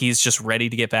 he's just ready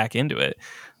to get back into it.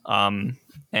 And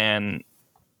I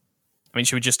mean,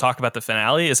 should we just talk about the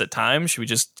finale? Is it time? Should we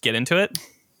just get into it?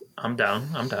 I'm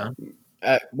down.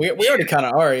 We already kind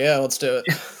of are. Yeah, let's do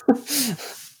it.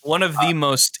 One of the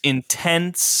most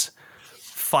intense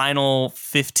final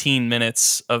 15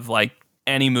 minutes of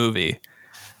any movie.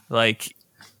 I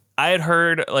had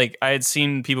heard, I had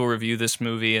seen people review this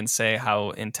movie and say how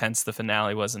intense the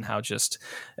finale was and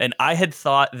and I had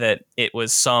thought that it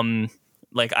was some,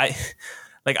 I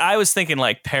was thinking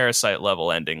Parasite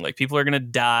level ending. People are going to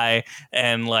die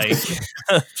and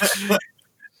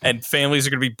and families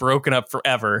are going to be broken up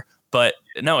forever. But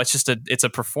no, it's just it's a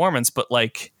performance. But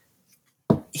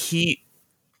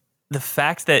the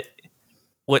fact that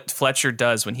what Fletcher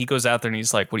does when he goes out there and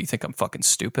he's like, what do you think? I'm fucking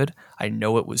stupid. I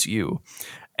know it was you.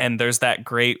 And there's that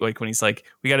great, like when he's like,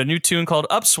 we got a new tune called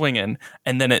Upswingin'.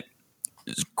 And then it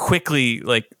quickly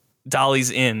like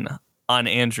dollies in on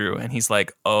Andrew. And he's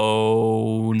like,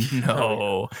 oh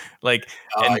no. Like,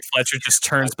 and Fletcher just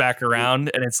turns back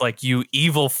around and it's like, you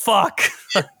evil fuck.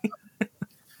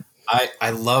 I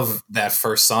love that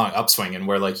first song, Upswingin',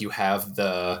 where like you have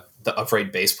the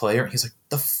upright bass player. He's like,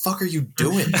 the fuck are you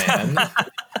doing, man?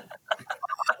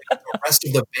 The rest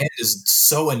of the band is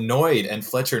so annoyed, and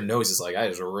Fletcher knows. He's like, I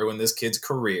just ruined this kid's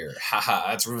career. Haha,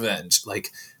 that's revenge.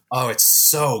 Like, oh, it's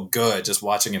so good just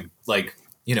watching him, like,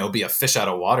 you know, be a fish out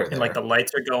of water there. And like the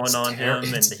lights are going on him,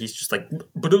 and he's just like,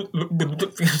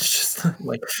 just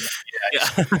like,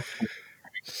 Yeah.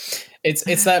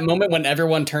 It's that moment when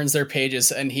everyone turns their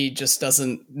pages and he just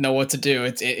doesn't know what to do.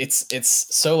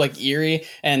 It's so like eerie,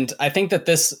 and I think that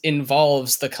this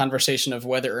involves the conversation of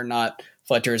whether or not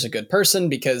Fletcher is a good person,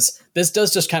 because this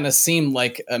does just kind of seem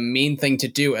like a mean thing to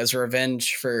do as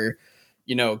revenge for,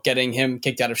 you know, getting him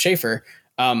kicked out of Schaefer.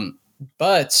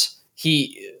 But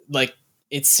he, like,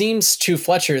 it seems to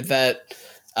Fletcher that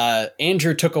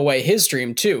Andrew took away his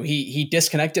dream too. He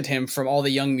disconnected him from all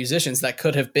the young musicians that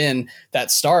could have been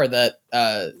that star that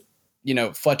you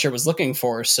know, Fletcher was looking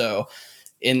for. So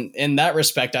in that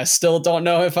respect, I still don't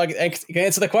know if I can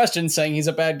answer the question saying he's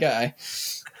a bad guy.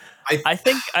 I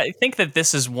think that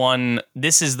this is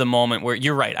the moment where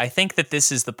you're right. I think that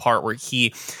this is the part where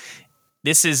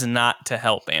this is not to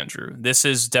help Andrew. This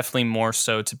is definitely more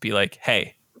so to be like,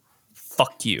 hey,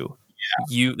 fuck you.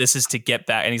 This is to get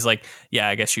back. And he's like, yeah,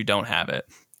 I guess you don't have it.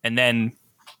 And then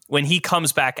when he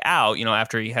comes back out, you know,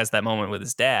 after he has that moment with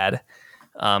his dad,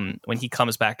 when he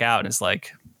comes back out and is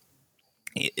like,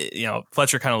 you know,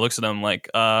 Fletcher kind of looks at him like,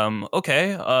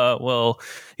 okay, well,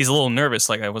 he's a little nervous.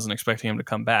 Like, I wasn't expecting him to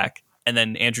come back. And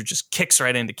then Andrew just kicks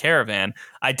right into Caravan.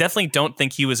 I definitely don't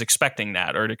think he was expecting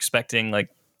that or expecting like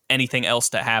anything else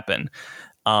to happen.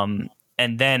 And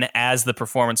then as the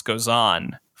performance goes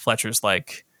on, Fletcher's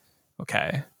like,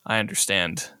 okay, I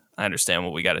understand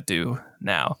what we got to do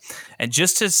now. And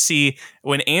just to see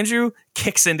when Andrew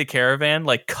kicks into Caravan,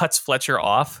 like cuts Fletcher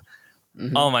off.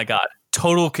 Mm-hmm. Oh my God,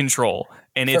 total control.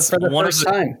 And it's for the first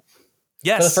time.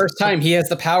 Yes. For the first time, he has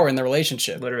the power in the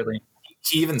relationship. literally.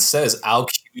 He even says, I'll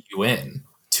cue you in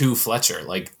to Fletcher.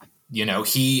 Like, you know,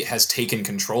 he has taken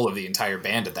control of the entire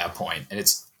band at that point. And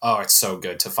it's so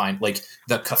good to find, like,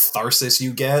 the catharsis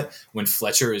you get when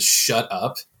Fletcher is shut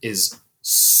up is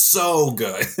so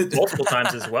good. Multiple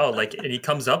times as well. Like, and he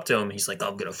comes up to him, he's like,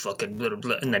 I'm gonna fucking blah, blah,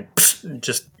 blah, and then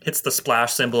just hits the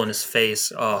splash symbol in his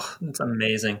face. Oh, it's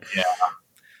amazing. Yeah.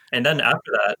 And then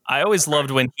after that, I always loved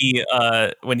when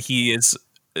he is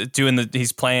doing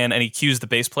he's playing and he cues the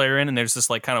bass player in, and there's this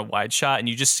like kind of wide shot, and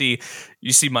you see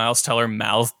Miles Teller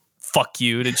mouth "fuck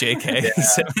you" to JK.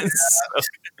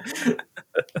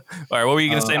 All right, what were you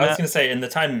gonna say, Matt? I was gonna say, in the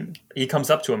time he comes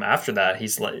up to him after that,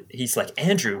 he's like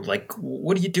Andrew, like,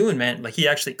 what are you doing, man? Like, he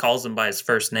actually calls him by his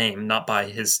first name, not by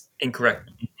his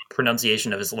incorrect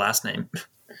pronunciation of his last name.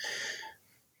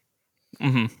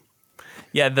 Mm-hmm.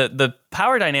 Yeah, the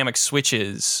power dynamic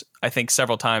switches, I think,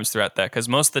 several times throughout that, because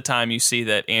most of the time you see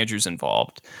that Andrew's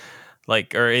involved,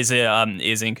 like, or is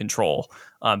in control,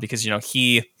 because, you know,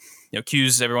 he, you know,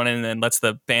 cues everyone in and then lets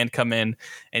the band come in,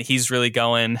 and he's really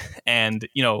going, and,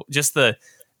 you know, just the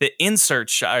insert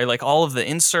shot, like all of the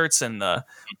inserts and the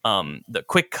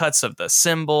quick cuts of the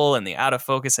cymbal and the out of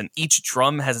focus, and each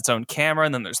drum has its own camera,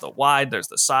 and then there's the wide, there's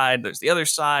the side, there's the other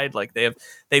side. Like they've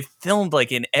filmed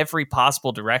like in every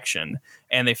possible direction,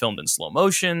 and they filmed in slow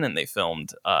motion, and they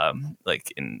filmed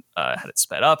like in had it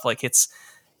sped up. Like it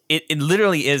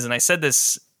literally is. And I said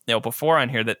this, you know, before on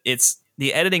here, that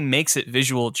the editing makes it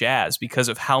visual jazz because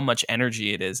of how much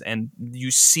energy it is, and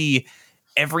you see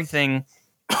everything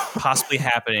possibly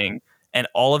happening and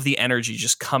all of the energy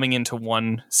just coming into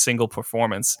one single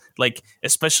performance. Like,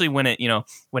 especially when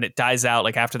it dies out,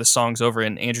 like after the song's over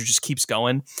and Andrew just keeps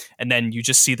going, and then you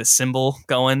just see the cymbal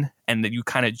going, and then you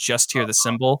kind of just hear the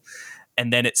cymbal,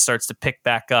 and then it starts to pick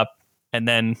back up, and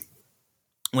then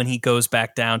when he goes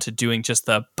back down to doing just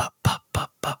the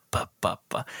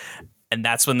and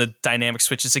that's when the dynamic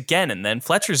switches again, and then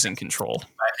Fletcher's in control.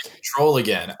 Control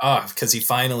again. Because he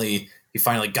finally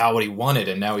got what he wanted,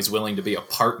 and now he's willing to be a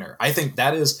partner. I think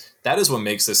that is what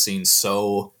makes this scene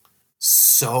so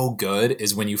good,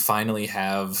 is when you finally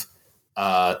have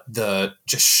the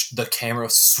camera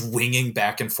swinging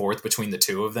back and forth between the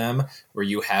two of them, where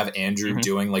you have Andrew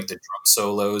doing like the drum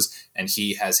solos, and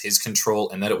he has his control,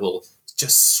 and then it will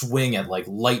just swing at like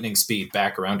lightning speed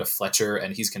back around to Fletcher,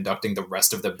 and he's conducting the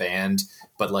rest of the band,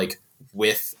 but like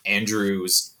with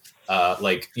Andrew's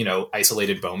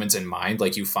isolated moments in mind.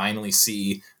 Like, you finally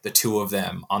see the two of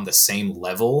them on the same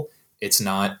level. It's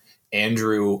not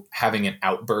Andrew having an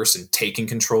outburst and taking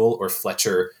control, or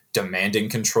Fletcher demanding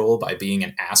control by being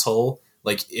an asshole.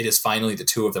 Like, it is finally the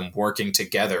two of them working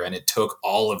together, and it took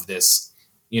all of this,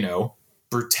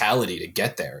 brutality to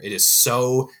get there. It is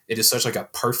such like a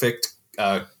perfect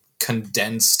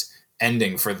condensed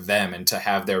ending for them, and to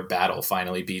have their battle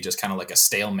finally be just kind of like a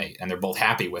stalemate, and they're both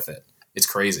happy with it. It's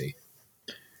crazy.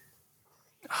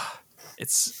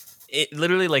 It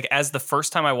literally, like, as the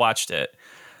first time I watched it,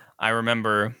 I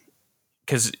remember,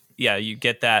 because you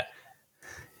get that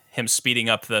him speeding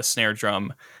up the snare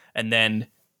drum, and then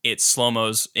it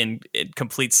slow-mos in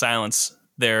complete silence.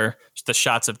 The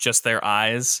shots of just their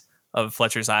eyes, of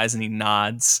Fletcher's eyes, and he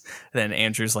nods. And then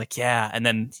Andrew's like, yeah, and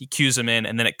then he cues him in,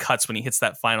 and then it cuts when he hits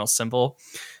that final cymbal.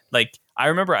 Like, I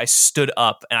remember I stood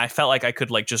up and I felt like I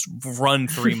could, like, just run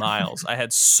 3 miles. I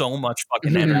had so much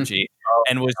fucking energy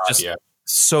and was just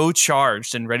so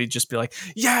charged and ready to just be like,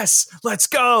 yes, let's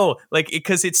go. Like,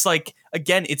 because it's like,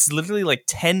 again, it's literally like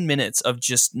 10 minutes of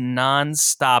just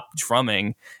nonstop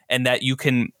drumming, and that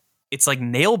it's like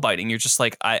nail biting. You're just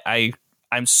like,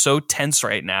 I'm so tense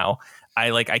right now.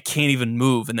 I can't even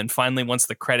move. And then finally, once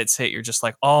the credits hit, you're just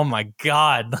like, oh my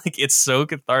God, like, it's so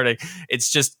cathartic. It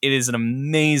is an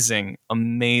amazing,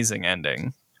 amazing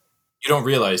ending. You don't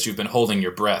realize you've been holding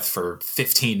your breath for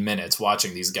 15 minutes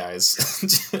watching these guys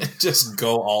just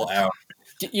go all out.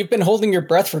 You've been holding your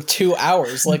breath for 2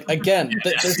 hours. Like, again,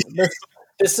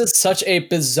 this is such a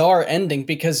bizarre ending,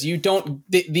 because you don't,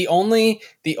 the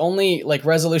only like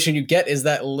resolution you get is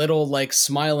that little like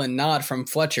smile and nod from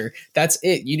Fletcher. That's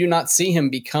it. You do not see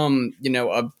him become,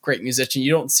 a great musician.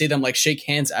 You don't see them like shake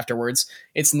hands afterwards.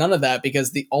 It's none of that,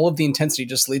 because all of the intensity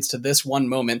just leads to this one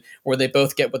moment where they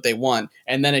both get what they want.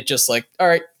 And then it just like, all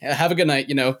right, have a good night.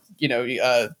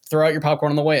 Throw out your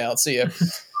popcorn on the way out. See ya.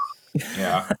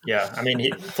 Yeah. I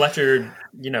mean, Fletcher,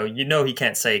 he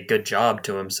can't say good job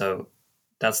to him. So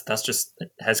that's just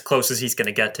as close as he's going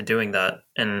to get to doing that.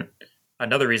 And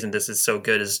another reason this is so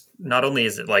good is not only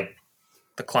is it like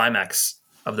the climax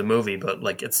of the movie, but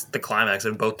like it's the climax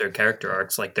of both their character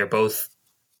arcs. Like, they're both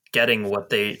getting what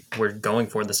they were going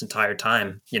for this entire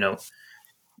time.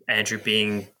 Andrew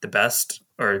being the best,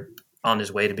 or on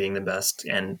his way to being the best,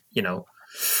 and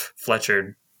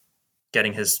Fletcher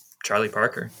getting his Charlie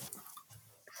Parker.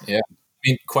 Yeah. I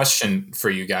mean, question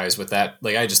for you guys with that.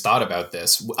 Like, I just thought about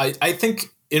this. I think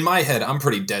in my head, I'm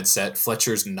pretty dead set.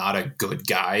 Fletcher's not a good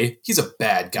guy. He's a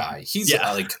bad guy. He's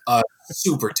like a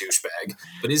super douchebag.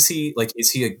 But is he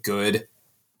a good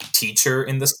teacher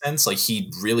in the sense? Like,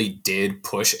 he really did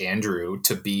push Andrew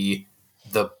to be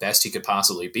the best he could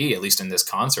possibly be, at least in this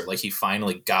concert. Like, he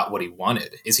finally got what he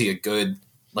wanted. Is he a good,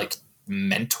 like,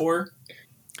 mentor?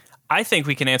 I think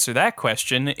we can answer that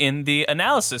question in the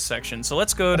analysis section. So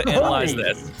let's go to analyze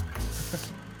this.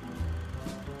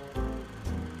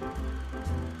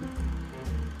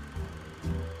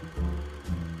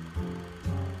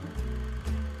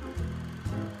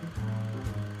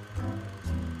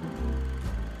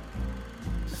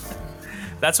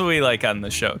 That's what we like on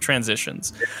the show,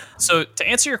 transitions. So to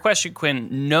answer your question,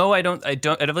 Quinn, no, I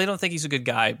really don't think he's a good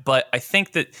guy, but I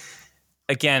think that,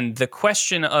 again, the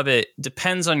question of it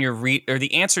depends on your or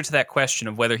the answer to that question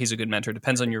of whether he's a good mentor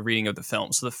depends on your reading of the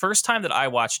film. So the first time that I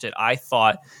watched it, I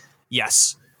thought,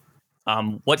 yes,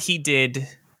 what he did,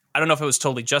 I don't know if it was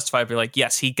totally justified, but like,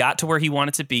 yes, he got to where he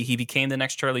wanted to be. He became the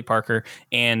next Charlie Parker,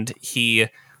 and he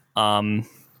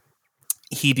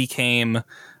became,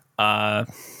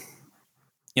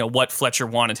 what Fletcher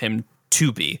wanted him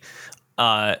to be.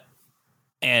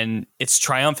 And it's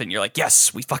triumphant. You're like,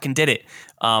 yes, we fucking did it.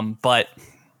 But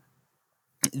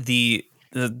the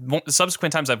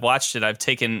subsequent times I've watched it, I've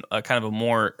taken a kind of a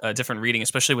more different reading,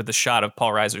 especially with the shot of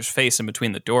Paul Reiser's face in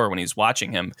between the door when he's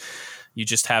watching him. You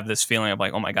just have this feeling of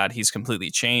like, oh my God, he's completely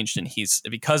changed. And he's,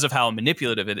 because of how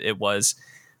manipulative it was,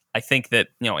 I think that,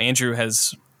 Andrew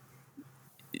has,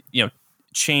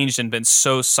 changed and been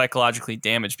so psychologically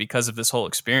damaged because of this whole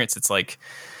experience. It's like,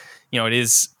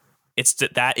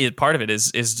 that is part of it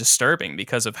is disturbing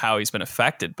because of how he's been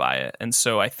affected by it. And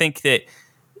so I think that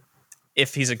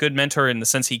if he's a good mentor in the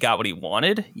sense he got what he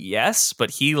wanted, yes,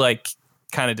 but he like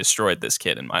kind of destroyed this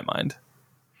kid in my mind.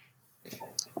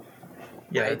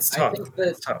 Yeah, it's tough. I think that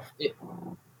it's tough.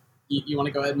 You want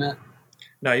to go ahead, Matt?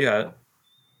 No, you got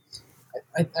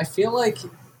it. I feel like,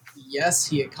 yes,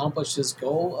 he accomplished his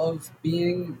goal of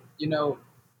being,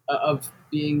 of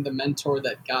being the mentor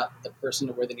that got the person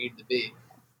to where they needed to be.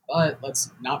 But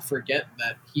let's not forget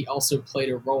that he also played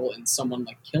a role in someone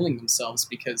like killing themselves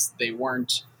because they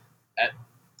weren't at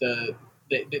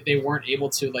they weren't able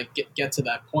to like get to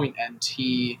that point, and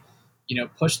he,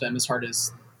 pushed them as hard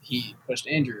as he pushed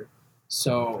Andrew.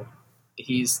 So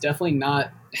he's definitely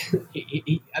not.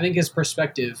 I think his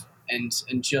perspective and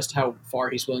just how far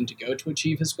he's willing to go to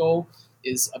achieve his goal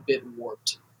is a bit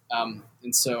warped.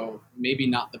 And so maybe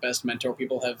not the best mentor.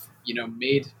 People have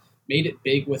made it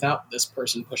big without this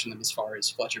person pushing them as far as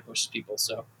Fletcher pushes people.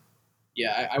 So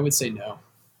yeah, I would say no.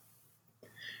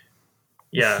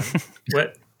 Yeah.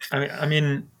 What I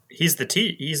mean, he's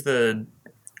the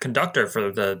conductor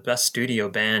for the best studio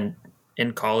band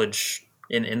in college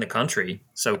in the country.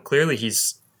 So clearly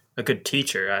he's a good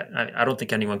teacher. I don't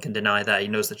think anyone can deny that. He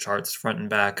knows the charts front and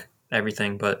back,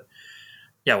 everything. But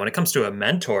yeah, when it comes to a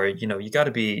mentor, you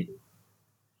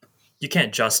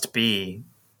can't just be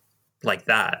like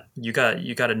that. You got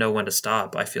to know when to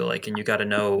stop, I feel like, and you got to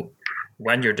know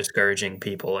when you're discouraging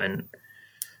people. And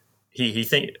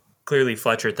clearly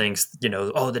Fletcher thinks,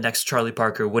 the next Charlie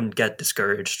Parker wouldn't get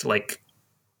discouraged. Like,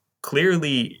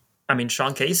 clearly, I mean,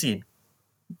 Sean Casey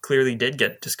clearly did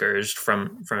get discouraged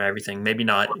from everything. Maybe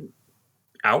not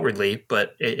outwardly,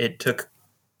 but it took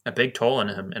a big toll on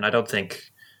him. And I don't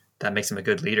think that makes him a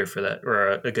good leader for that,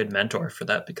 or a good mentor for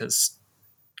that, because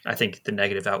I think the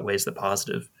negative outweighs the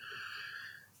positive.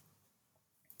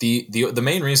 The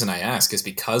main reason I ask is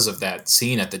because of that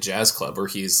scene at the jazz club where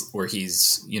he's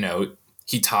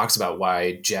he talks about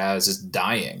why jazz is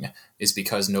dying is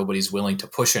because nobody's willing to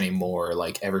push anymore.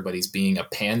 Like, everybody's being a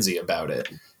pansy about it.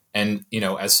 And,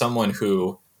 as someone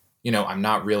who, I'm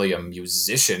not really a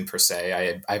musician per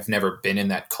se, I've never been in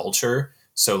that culture.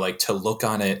 So like, to look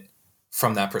on it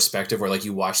from that perspective where like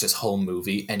you watch this whole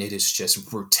movie and it is just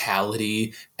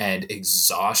brutality and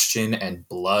exhaustion and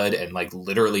blood and like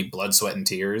literally blood, sweat and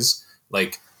tears.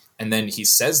 Like, and then he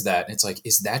says that and it's like,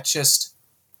 is that just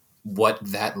what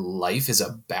that life is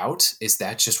about? Is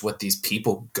that just what these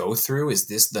people go through? Is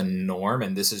this the norm?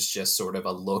 And this is just sort of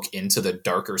a look into the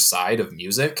darker side of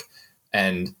music.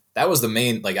 And that was the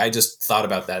main, like, I just thought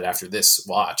about that after this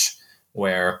watch,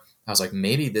 where I was like,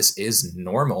 maybe this is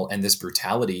normal and this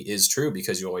brutality is true,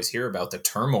 because you always hear about the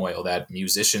turmoil that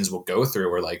musicians will go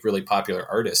through, or like really popular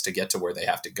artists, to get to where they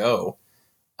have to go.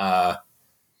 So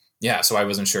I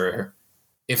wasn't sure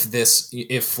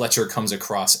if Fletcher comes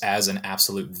across as an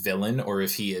absolute villain, or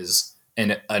if he is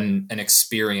an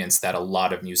experience that a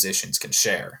lot of musicians can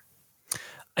share.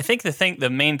 I think the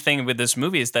main thing with this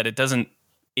movie is that it doesn't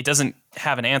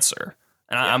have an answer.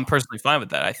 And yeah. I'm personally fine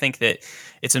with that. I think that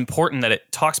it's important that it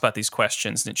talks about these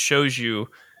questions and it shows you,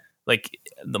 like,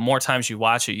 the more times you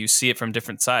watch it, you see it from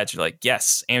different sides. You're like,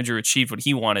 yes, Andrew achieved what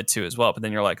he wanted to as well. But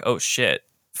then you're like, oh shit,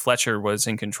 Fletcher was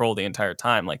in control the entire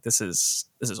time. Like, this is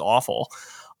awful.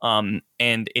 And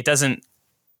it doesn't,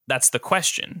 that's the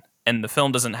question. And the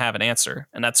film doesn't have an answer,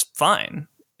 and that's fine.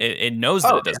 It knows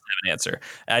that it doesn't have an answer.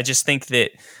 I just think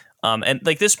that, and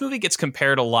like, this movie gets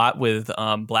compared a lot with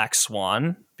Black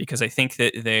Swan, because I think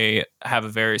that they have a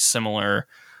very similar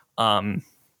kind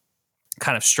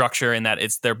of structure, in that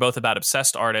they're both about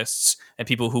obsessed artists and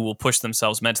people who will push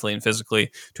themselves mentally and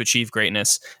physically to achieve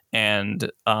greatness.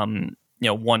 And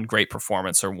one great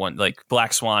performance, or one, like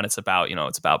Black Swan, it's about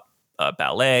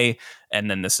ballet, and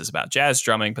then this is about jazz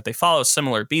drumming, but they follow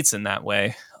similar beats in that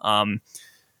way.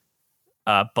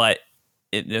 But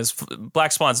it is,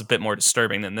 Black Swan's a bit more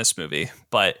disturbing than this movie,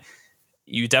 but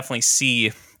you definitely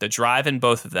see the drive in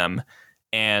both of them,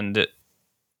 and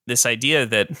this idea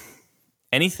that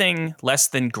anything less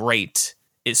than great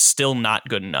is still not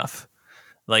good enough.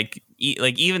 Like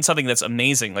even something that's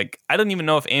amazing. Like, I don't even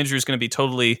know if Andrew's going to be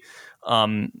totally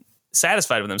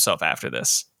satisfied with himself after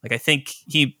this. Like, I think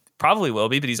he probably will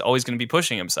be, but he's always going to be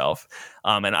pushing himself.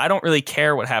 And I don't really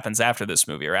care what happens after this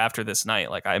movie or after this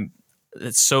night. Like,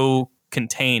 it's so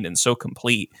contained and so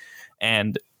complete,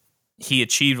 and he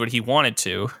achieved what he wanted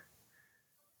to.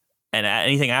 And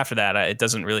anything after that, it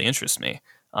doesn't really interest me.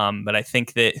 But I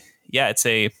think that, yeah, it's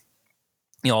a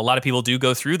lot of people do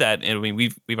go through that. I mean,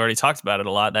 we've already talked about it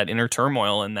a lot, that inner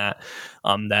turmoil, and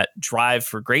that drive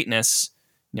for greatness,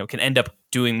 can end up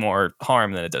doing more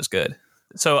harm than it does good.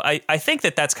 So I think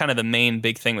that that's kind of the main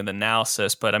big thing with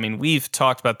analysis. But I mean, we've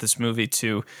talked about this movie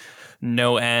to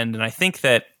no end, and I think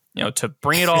that, to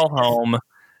bring it all home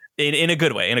in a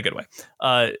good way,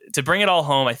 to bring it all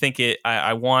home, I think we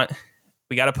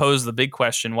got to pose the big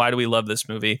question: why do we love this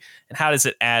movie, and how does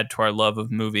it add to our love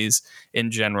of movies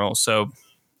in general? So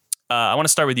I want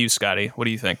to start with you, Scotty. What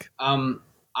do you think?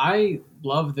 I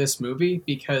love this movie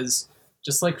because,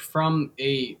 just like from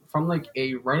a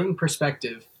writing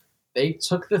perspective, they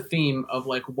took the theme of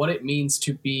like what it means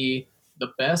to be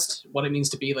the best, what it means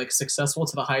to be like successful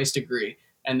to the highest degree,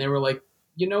 and they were like,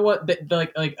 you know what,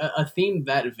 like a theme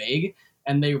that vague,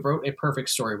 and they wrote a perfect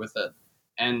story with it.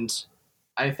 And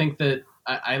I think that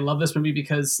I love this movie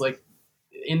because, like,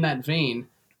 in that vein,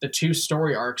 the two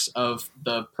story arcs of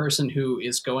the person who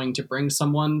is going to bring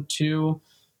someone to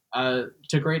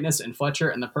greatness in Fletcher,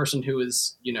 and the person who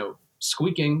is, you know,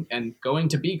 squeaking and going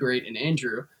to be great in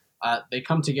Andrew, they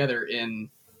come together in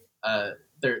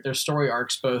their story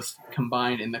arcs both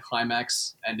combined in the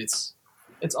climax, and it's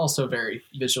also very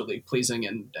visually pleasing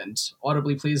and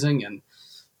audibly pleasing, and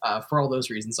for all those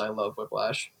reasons, I love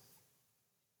Whiplash.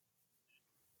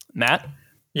 Matt?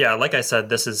 Yeah, like I said,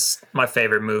 this is my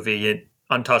favorite movie,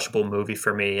 untouchable movie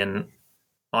for me. And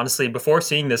honestly, before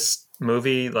seeing this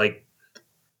movie, like,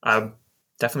 I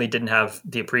definitely didn't have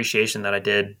the appreciation that I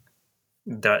did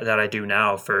that I do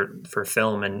now for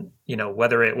film. And, you know,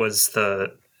 whether it was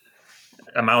the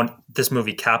amount this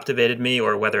movie captivated me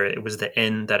or whether it was the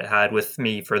end that it had with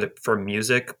me for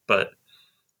music, but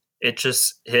it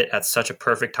just hit at such a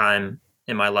perfect time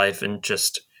in my life, and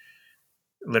just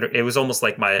literally, it was almost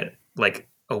like my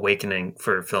awakening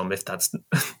for film, if that's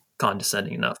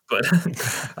condescending enough. But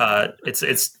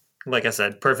it's like I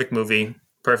said, perfect movie,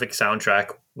 perfect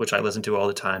soundtrack, which I listen to all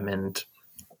the time, and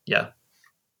yeah.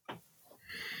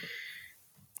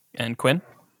 And Quinn?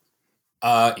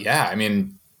 Yeah, I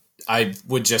mean, I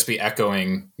would just be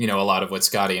echoing, you know, a lot of what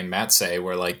Scotty and Matt say,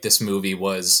 where like this movie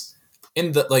was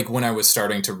in the, like, when I was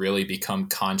starting to really become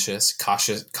conscious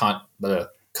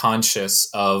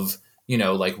of, you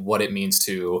know, like what it means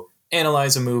to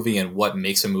analyze a movie and what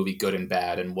makes a movie good and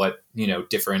bad, and what, you know,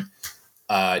 different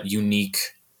unique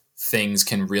things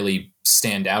can really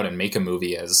stand out and make a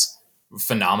movie as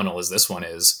phenomenal as this one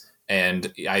is.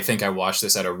 And I think I watched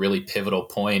this at a really pivotal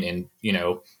point in, you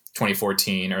know,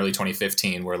 2014, early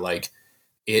 2015, where like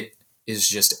it is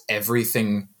just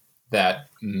everything that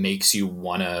makes you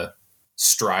want to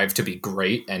strive to be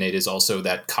great. And it is also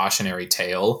that cautionary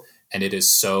tale. And it is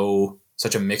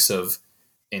such a mix of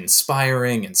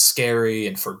inspiring and scary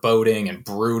and foreboding and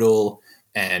brutal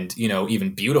and, you know,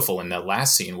 even beautiful in that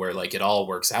last scene where like it all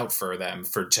works out for them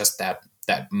for just that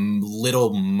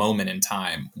little moment in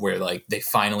time where like they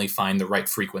finally find the right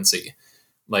frequency.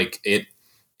 Like it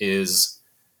is,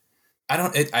 I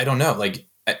don't know. Like,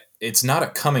 it's not a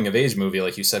coming of age movie,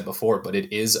 like you said before, but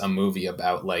it is a movie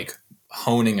about like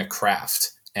honing a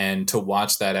craft. And to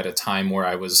watch that at a time where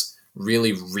I was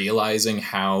really realizing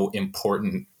how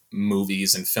important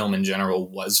movies and film in general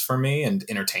was for me, and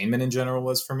entertainment in general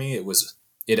was for me,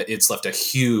 it's left a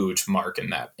huge mark in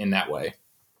that way.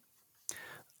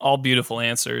 All beautiful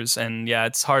answers. And yeah,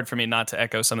 it's hard for me not to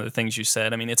echo some of the things you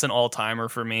said. I mean, it's an all-timer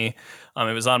for me.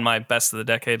 It was on my best of the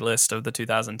decade list of the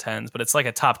 2010s, but it's like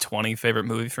a top 20 favorite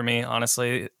movie for me,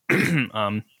 honestly.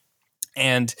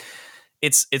 And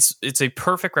it's a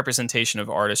perfect representation of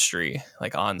artistry,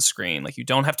 like on screen. Like, you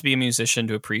don't have to be a musician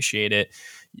to appreciate it.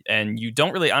 And you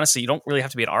don't really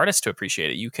have to be an artist to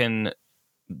appreciate it. You can,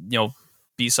 you know,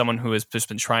 be someone who has just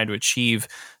been trying to achieve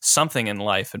something in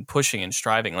life and pushing and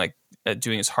striving, like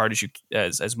doing as hard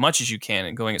as much as you can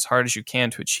and going as hard as you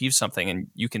can to achieve something. And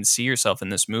you can see yourself in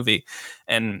this movie.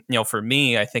 And, you know, for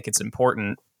me, I think it's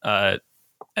important as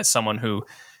someone who,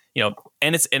 you know,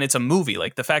 and it's a movie,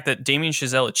 like the fact that Damien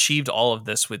Chazelle achieved all of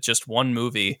this with just one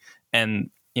movie, and,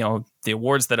 you know, the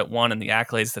awards that it won and the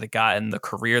accolades that it got and the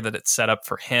career that it set up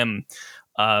for him,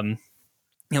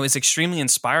 you know, it's extremely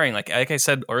inspiring. Like I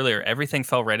said earlier, everything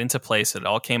fell right into place. It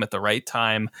all came at the right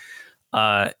time.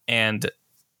 And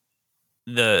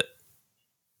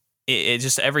it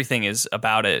just, everything is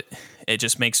about it. It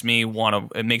just makes me want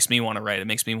to write. It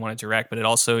makes me want to direct, but it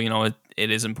also, you know,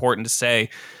 it is important to say,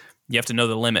 you have to know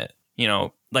the limit, you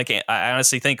know, like I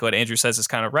honestly think what Andrew says is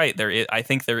kind of right. I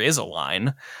think there is a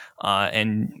line,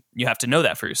 and you have to know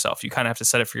that for yourself. You kind of have to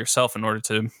set it for yourself in order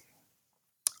to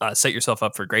set yourself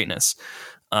up for greatness.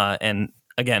 And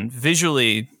again,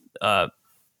 visually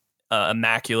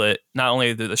immaculate. Not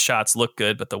only do the shots look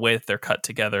good, but the way that they're cut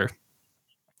together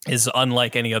is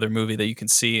unlike any other movie that you can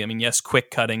see. I mean, yes,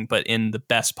 quick cutting, but in the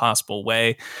best possible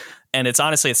way. And it's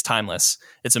timeless.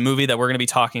 It's a movie that we're going to be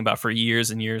talking about for years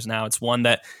and years now. It's one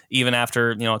that even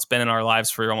after, you know, it's been in our lives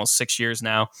for almost 6 years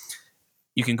now,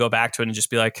 you can go back to it and just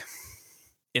be like,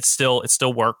 it still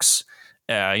works.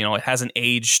 You know, it hasn't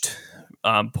aged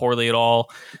poorly at all.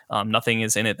 Nothing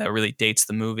is in it that really dates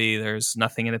the movie. There's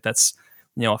nothing in it that's,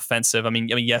 you know, offensive. I mean,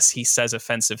 yes, he says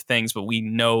offensive things, but we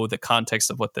know the context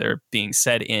of what they're being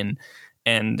said in,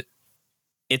 and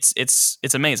it's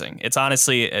amazing. It's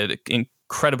honestly an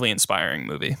incredibly inspiring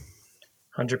movie.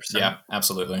 100%. Yeah,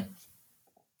 absolutely.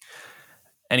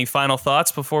 Any final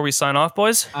thoughts before we sign off,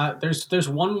 boys? There's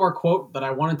one more quote that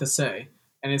I wanted to say.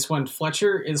 And it's when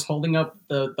Fletcher is holding up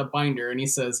the binder and he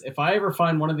says, "If I ever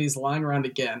find one of these lying around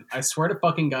again, I swear to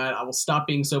fucking God, I will stop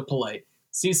being so polite."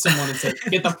 Sees someone and says,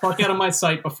 "Get the fuck out of my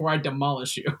sight before I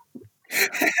demolish you."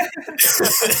 I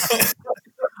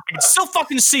can still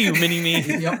fucking see you,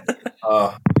 Mini-Me. Yep.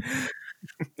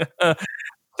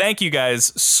 Thank you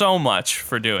guys so much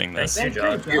for doing this. Thank you,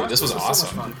 Josh. Dude, this was so much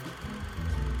awesome. fun.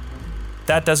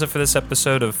 That does it for this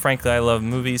episode of Frankly I Love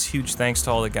Movies. Huge thanks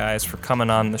to all the guys for coming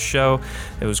on the show.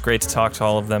 It was great to talk to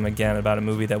all of them again about a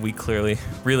movie that we clearly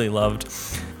really loved.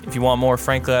 If you want more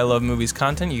Frankly I Love Movies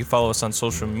content, you can follow us on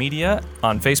social media,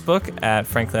 on Facebook at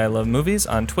Frankly I Love Movies,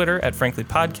 on Twitter at Frankly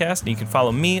Podcast, and you can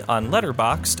follow me on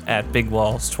Letterboxd at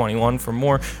BigWalls21 for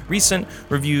more recent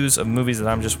reviews of movies that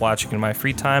I'm just watching in my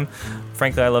free time.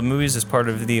 Frankly I Love Movies is part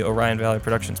of the Orion Valley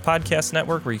Productions podcast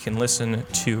network, where you can listen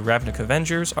to Ravnica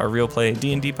Avengers, our Real Play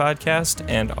D&D podcast,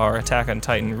 and our Attack on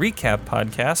Titan recap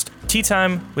podcast, Tea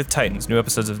Time with Titans. New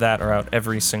episodes of that are out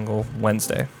every single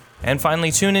Wednesday. And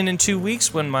finally, tune in 2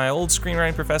 weeks when my old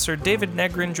screenwriting professor David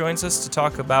Negrin joins us to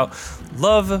talk about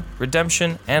love,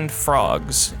 redemption, and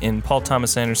frogs in Paul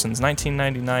Thomas Anderson's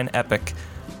 1999 epic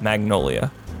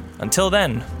Magnolia. Until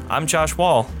then, I'm Josh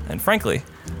Wall, and frankly,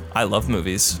 I love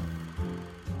movies.